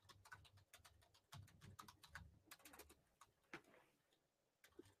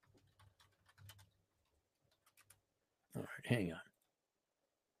right, hang on.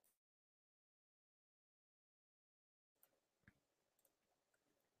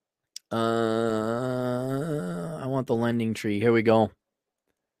 I want the lending tree. Here we go.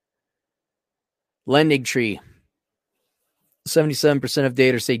 Lending tree. 77% of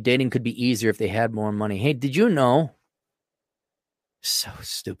daters say dating could be easier if they had more money. Hey, did you know? So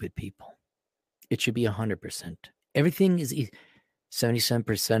stupid, people. It should be 100%. Everything is easy.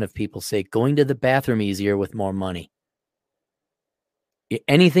 77% of people say going to the bathroom easier with more money.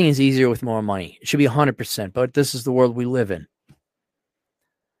 Anything is easier with more money. It should be 100%, but this is the world we live in.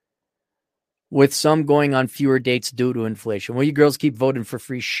 With some going on fewer dates due to inflation. Well, you girls keep voting for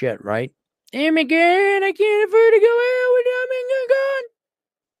free shit, right? Oh my God, I can't afford to go out with them.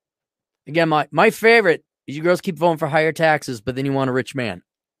 Again, my favorite is you girls keep voting for higher taxes, but then you want a rich man.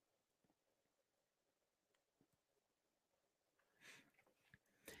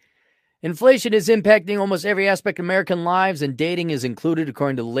 Inflation is impacting almost every aspect of American lives, and dating is included,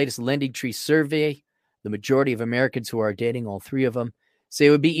 according to the latest Lending Tree survey. The majority of Americans who are dating, all three of them, say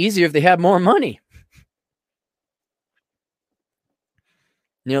it would be easier if they had more money.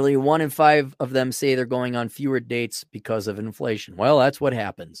 Nearly 1 in 5 of them say they're going on fewer dates because of inflation. Well, that's what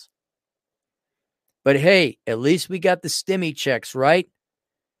happens. But hey, at least we got the stimmy checks, right?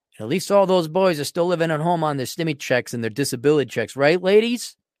 At least all those boys are still living at home on their stimmy checks and their disability checks, right,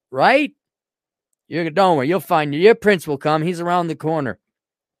 ladies? Right? Don't worry, you'll find your prince will come. He's around the corner.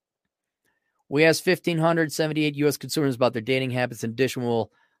 We asked 1,578 U.S. consumers about their dating habits. In addition,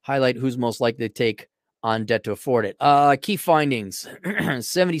 we'll highlight who's most likely to take on debt to afford it. Key findings.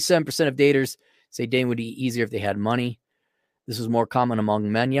 77% of daters say dating would be easier if they had money. This is more common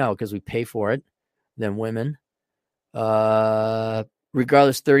among men, because we pay for it, than women.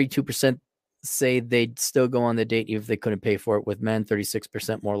 Regardless, 32% say they'd still go on the date if they couldn't pay for it, with men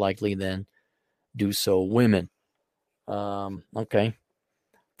 36% more likely than do so women. Okay.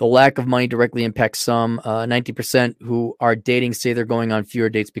 The lack of money directly impacts some. 90% who are dating say they're going on fewer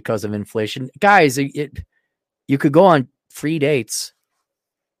dates because of inflation. Guys, you could go on free dates.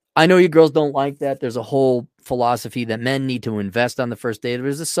 I know you girls don't like that. There's a whole philosophy that men need to invest on the first date.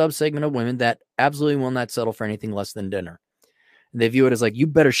 There's a subsegment of women that absolutely will not settle for anything less than dinner. And they view it as like, you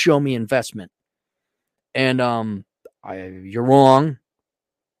better show me investment. And you're wrong.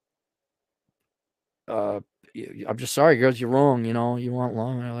 I'm just sorry, girls. You're wrong. You know, you want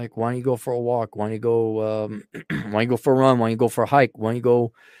long. Like, why don't you go for a walk? Why don't you go? Why don't you go for a run? Why don't you go for a hike? Why don't you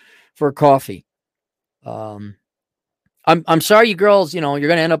go for a coffee? I'm sorry, you girls. You know, you're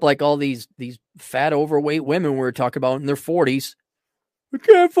gonna end up like all these fat, overweight women we were talking about in their 40s. I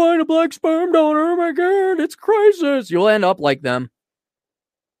can't find a black sperm donor. Oh my God, it's a crisis. You'll end up like them.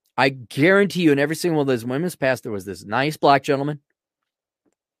 I guarantee you, in every single one of those women's past, there was this nice black gentleman.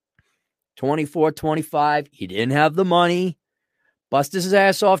 24, 25. He didn't have the money. Busted his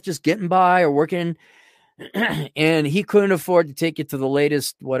ass off just getting by or working. And he couldn't afford to take you to the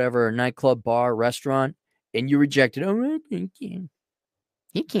latest, whatever, nightclub, bar, restaurant. And you rejected him. He can't.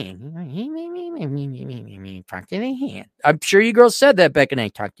 Talk to the hand. I'm sure you girls said that back in the day.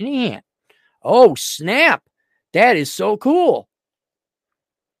 Talk to the hand. Oh, snap. That is so cool.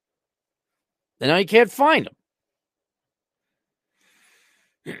 And now you can't find him.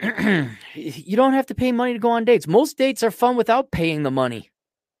 You don't have to pay money to go on dates. Most dates are fun without paying the money.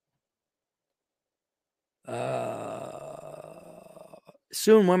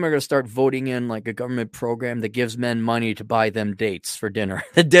 Soon women are going to start voting in like a government program that gives men money to buy them dates for dinner.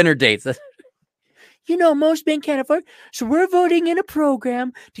 The dinner dates. You know, most men can't afford. So we're voting in a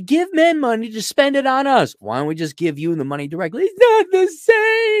program to give men money to spend it on us. Why don't we just give you the money directly? It's not the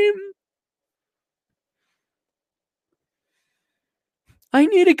same. I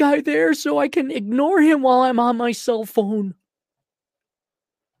need a guy there so I can ignore him while I'm on my cell phone.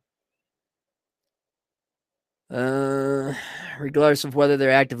 Regardless of whether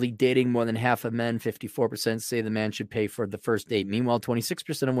they're actively dating, more than half of men, 54%, say the man should pay for the first date. Meanwhile,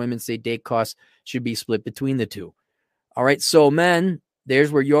 26% of women say date costs should be split between the two. All right, so men, there's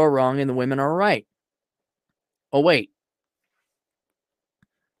where you're wrong and the women are right. Oh, wait.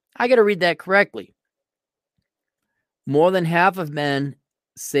 I got to read that correctly. More than half of men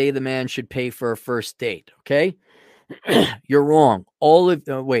say the man should pay for a first date, okay? You're wrong. All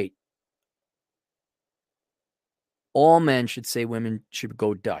men should say women should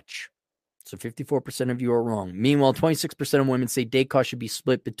go Dutch. So 54% of you are wrong. Meanwhile, 26% of women say date costs should be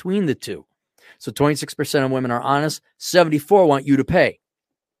split between the two. So 26% of women are honest. 74% want you to pay.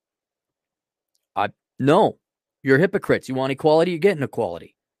 No, you're hypocrites. You want equality, you're getting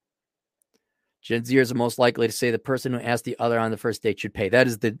equality. Gen Zers are most likely to say the person who asked the other on the first date should pay. That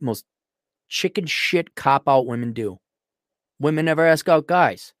is the most chicken shit cop-out women do. Women never ask out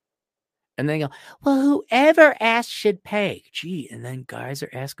guys. And then they go, well, whoever asked should pay. Gee, and then guys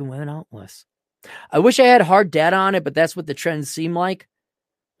are asking women out less. I wish I had hard data on it, but that's what the trends seem like.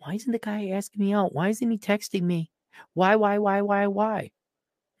 Why isn't the guy asking me out? Why isn't he texting me? Why? I'm going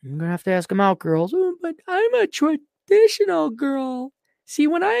to have to ask him out, girls. Oh, but I'm a traditional girl. See,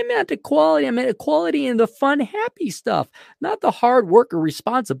 when I meant equality, I meant equality in the fun, happy stuff, not the hard work or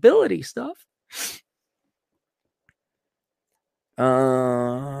responsibility stuff.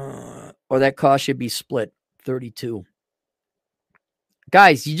 Or that cost should be split, 32.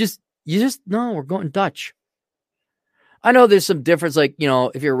 Guys, you just no, we're going Dutch. I know there's some difference, like, you know,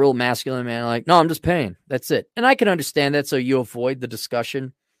 if you're a real masculine man, like, no, I'm just paying. That's it. And I can understand that, so you avoid the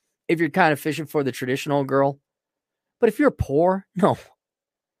discussion if you're kind of fishing for the traditional girl. But if you're poor, no.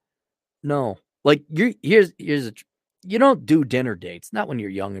 Like, you don't do dinner dates, not when you're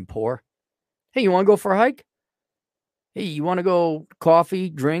young and poor. Hey, you want to go for a hike? Hey, you want to go coffee,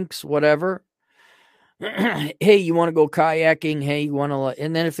 drinks, whatever? Hey, you want to go kayaking? Hey, you want to...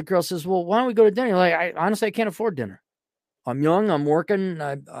 And then if the girl says, well, why don't we go to dinner? You're like, honestly, I can't afford dinner. I'm young, I'm working,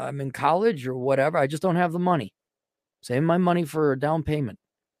 I'm in college or whatever. I just don't have the money. Save my money for a down payment.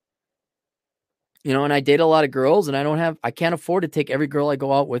 You know, and I date a lot of girls, and I can't afford to take every girl I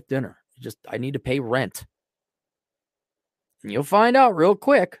go out with dinner. I need to pay rent. And you'll find out real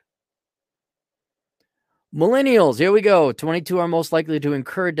quick. Millennials, here we go. 22 are most likely to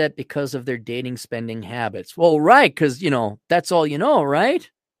incur debt because of their dating spending habits. Well, right, because, you know, that's all you know, right?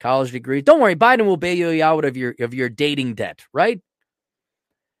 College degree. Don't worry, Biden will bail you out of your dating debt, right?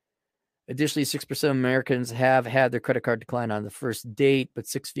 Additionally, 6% of Americans have had their credit card decline on the first date, but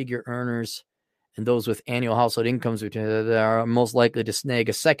six-figure earners And those with annual household incomes are most likely to snag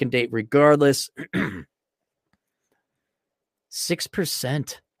a second date regardless.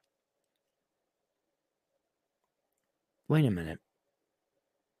 6%. Wait a minute.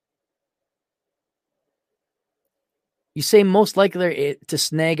 You say most likely to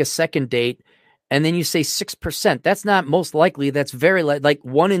snag a second date, and then you say 6%. That's not most likely. That's very like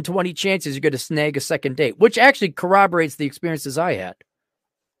 1 in 20 chances you're going to snag a second date, which actually corroborates the experiences I had.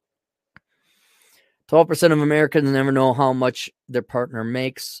 12% of Americans never know how much their partner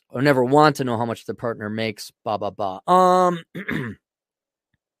makes, or never want to know how much their partner makes. Blah, blah, blah.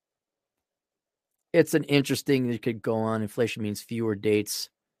 It's an interesting, you could go on. Inflation means fewer dates.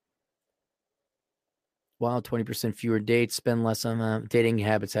 Wow, 20% fewer dates, spend less on dating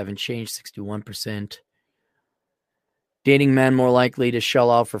habits haven't changed, 61%. Dating men more likely to shell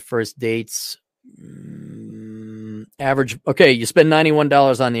out for first dates. Average, okay, you spend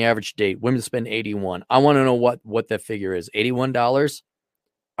 $91 on the average date. Women spend $81. I want to know what that figure is. $81?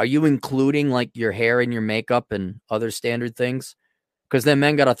 Are you including like your hair and your makeup and other standard things? Because then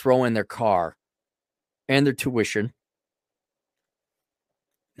men got to throw in their car and their tuition.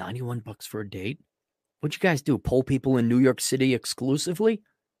 $91 for a date? What'd you guys do? Poll people in New York City exclusively?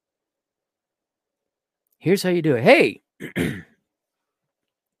 Here's how you do it. Hey,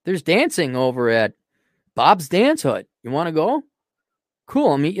 there's dancing over at Bob's Dance Hut. You want to go? Cool,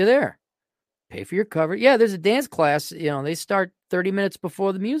 I'll meet you there. Pay for your cover. Yeah, there's a dance class. They start 30 minutes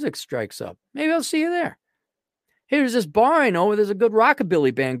before the music strikes up. Maybe I'll see you there. Hey, there's this bar I know where there's a good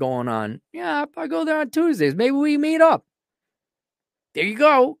rockabilly band going on. Yeah, I go there on Tuesdays. Maybe we meet up. There you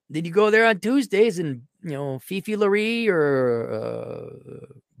go. Did you go there on Tuesdays and, Fifi Laree or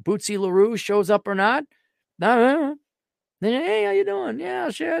Bootsy LaRue shows up or not? No. Then, hey, how you doing? Yeah,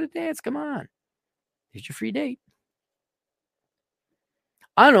 I'll show you how to dance. Come on. Here's your free date.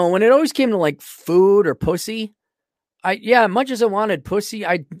 I don't know. When it always came to like food or pussy, much as I wanted pussy,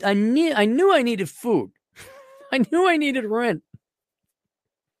 I knew I needed food. I knew I needed rent.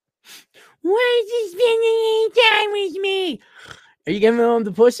 Why is he spending any time with me? Are you giving him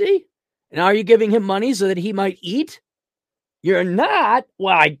the pussy? And are you giving him money so that he might eat? You're not?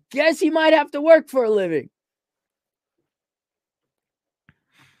 Well, I guess he might have to work for a living.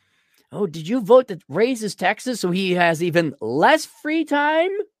 Oh, did you vote to raise his taxes so he has even less free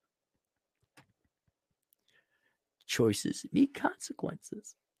time? Choices need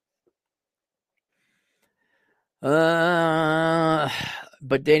consequences. But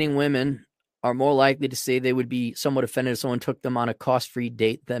dating women are more likely to say they would be somewhat offended if someone took them on a cost-free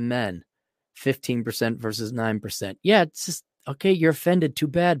date than men. 15% versus 9%. Yeah, it's just, okay, you're offended. Too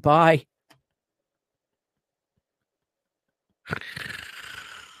bad. Bye.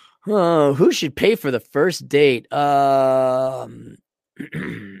 Oh, who should pay for the first date? Man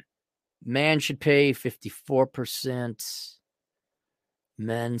should pay 54%.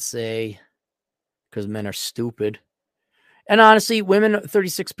 Men say, because men are stupid. And honestly, women,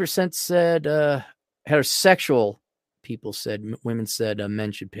 36% said, heterosexual people said, women said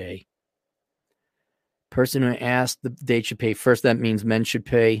men should pay. Person who asked the date should pay first, that means men should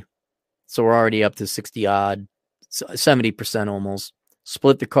pay. So we're already up to 60 odd, 70% almost.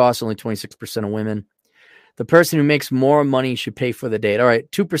 Split the cost, only 26% of women. The person who makes more money should pay for the date. All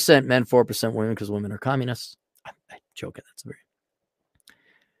right, 2% men, 4% women, because women are communists. I'm joking. That's very.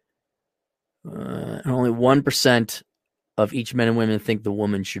 Only 1% of each men and women think the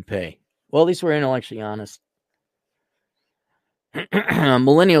woman should pay. Well, at least we're intellectually honest.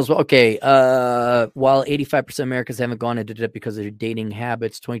 Millennials, okay. While 85% of Americans haven't gone into debt because of their dating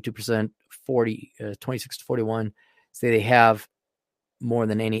habits, 22%, 26 to 41 say they have more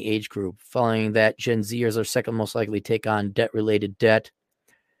than any age group. Following that, Gen Zers are second most likely to take on debt-related debt.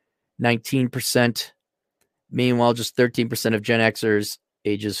 19%. Meanwhile, just 13% of Gen Xers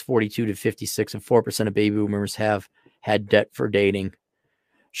ages 42 to 56 and 4% of baby boomers have had debt for dating.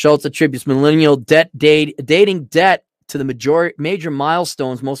 Schultz attributes millennial dating debt to the major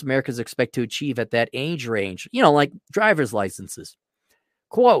milestones most Americans expect to achieve at that age range, like driver's licenses.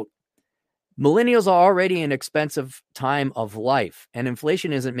 Quote, millennials are already an expensive time of life, and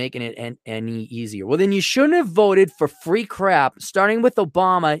inflation isn't making it any easier. Well, then you shouldn't have voted for free crap, starting with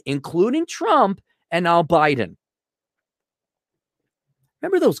Obama, including Trump, and now Biden.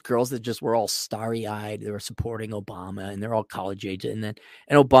 Remember those girls that just were all starry-eyed? They were supporting Obama, and they're all college age, and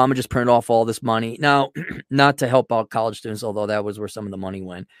Obama just printed off all this money. Now, not to help out college students, although that was where some of the money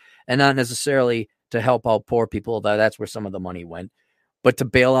went, and not necessarily to help out poor people, although that's where some of the money went, but to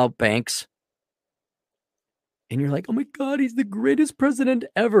bail out banks. And you're like, oh my God, he's the greatest president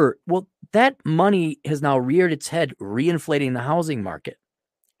ever. Well, that money has now reared its head, reinflating the housing market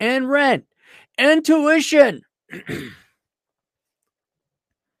and rent and tuition.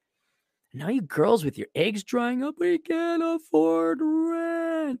 Now you girls with your eggs drying up, we can't afford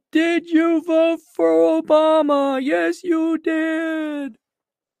rent. Did you vote for Obama? Yes, you did.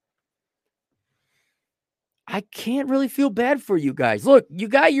 I can't really feel bad for you guys. Look,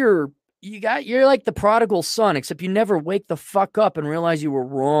 you're like the prodigal son, except you never wake the fuck up and realize you were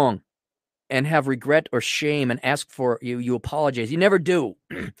wrong and have regret or shame and ask for you apologize. You never do.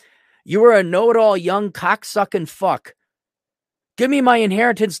 You were a know-it-all young cocksucking fuck. Give me my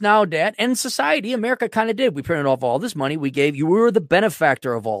inheritance now, Dad. And society, America kind of did. We printed off all this money. We gave you. We were the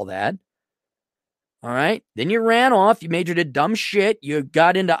benefactor of all that. All right. Then you ran off. You majored in dumb shit. You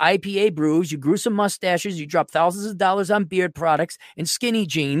got into IPA brews. You grew some mustaches. You dropped thousands of dollars on beard products and skinny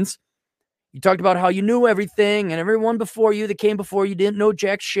jeans. You talked about how you knew everything and everyone before you that came before you didn't know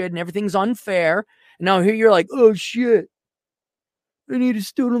jack shit and everything's unfair. And now here you're like, oh shit, I need a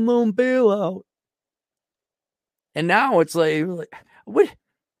student loan bailout. And now it's like what?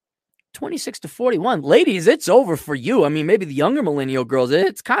 26 to 41. Ladies, it's over for you. I mean, maybe the younger millennial girls,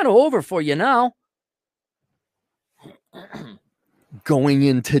 it's kind of over for you now. Going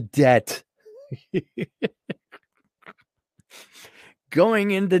into debt.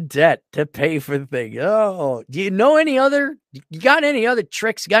 Going into debt to pay for things. Oh, do you know any other? You got any other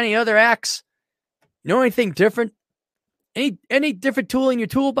tricks? Got any other acts? You know anything different? Any different tool in your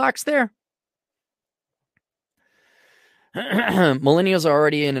toolbox there? Millennials are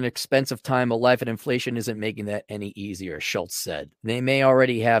already in an expensive time of life, and inflation isn't making that any easier, Schultz said. They may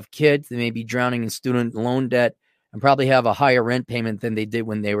already have kids. They may be drowning in student loan debt and probably have a higher rent payment than they did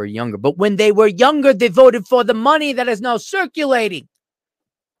when they were younger. But when they were younger, they voted for the money that is now circulating.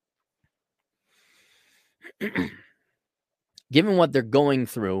 Given what they're going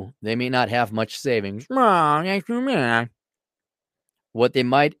through, they may not have much savings. What they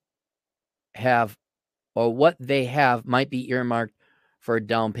might have, or what they have, might be earmarked for a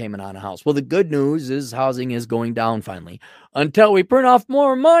down payment on a house. Well, the good news is housing is going down finally. Until we print off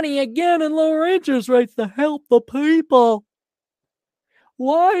more money again and lower interest rates to help the people.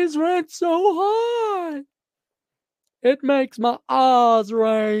 Why is rent so high? It makes my eyes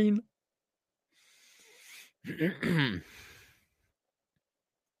rain.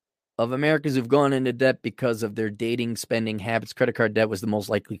 Of Americans who've gone into debt because of their dating, spending habits, credit card debt was the most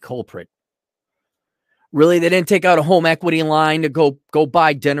likely culprit. Really, they didn't take out a home equity line to go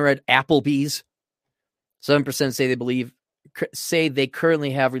buy dinner at Applebee's. 7% say they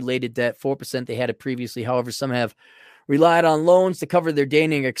currently have related debt. 4% they had it previously. However, some have relied on loans to cover their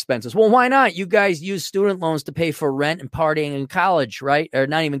dating expenses. Well, why not? You guys use student loans to pay for rent and partying in college, right? Or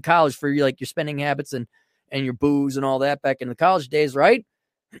not even college, for your spending habits and your booze and all that back in the college days, right?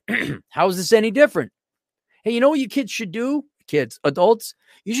 How is this any different? Hey, you know what you kids should do? Kids, adults,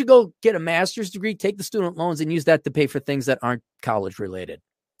 you should go get a master's degree, take the student loans, and use that to pay for things that aren't college related.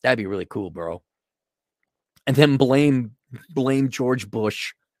 That'd be really cool, bro. And then blame George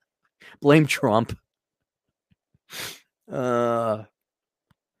Bush, blame Trump. Ba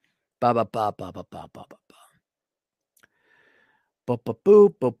ba ba ba ba ba ba ba ba. Boop boop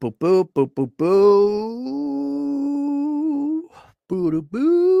boop boop boop boop boop boop boo. Boo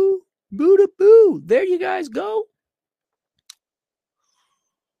boo boo boo. There you guys go.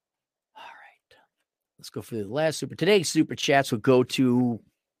 Let's go for the last today's super chats. Will go to,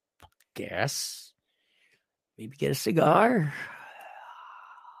 guess, maybe get a cigar.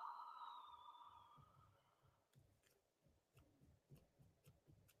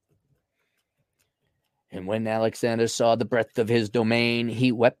 And when Alexander saw the breadth of his domain,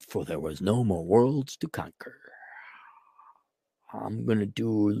 he wept, for there was no more worlds to conquer. I'm going to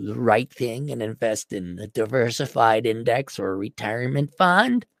do the right thing and invest in a diversified index or a retirement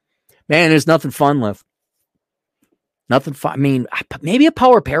fund. Man, there's nothing fun left. Nothing fun. I mean, maybe a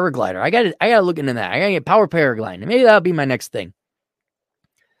power paraglider. I got to look into that. I got to get power paragliding. Maybe that'll be my next thing.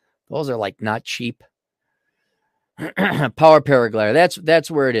 Those are not cheap. Power paraglider.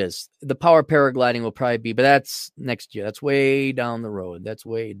 That's where it is. The power paragliding will probably be, but that's next year. That's way down the road. That's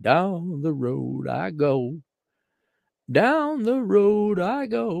way down the road I go. Down the road I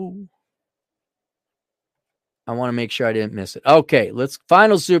go. I want to make sure I didn't miss it. Okay,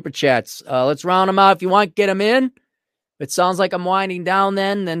 final super chats. Let's round them out. If you want, get them in. If it sounds like I'm winding down,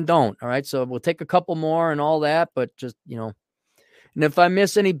 then don't. All right, so we'll take a couple more and all that, but just, and if I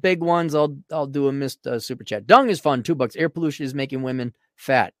miss any big ones, I'll do a missed super chat. Dung is fun, $2. Air pollution is making women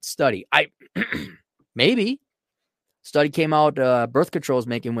fat. Study. Maybe. Study came out, birth control is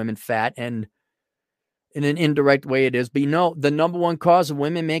making women fat, and In an indirect way it is. But the number one cause of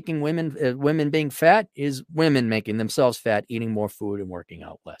women being fat is women making themselves fat, eating more food and working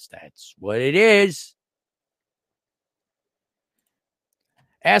out less. That's what it is.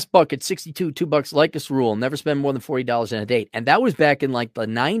 Ass bucket 62, $2 Lycus rule. Never spend more than $40 on a date. And that was back in like the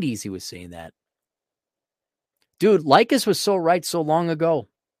 90s. He was saying that. Dude, Lycus was so right so long ago.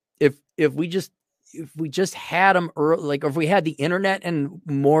 If we just had them early, like if we had the internet and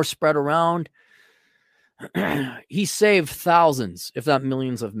more spread around, he saved thousands, if not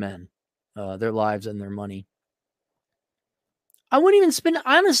millions of men, their lives and their money. I wouldn't even spend,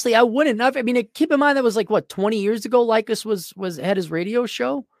 honestly, I wouldn't. I mean, keep in mind that was like, what, 20 years ago, Lycus had his radio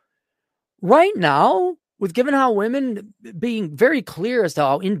show. Right now, with given how women being very clear as to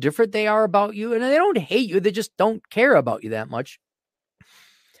how indifferent they are about you, and they don't hate you, they just don't care about you that much.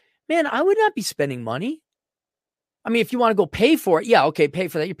 Man, I would not be spending money. I mean, if you want to go pay for it, yeah, okay, pay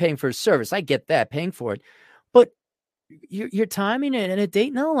for that. You're paying for a service. I get that, paying for it. But you're timing it in a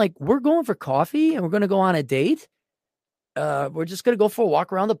date now, like we're going for coffee and we're going to go on a date. We're just going to go for a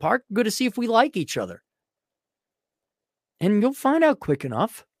walk around the park. Good to see if we like each other. And you'll find out quick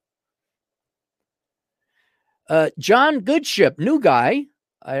enough. John Goodship, new guy.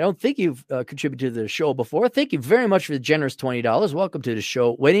 I don't think you've contributed to the show before. Thank you very much for the generous $20. Welcome to the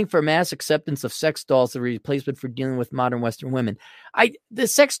show. Waiting for mass acceptance of sex dolls, the replacement for dealing with modern Western women. The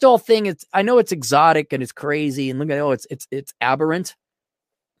sex doll thing, I know it's exotic and it's crazy and look at it's aberrant.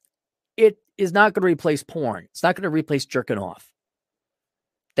 It is not going to replace porn. It's not going to replace jerking off.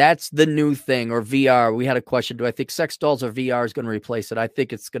 That's the new thing. Or VR. We had a question. Do I think sex dolls or VR is going to replace it? I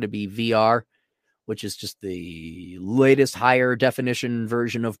think it's going to be VR, which is just the latest higher definition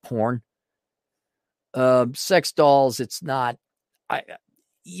version of porn. Sex dolls, it's not. I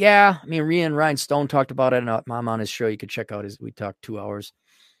mean, Rhea and Ryan Stone talked about it. And I'm on his show. You could check out we talked 2 hours.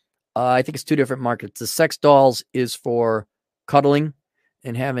 I think it's two different markets. The sex dolls is for cuddling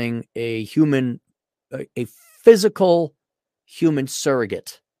and having a physical human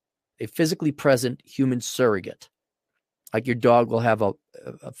surrogate, a physically present human surrogate. Like your dog will have a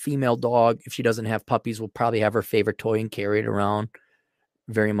female dog. If she doesn't have puppies, will probably have her favorite toy and carry it around,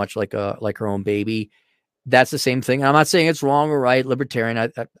 very much like her own baby. That's the same thing. I'm not saying it's wrong or right,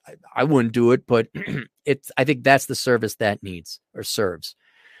 libertarian. I wouldn't do it, but I think that's the service that needs or serves.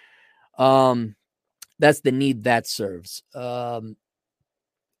 That's the need that serves.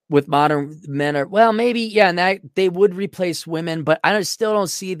 With modern men maybe, yeah, and that they would replace women, but I still don't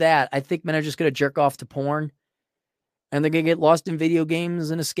see that. I think men are just going to jerk off to porn. And they're going to get lost in video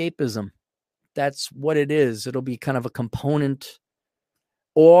games and escapism. That's what it is. It'll be kind of a component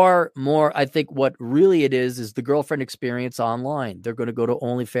or more. I think what really it is the girlfriend experience online. They're going to go to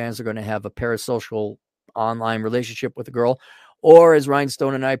OnlyFans. They're going to have a parasocial online relationship with a girl. Or as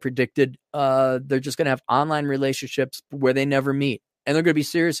Rhinestone and I predicted, they're just going to have online relationships where they never meet. And they're going to be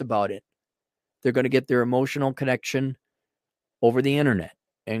serious about it. They're going to get their emotional connection over the internet.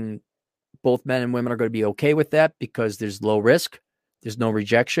 And both men and women are going to be okay with that because there's low risk. There's no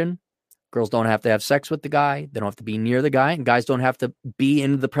rejection. Girls don't have to have sex with the guy. They don't have to be near the guy. And guys don't have to be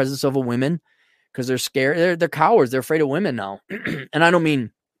in the presence of a woman because they're scared. They're cowards. They're afraid of women now. And I don't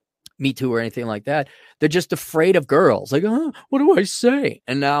mean Me Too or anything like that. They're just afraid of girls. Like, what do I say?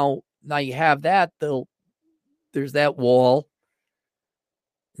 And now you have that. There's that wall.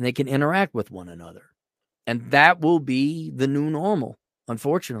 And they can interact with one another. And that will be the new normal.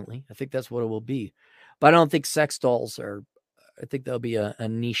 Unfortunately, I think that's what it will be. But I don't think sex dolls I think there'll be a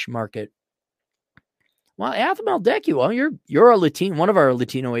niche market. Well, Atham Decu, well, you're a Latino, one of our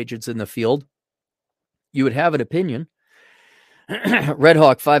Latino agents in the field. You would have an opinion. Red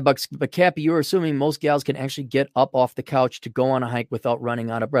Hawk, $5. But Cappy, you're assuming most gals can actually get up off the couch to go on a hike without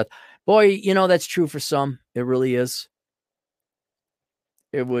running out of breath. Boy, that's true for some. It really is.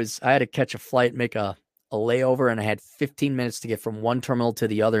 I had to catch a flight, make a layover, and I had 15 minutes to get from one terminal to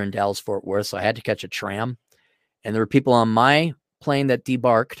the other in Dallas, Fort Worth. So I had to catch a tram. And there were people on my plane that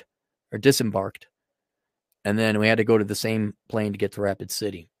disembarked. And then we had to go to the same plane to get to Rapid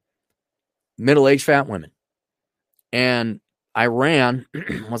City. Middle-aged fat women. And I ran,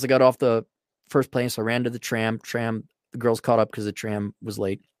 once I got off the first plane, so I ran to the tram. The girls caught up because the tram was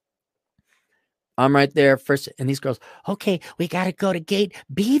late. I'm right there first, and these girls, okay, we got to go to gate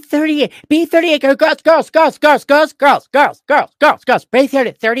B38. B38, girls.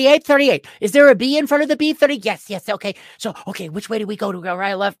 B38, 38. Is there a B in front of the B30? Yes, okay. So, okay, which way do we go? To go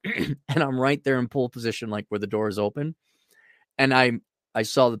right or left? And I'm right there in pole position, like where the door is open. And I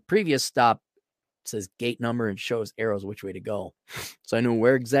saw the previous stop, says gate number, and shows arrows which way to go. So I knew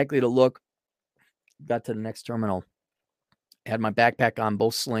where exactly to look. Got to the next terminal. Had my backpack on,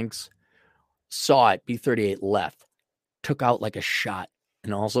 both slinks. saw it, B-38 left, took out like a shot.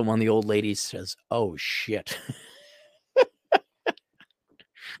 And also one of the old ladies says, "Oh, shit."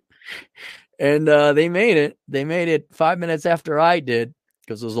 And they made it. They made it 5 minutes after I did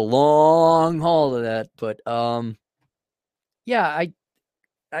because it was a long haul to that. But yeah,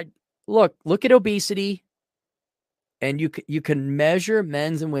 I look at obesity, and you can measure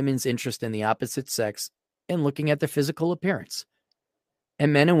men's and women's interest in the opposite sex in looking at their physical appearance.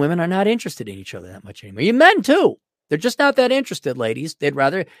 And men and women are not interested in each other that much anymore. You men too. They're just not that interested, ladies. They'd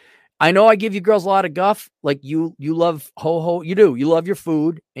rather. I know I give you girls a lot of guff. Like you love ho-ho. You do. You love your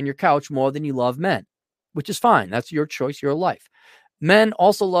food and your couch more than you love men, which is fine. That's your choice, your life. Men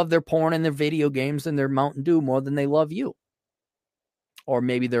also love their porn and their video games and their Mountain Dew more than they love you. Or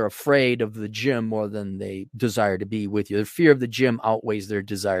maybe they're afraid of the gym more than they desire to be with you. The fear of the gym outweighs their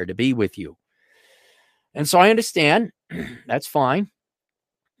desire to be with you. And so I understand. That's fine.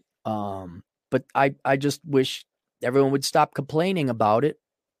 But I just wish everyone would stop complaining about it.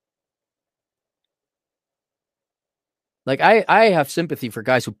 Like I have sympathy for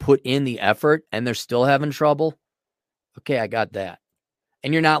guys who put in the effort and they're still having trouble. Okay, I got that.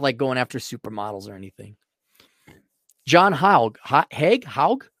 And you're not like going after supermodels or anything. John Haug,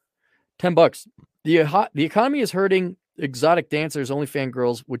 $10. The economy is hurting exotic dancers, OnlyFans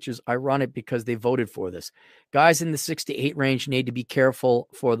girls, which is ironic because they voted for this. Guys in the 6 to 8 range need to be careful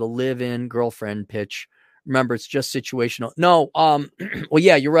for the live-in girlfriend pitch. Remember, it's just situational. No, well,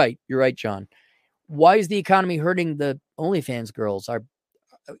 yeah, you're right. You're right, John. Why is the economy hurting the OnlyFans girls?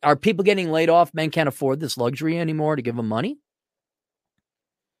 Are people getting laid off? Men can't afford this luxury anymore to give them money.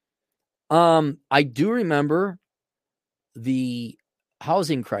 I do remember the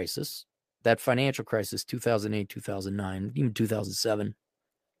housing crisis, that financial crisis, 2008, 2009, even 2007.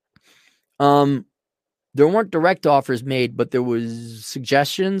 There weren't direct offers made, but there was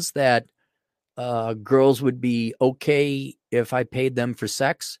suggestions that girls would be okay if I paid them for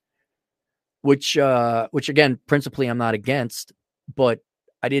sex, which again, principally I'm not against, but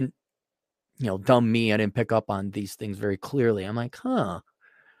I didn't, dumb me. I didn't pick up on these things very clearly. I'm like, what?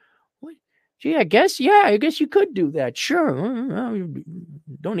 Gee, I guess you could do that. Sure.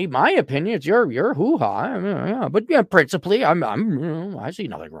 Don't need my opinion. It's your hoo-ha. But yeah, principally, I see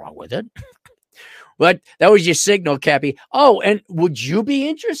nothing wrong with it. But that was your signal, Cappy. Oh, and would you be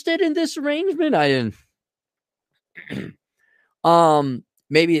interested in this arrangement? I didn't.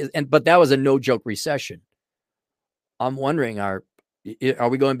 Maybe, but that was a no joke recession. I'm wondering, are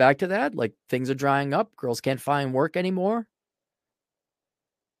we going back to that? Like things are drying up. Girls can't find work anymore.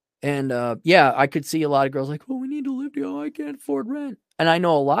 And yeah, I could see a lot of girls like, we need to live here. I can't afford rent. And I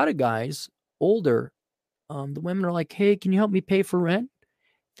know a lot of guys older. The women are like, hey, can you help me pay for rent?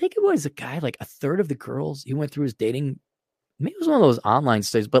 I think it was a guy, like a third of the girls, he went through his dating. Maybe it was one of those online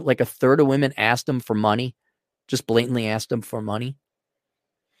studies, but like a third of women asked him for money, just blatantly asked him for money.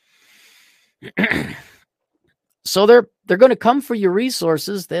 So they're going to come for your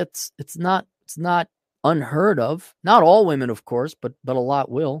resources. It's not unheard of. Not all women, of course, but a lot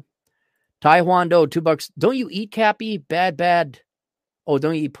will. Taiwan Do, $2. Don't you eat, Cappy? Bad. Oh,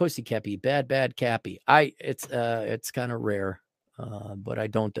 don't you eat pussy, Cappy? Bad, Cappy. It's kind of rare, but I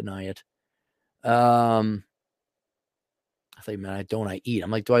don't deny it. I think, man, I eat.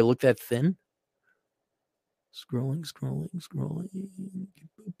 I'm like, do I look that thin? Scrolling.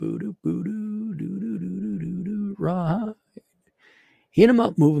 Right. Hit him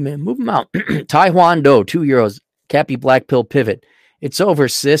up, move him in, move him out. Taiwan Do, €2. Cappy Black Pill Pivot. It's over,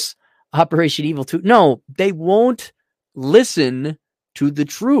 sis. Operation Evil 2. No, they won't listen to the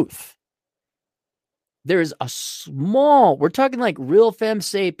truth. There's a small, we're talking like Real Femme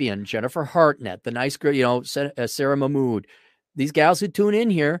Sapien, Jennifer Hartnett, the nice girl, Sarah Mahmood. These gals who tune in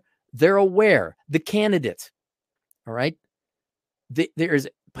here, they're aware. The candidate, all right?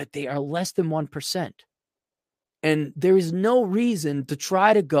 But they are less than 1%. And there is no reason to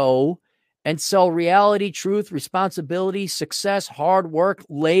try to go and sell reality, truth, responsibility, success, hard work,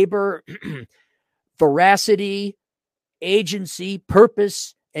 labor, veracity, agency,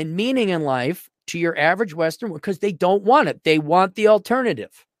 purpose, and meaning in life to your average Western, because they don't want it. They want the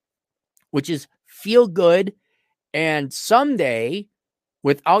alternative, which is feel good. And someday,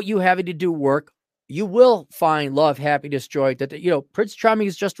 without you having to do work, you will find love, happiness, joy. That Prince Charming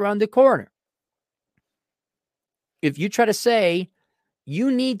is just around the corner. If you try to say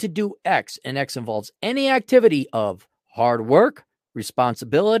you need to do X, and X involves any activity of hard work,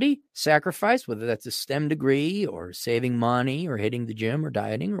 responsibility, sacrifice, whether that's a STEM degree or saving money or hitting the gym or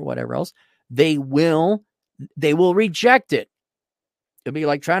dieting or whatever else, they will reject it. It'll be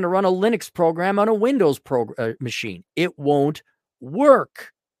like trying to run a Linux program on a Windows machine. It won't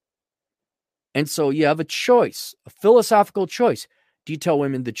work. And so you have a choice, a philosophical choice. Do you tell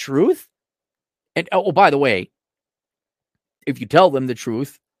women the truth? And oh, by the way, if you tell them the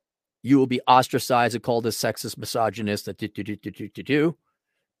truth, you will be ostracized and called a sexist, misogynist,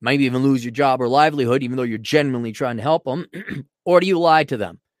 might even lose your job or livelihood, even though you're genuinely trying to help them. Or do you lie to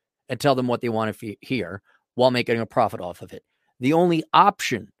them and tell them what they want to hear while making a profit off of it? The only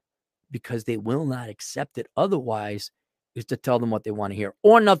option, because they will not accept it otherwise, is to tell them what they want to hear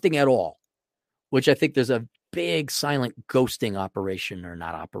or nothing at all, which I think there's a big silent ghosting operation, or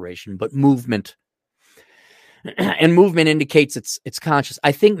not operation, but movement. And movement indicates it's conscious.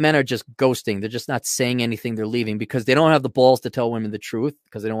 I think men are just ghosting. They're just not saying anything. They're leaving because they don't have the balls to tell women the truth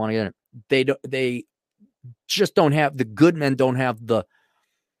because they don't want to get it. They just don't have, the good men don't have the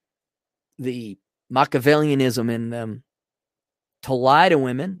Machiavellianism in them to lie to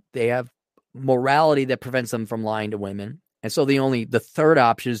women. They have morality that prevents them from lying to women. And so the third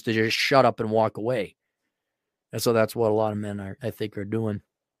option is to just shut up and walk away. And so that's what a lot of men I think are doing.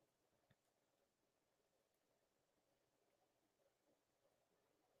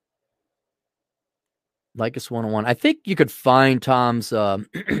 Lycus 101. I think you could find Tom's,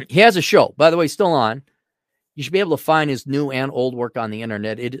 he has a show, by the way, still on. You should be able to find his new and old work on the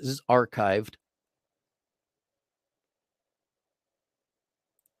internet. It is archived.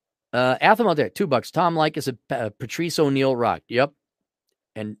 Atham out there, $2. Tom Lycus, Patrice O'Neill rocked. Yep.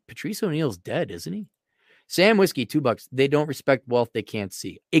 And Patrice O'Neill's dead, isn't he? Sam Whiskey, $2. They don't respect wealth they can't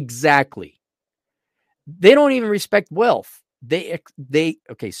see. Exactly. They don't even respect wealth.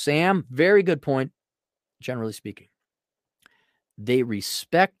 Okay, Sam, very good point. Generally speaking, they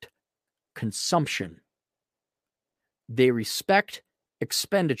respect consumption. They respect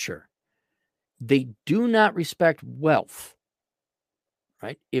expenditure. They do not respect wealth,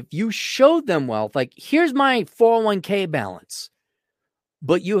 right? If you showed them wealth, like, here's my 401k balance,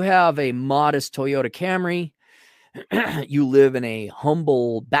 but you have a modest Toyota Camry, you live in a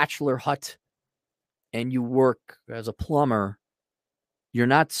humble bachelor hut, and you work as a plumber, you're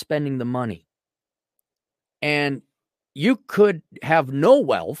not spending the money. And you could have no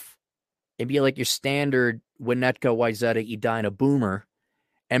wealth and be like your standard Winnetka, Wayzata, Edina boomer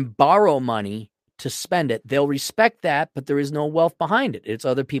and borrow money to spend it. They'll respect that, but there is no wealth behind it. It's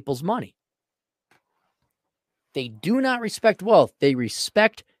other people's money. They do not respect wealth. They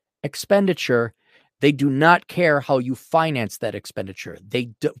respect expenditure. They do not care how you finance that expenditure.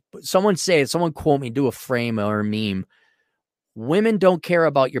 Someone quote me, do a frame or a meme. Women don't care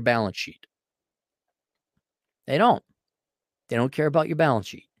about your balance sheet. They don't. They don't care about your balance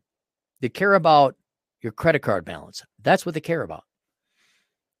sheet. They care about your credit card balance. That's what they care about.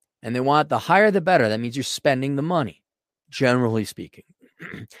 And they want the higher the better. That means you're spending the money, generally speaking.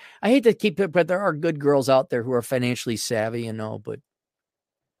 I hate to keep it, but there are good girls out there who are financially savvy, but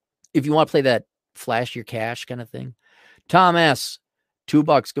if you want to play that flash your cash kind of thing. Tom S.,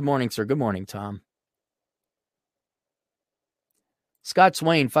 $2. Good morning, sir. Good morning, Tom. Scott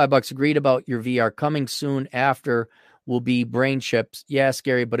Swain, $5. Agreed about your VR. Coming soon after will be brain chips. Yeah,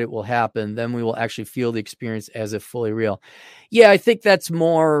 scary, but it will happen. Then we will actually feel the experience as if fully real. Yeah, I think that's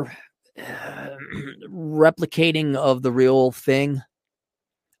more replicating of the real thing.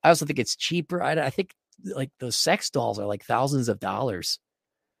 I also think it's cheaper. I think like those sex dolls are like thousands of dollars.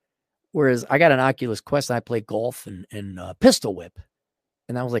 Whereas I got an Oculus Quest and I play golf and pistol whip.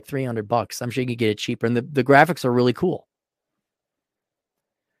 And that was like $300. I'm sure you can get it cheaper. And the graphics are really cool.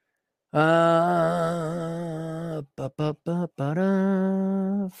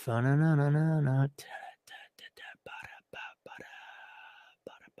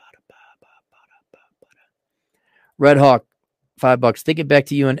 Red Hawk, $5. Think it back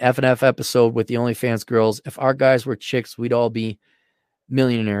to you an F&F episode with the OnlyFans girls. If our guys were chicks, we'd all be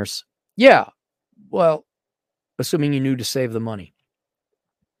millionaires. Yeah. Well, assuming you knew to save the money.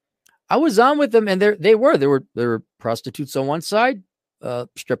 I was on with them, and they were prostitutes on one side,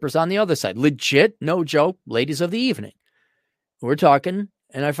 strippers on the other side. Legit, no joke, ladies of the evening. We're talking,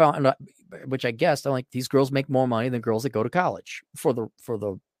 and I found, which I guessed, I'm like, these girls make more money than girls that go to college for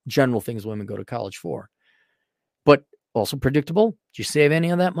the general things women go to college for. But also predictable. Did you save any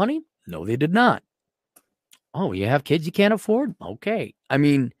of that money? No, they did not. Oh, you have kids you can't afford? Okay. I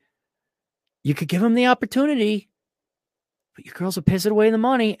mean, you could give them the opportunity, but your girls are pissing away the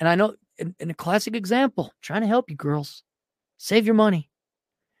money. And I know, in a classic example, trying to help you girls. Save your money.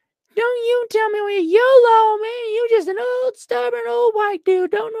 Don't you tell me when you're YOLO, man. You just an old, stubborn, old white dude.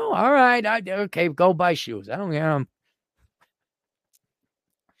 Don't know. All right. Okay, go buy shoes. I don't care.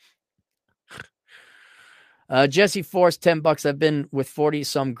 Jesse Force, $10. I've been with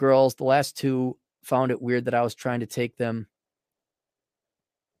 40-some girls. The last two found it weird that I was trying to take them.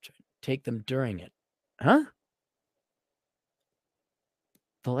 take them during it. Huh?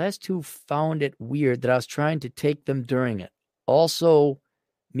 The last two found it weird that I was trying to take them during it. Also,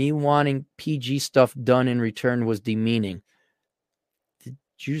 me wanting PG stuff done in return was demeaning. The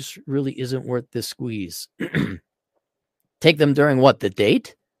juice really isn't worth the squeeze. Take them during what? The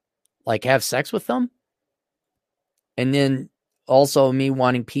date? Like have sex with them? And then also me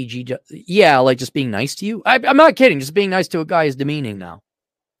wanting PG. Yeah, like just being nice to you. I'm not kidding. Just being nice to a guy is demeaning now.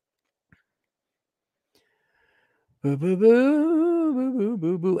 Boo, boo, boo, boo, boo,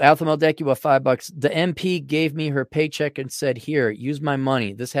 boo, boo. Altham Aldecua, $5. The MP gave me her paycheck and said, here, use my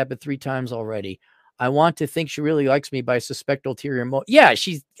money. This happened 3 times already. I want to think she really likes me, but I suspect ulterior motive. Yeah,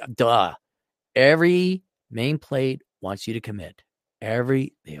 she's, duh. Every main plate wants you to commit.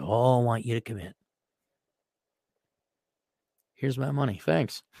 They all want you to commit. Here's my money.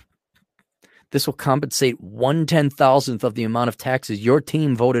 Thanks. This will compensate 1/10,000th of the amount of taxes your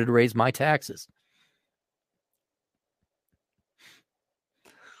team voted to raise my taxes.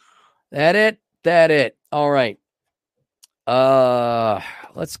 That it. All right.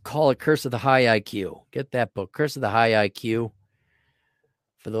 Let's call it Curse of the High IQ. Get that book, Curse of the High IQ.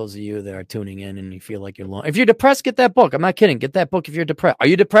 For those of you that are tuning in and you feel like you're alone. If you're depressed, get that book. I'm not kidding. Get that book if you're depressed. Are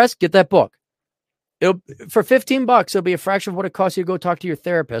you depressed? Get that book. For $15, it'll be a fraction of what it costs you to go talk to your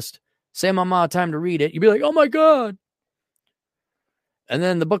therapist. Same amount of time to read it. You'll be like, oh my God. And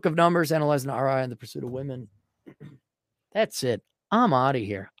then the Book of Numbers, Analyzing the RI and the Pursuit of Women. That's it. I'm out of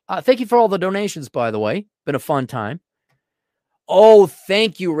here. Thank you for all the donations, by the way. Been a fun time. Oh,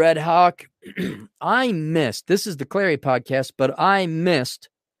 thank you, Red Hawk. I missed, this is the Clarey podcast, but I missed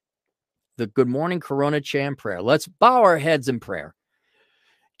the Good Morning Corona Chan prayer. Let's bow our heads in prayer.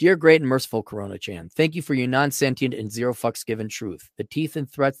 Dear great and merciful Corona Chan, thank you for your non-sentient and zero fucks given truth, the teeth and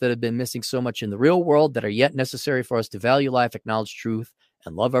threats that have been missing so much in the real world that are yet necessary for us to value life, acknowledge truth,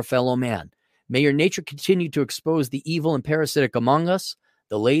 and love our fellow man. May your nature continue to expose the evil and parasitic among us,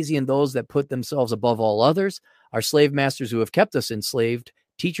 the lazy and those that put themselves above all others, our slave masters who have kept us enslaved,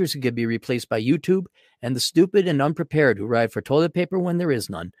 teachers who could be replaced by YouTube, and the stupid and unprepared who ride for toilet paper when there is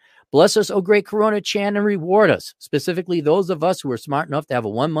none. Bless us, O great Corona Chan, and reward us, specifically those of us who are smart enough to have a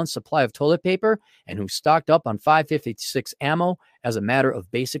 1-month supply of toilet paper and who stocked up on 5.56 ammo as a matter of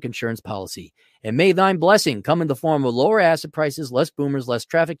basic insurance policy. And may thine blessing come in the form of lower acid prices, less boomers, less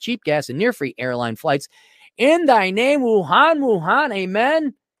traffic, cheap gas, and near-free airline flights. In thy name, Wuhan, Wuhan,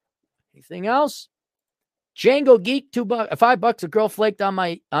 amen. Anything else? Django Geek, $5. A girl flaked on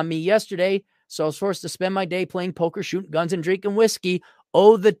me yesterday, so I was forced to spend my day playing poker, shooting guns, and drinking whiskey.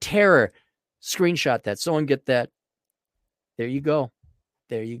 Oh, the terror. Screenshot that. Someone get that. There you go.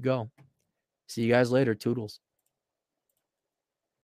 See you guys later. Toodles.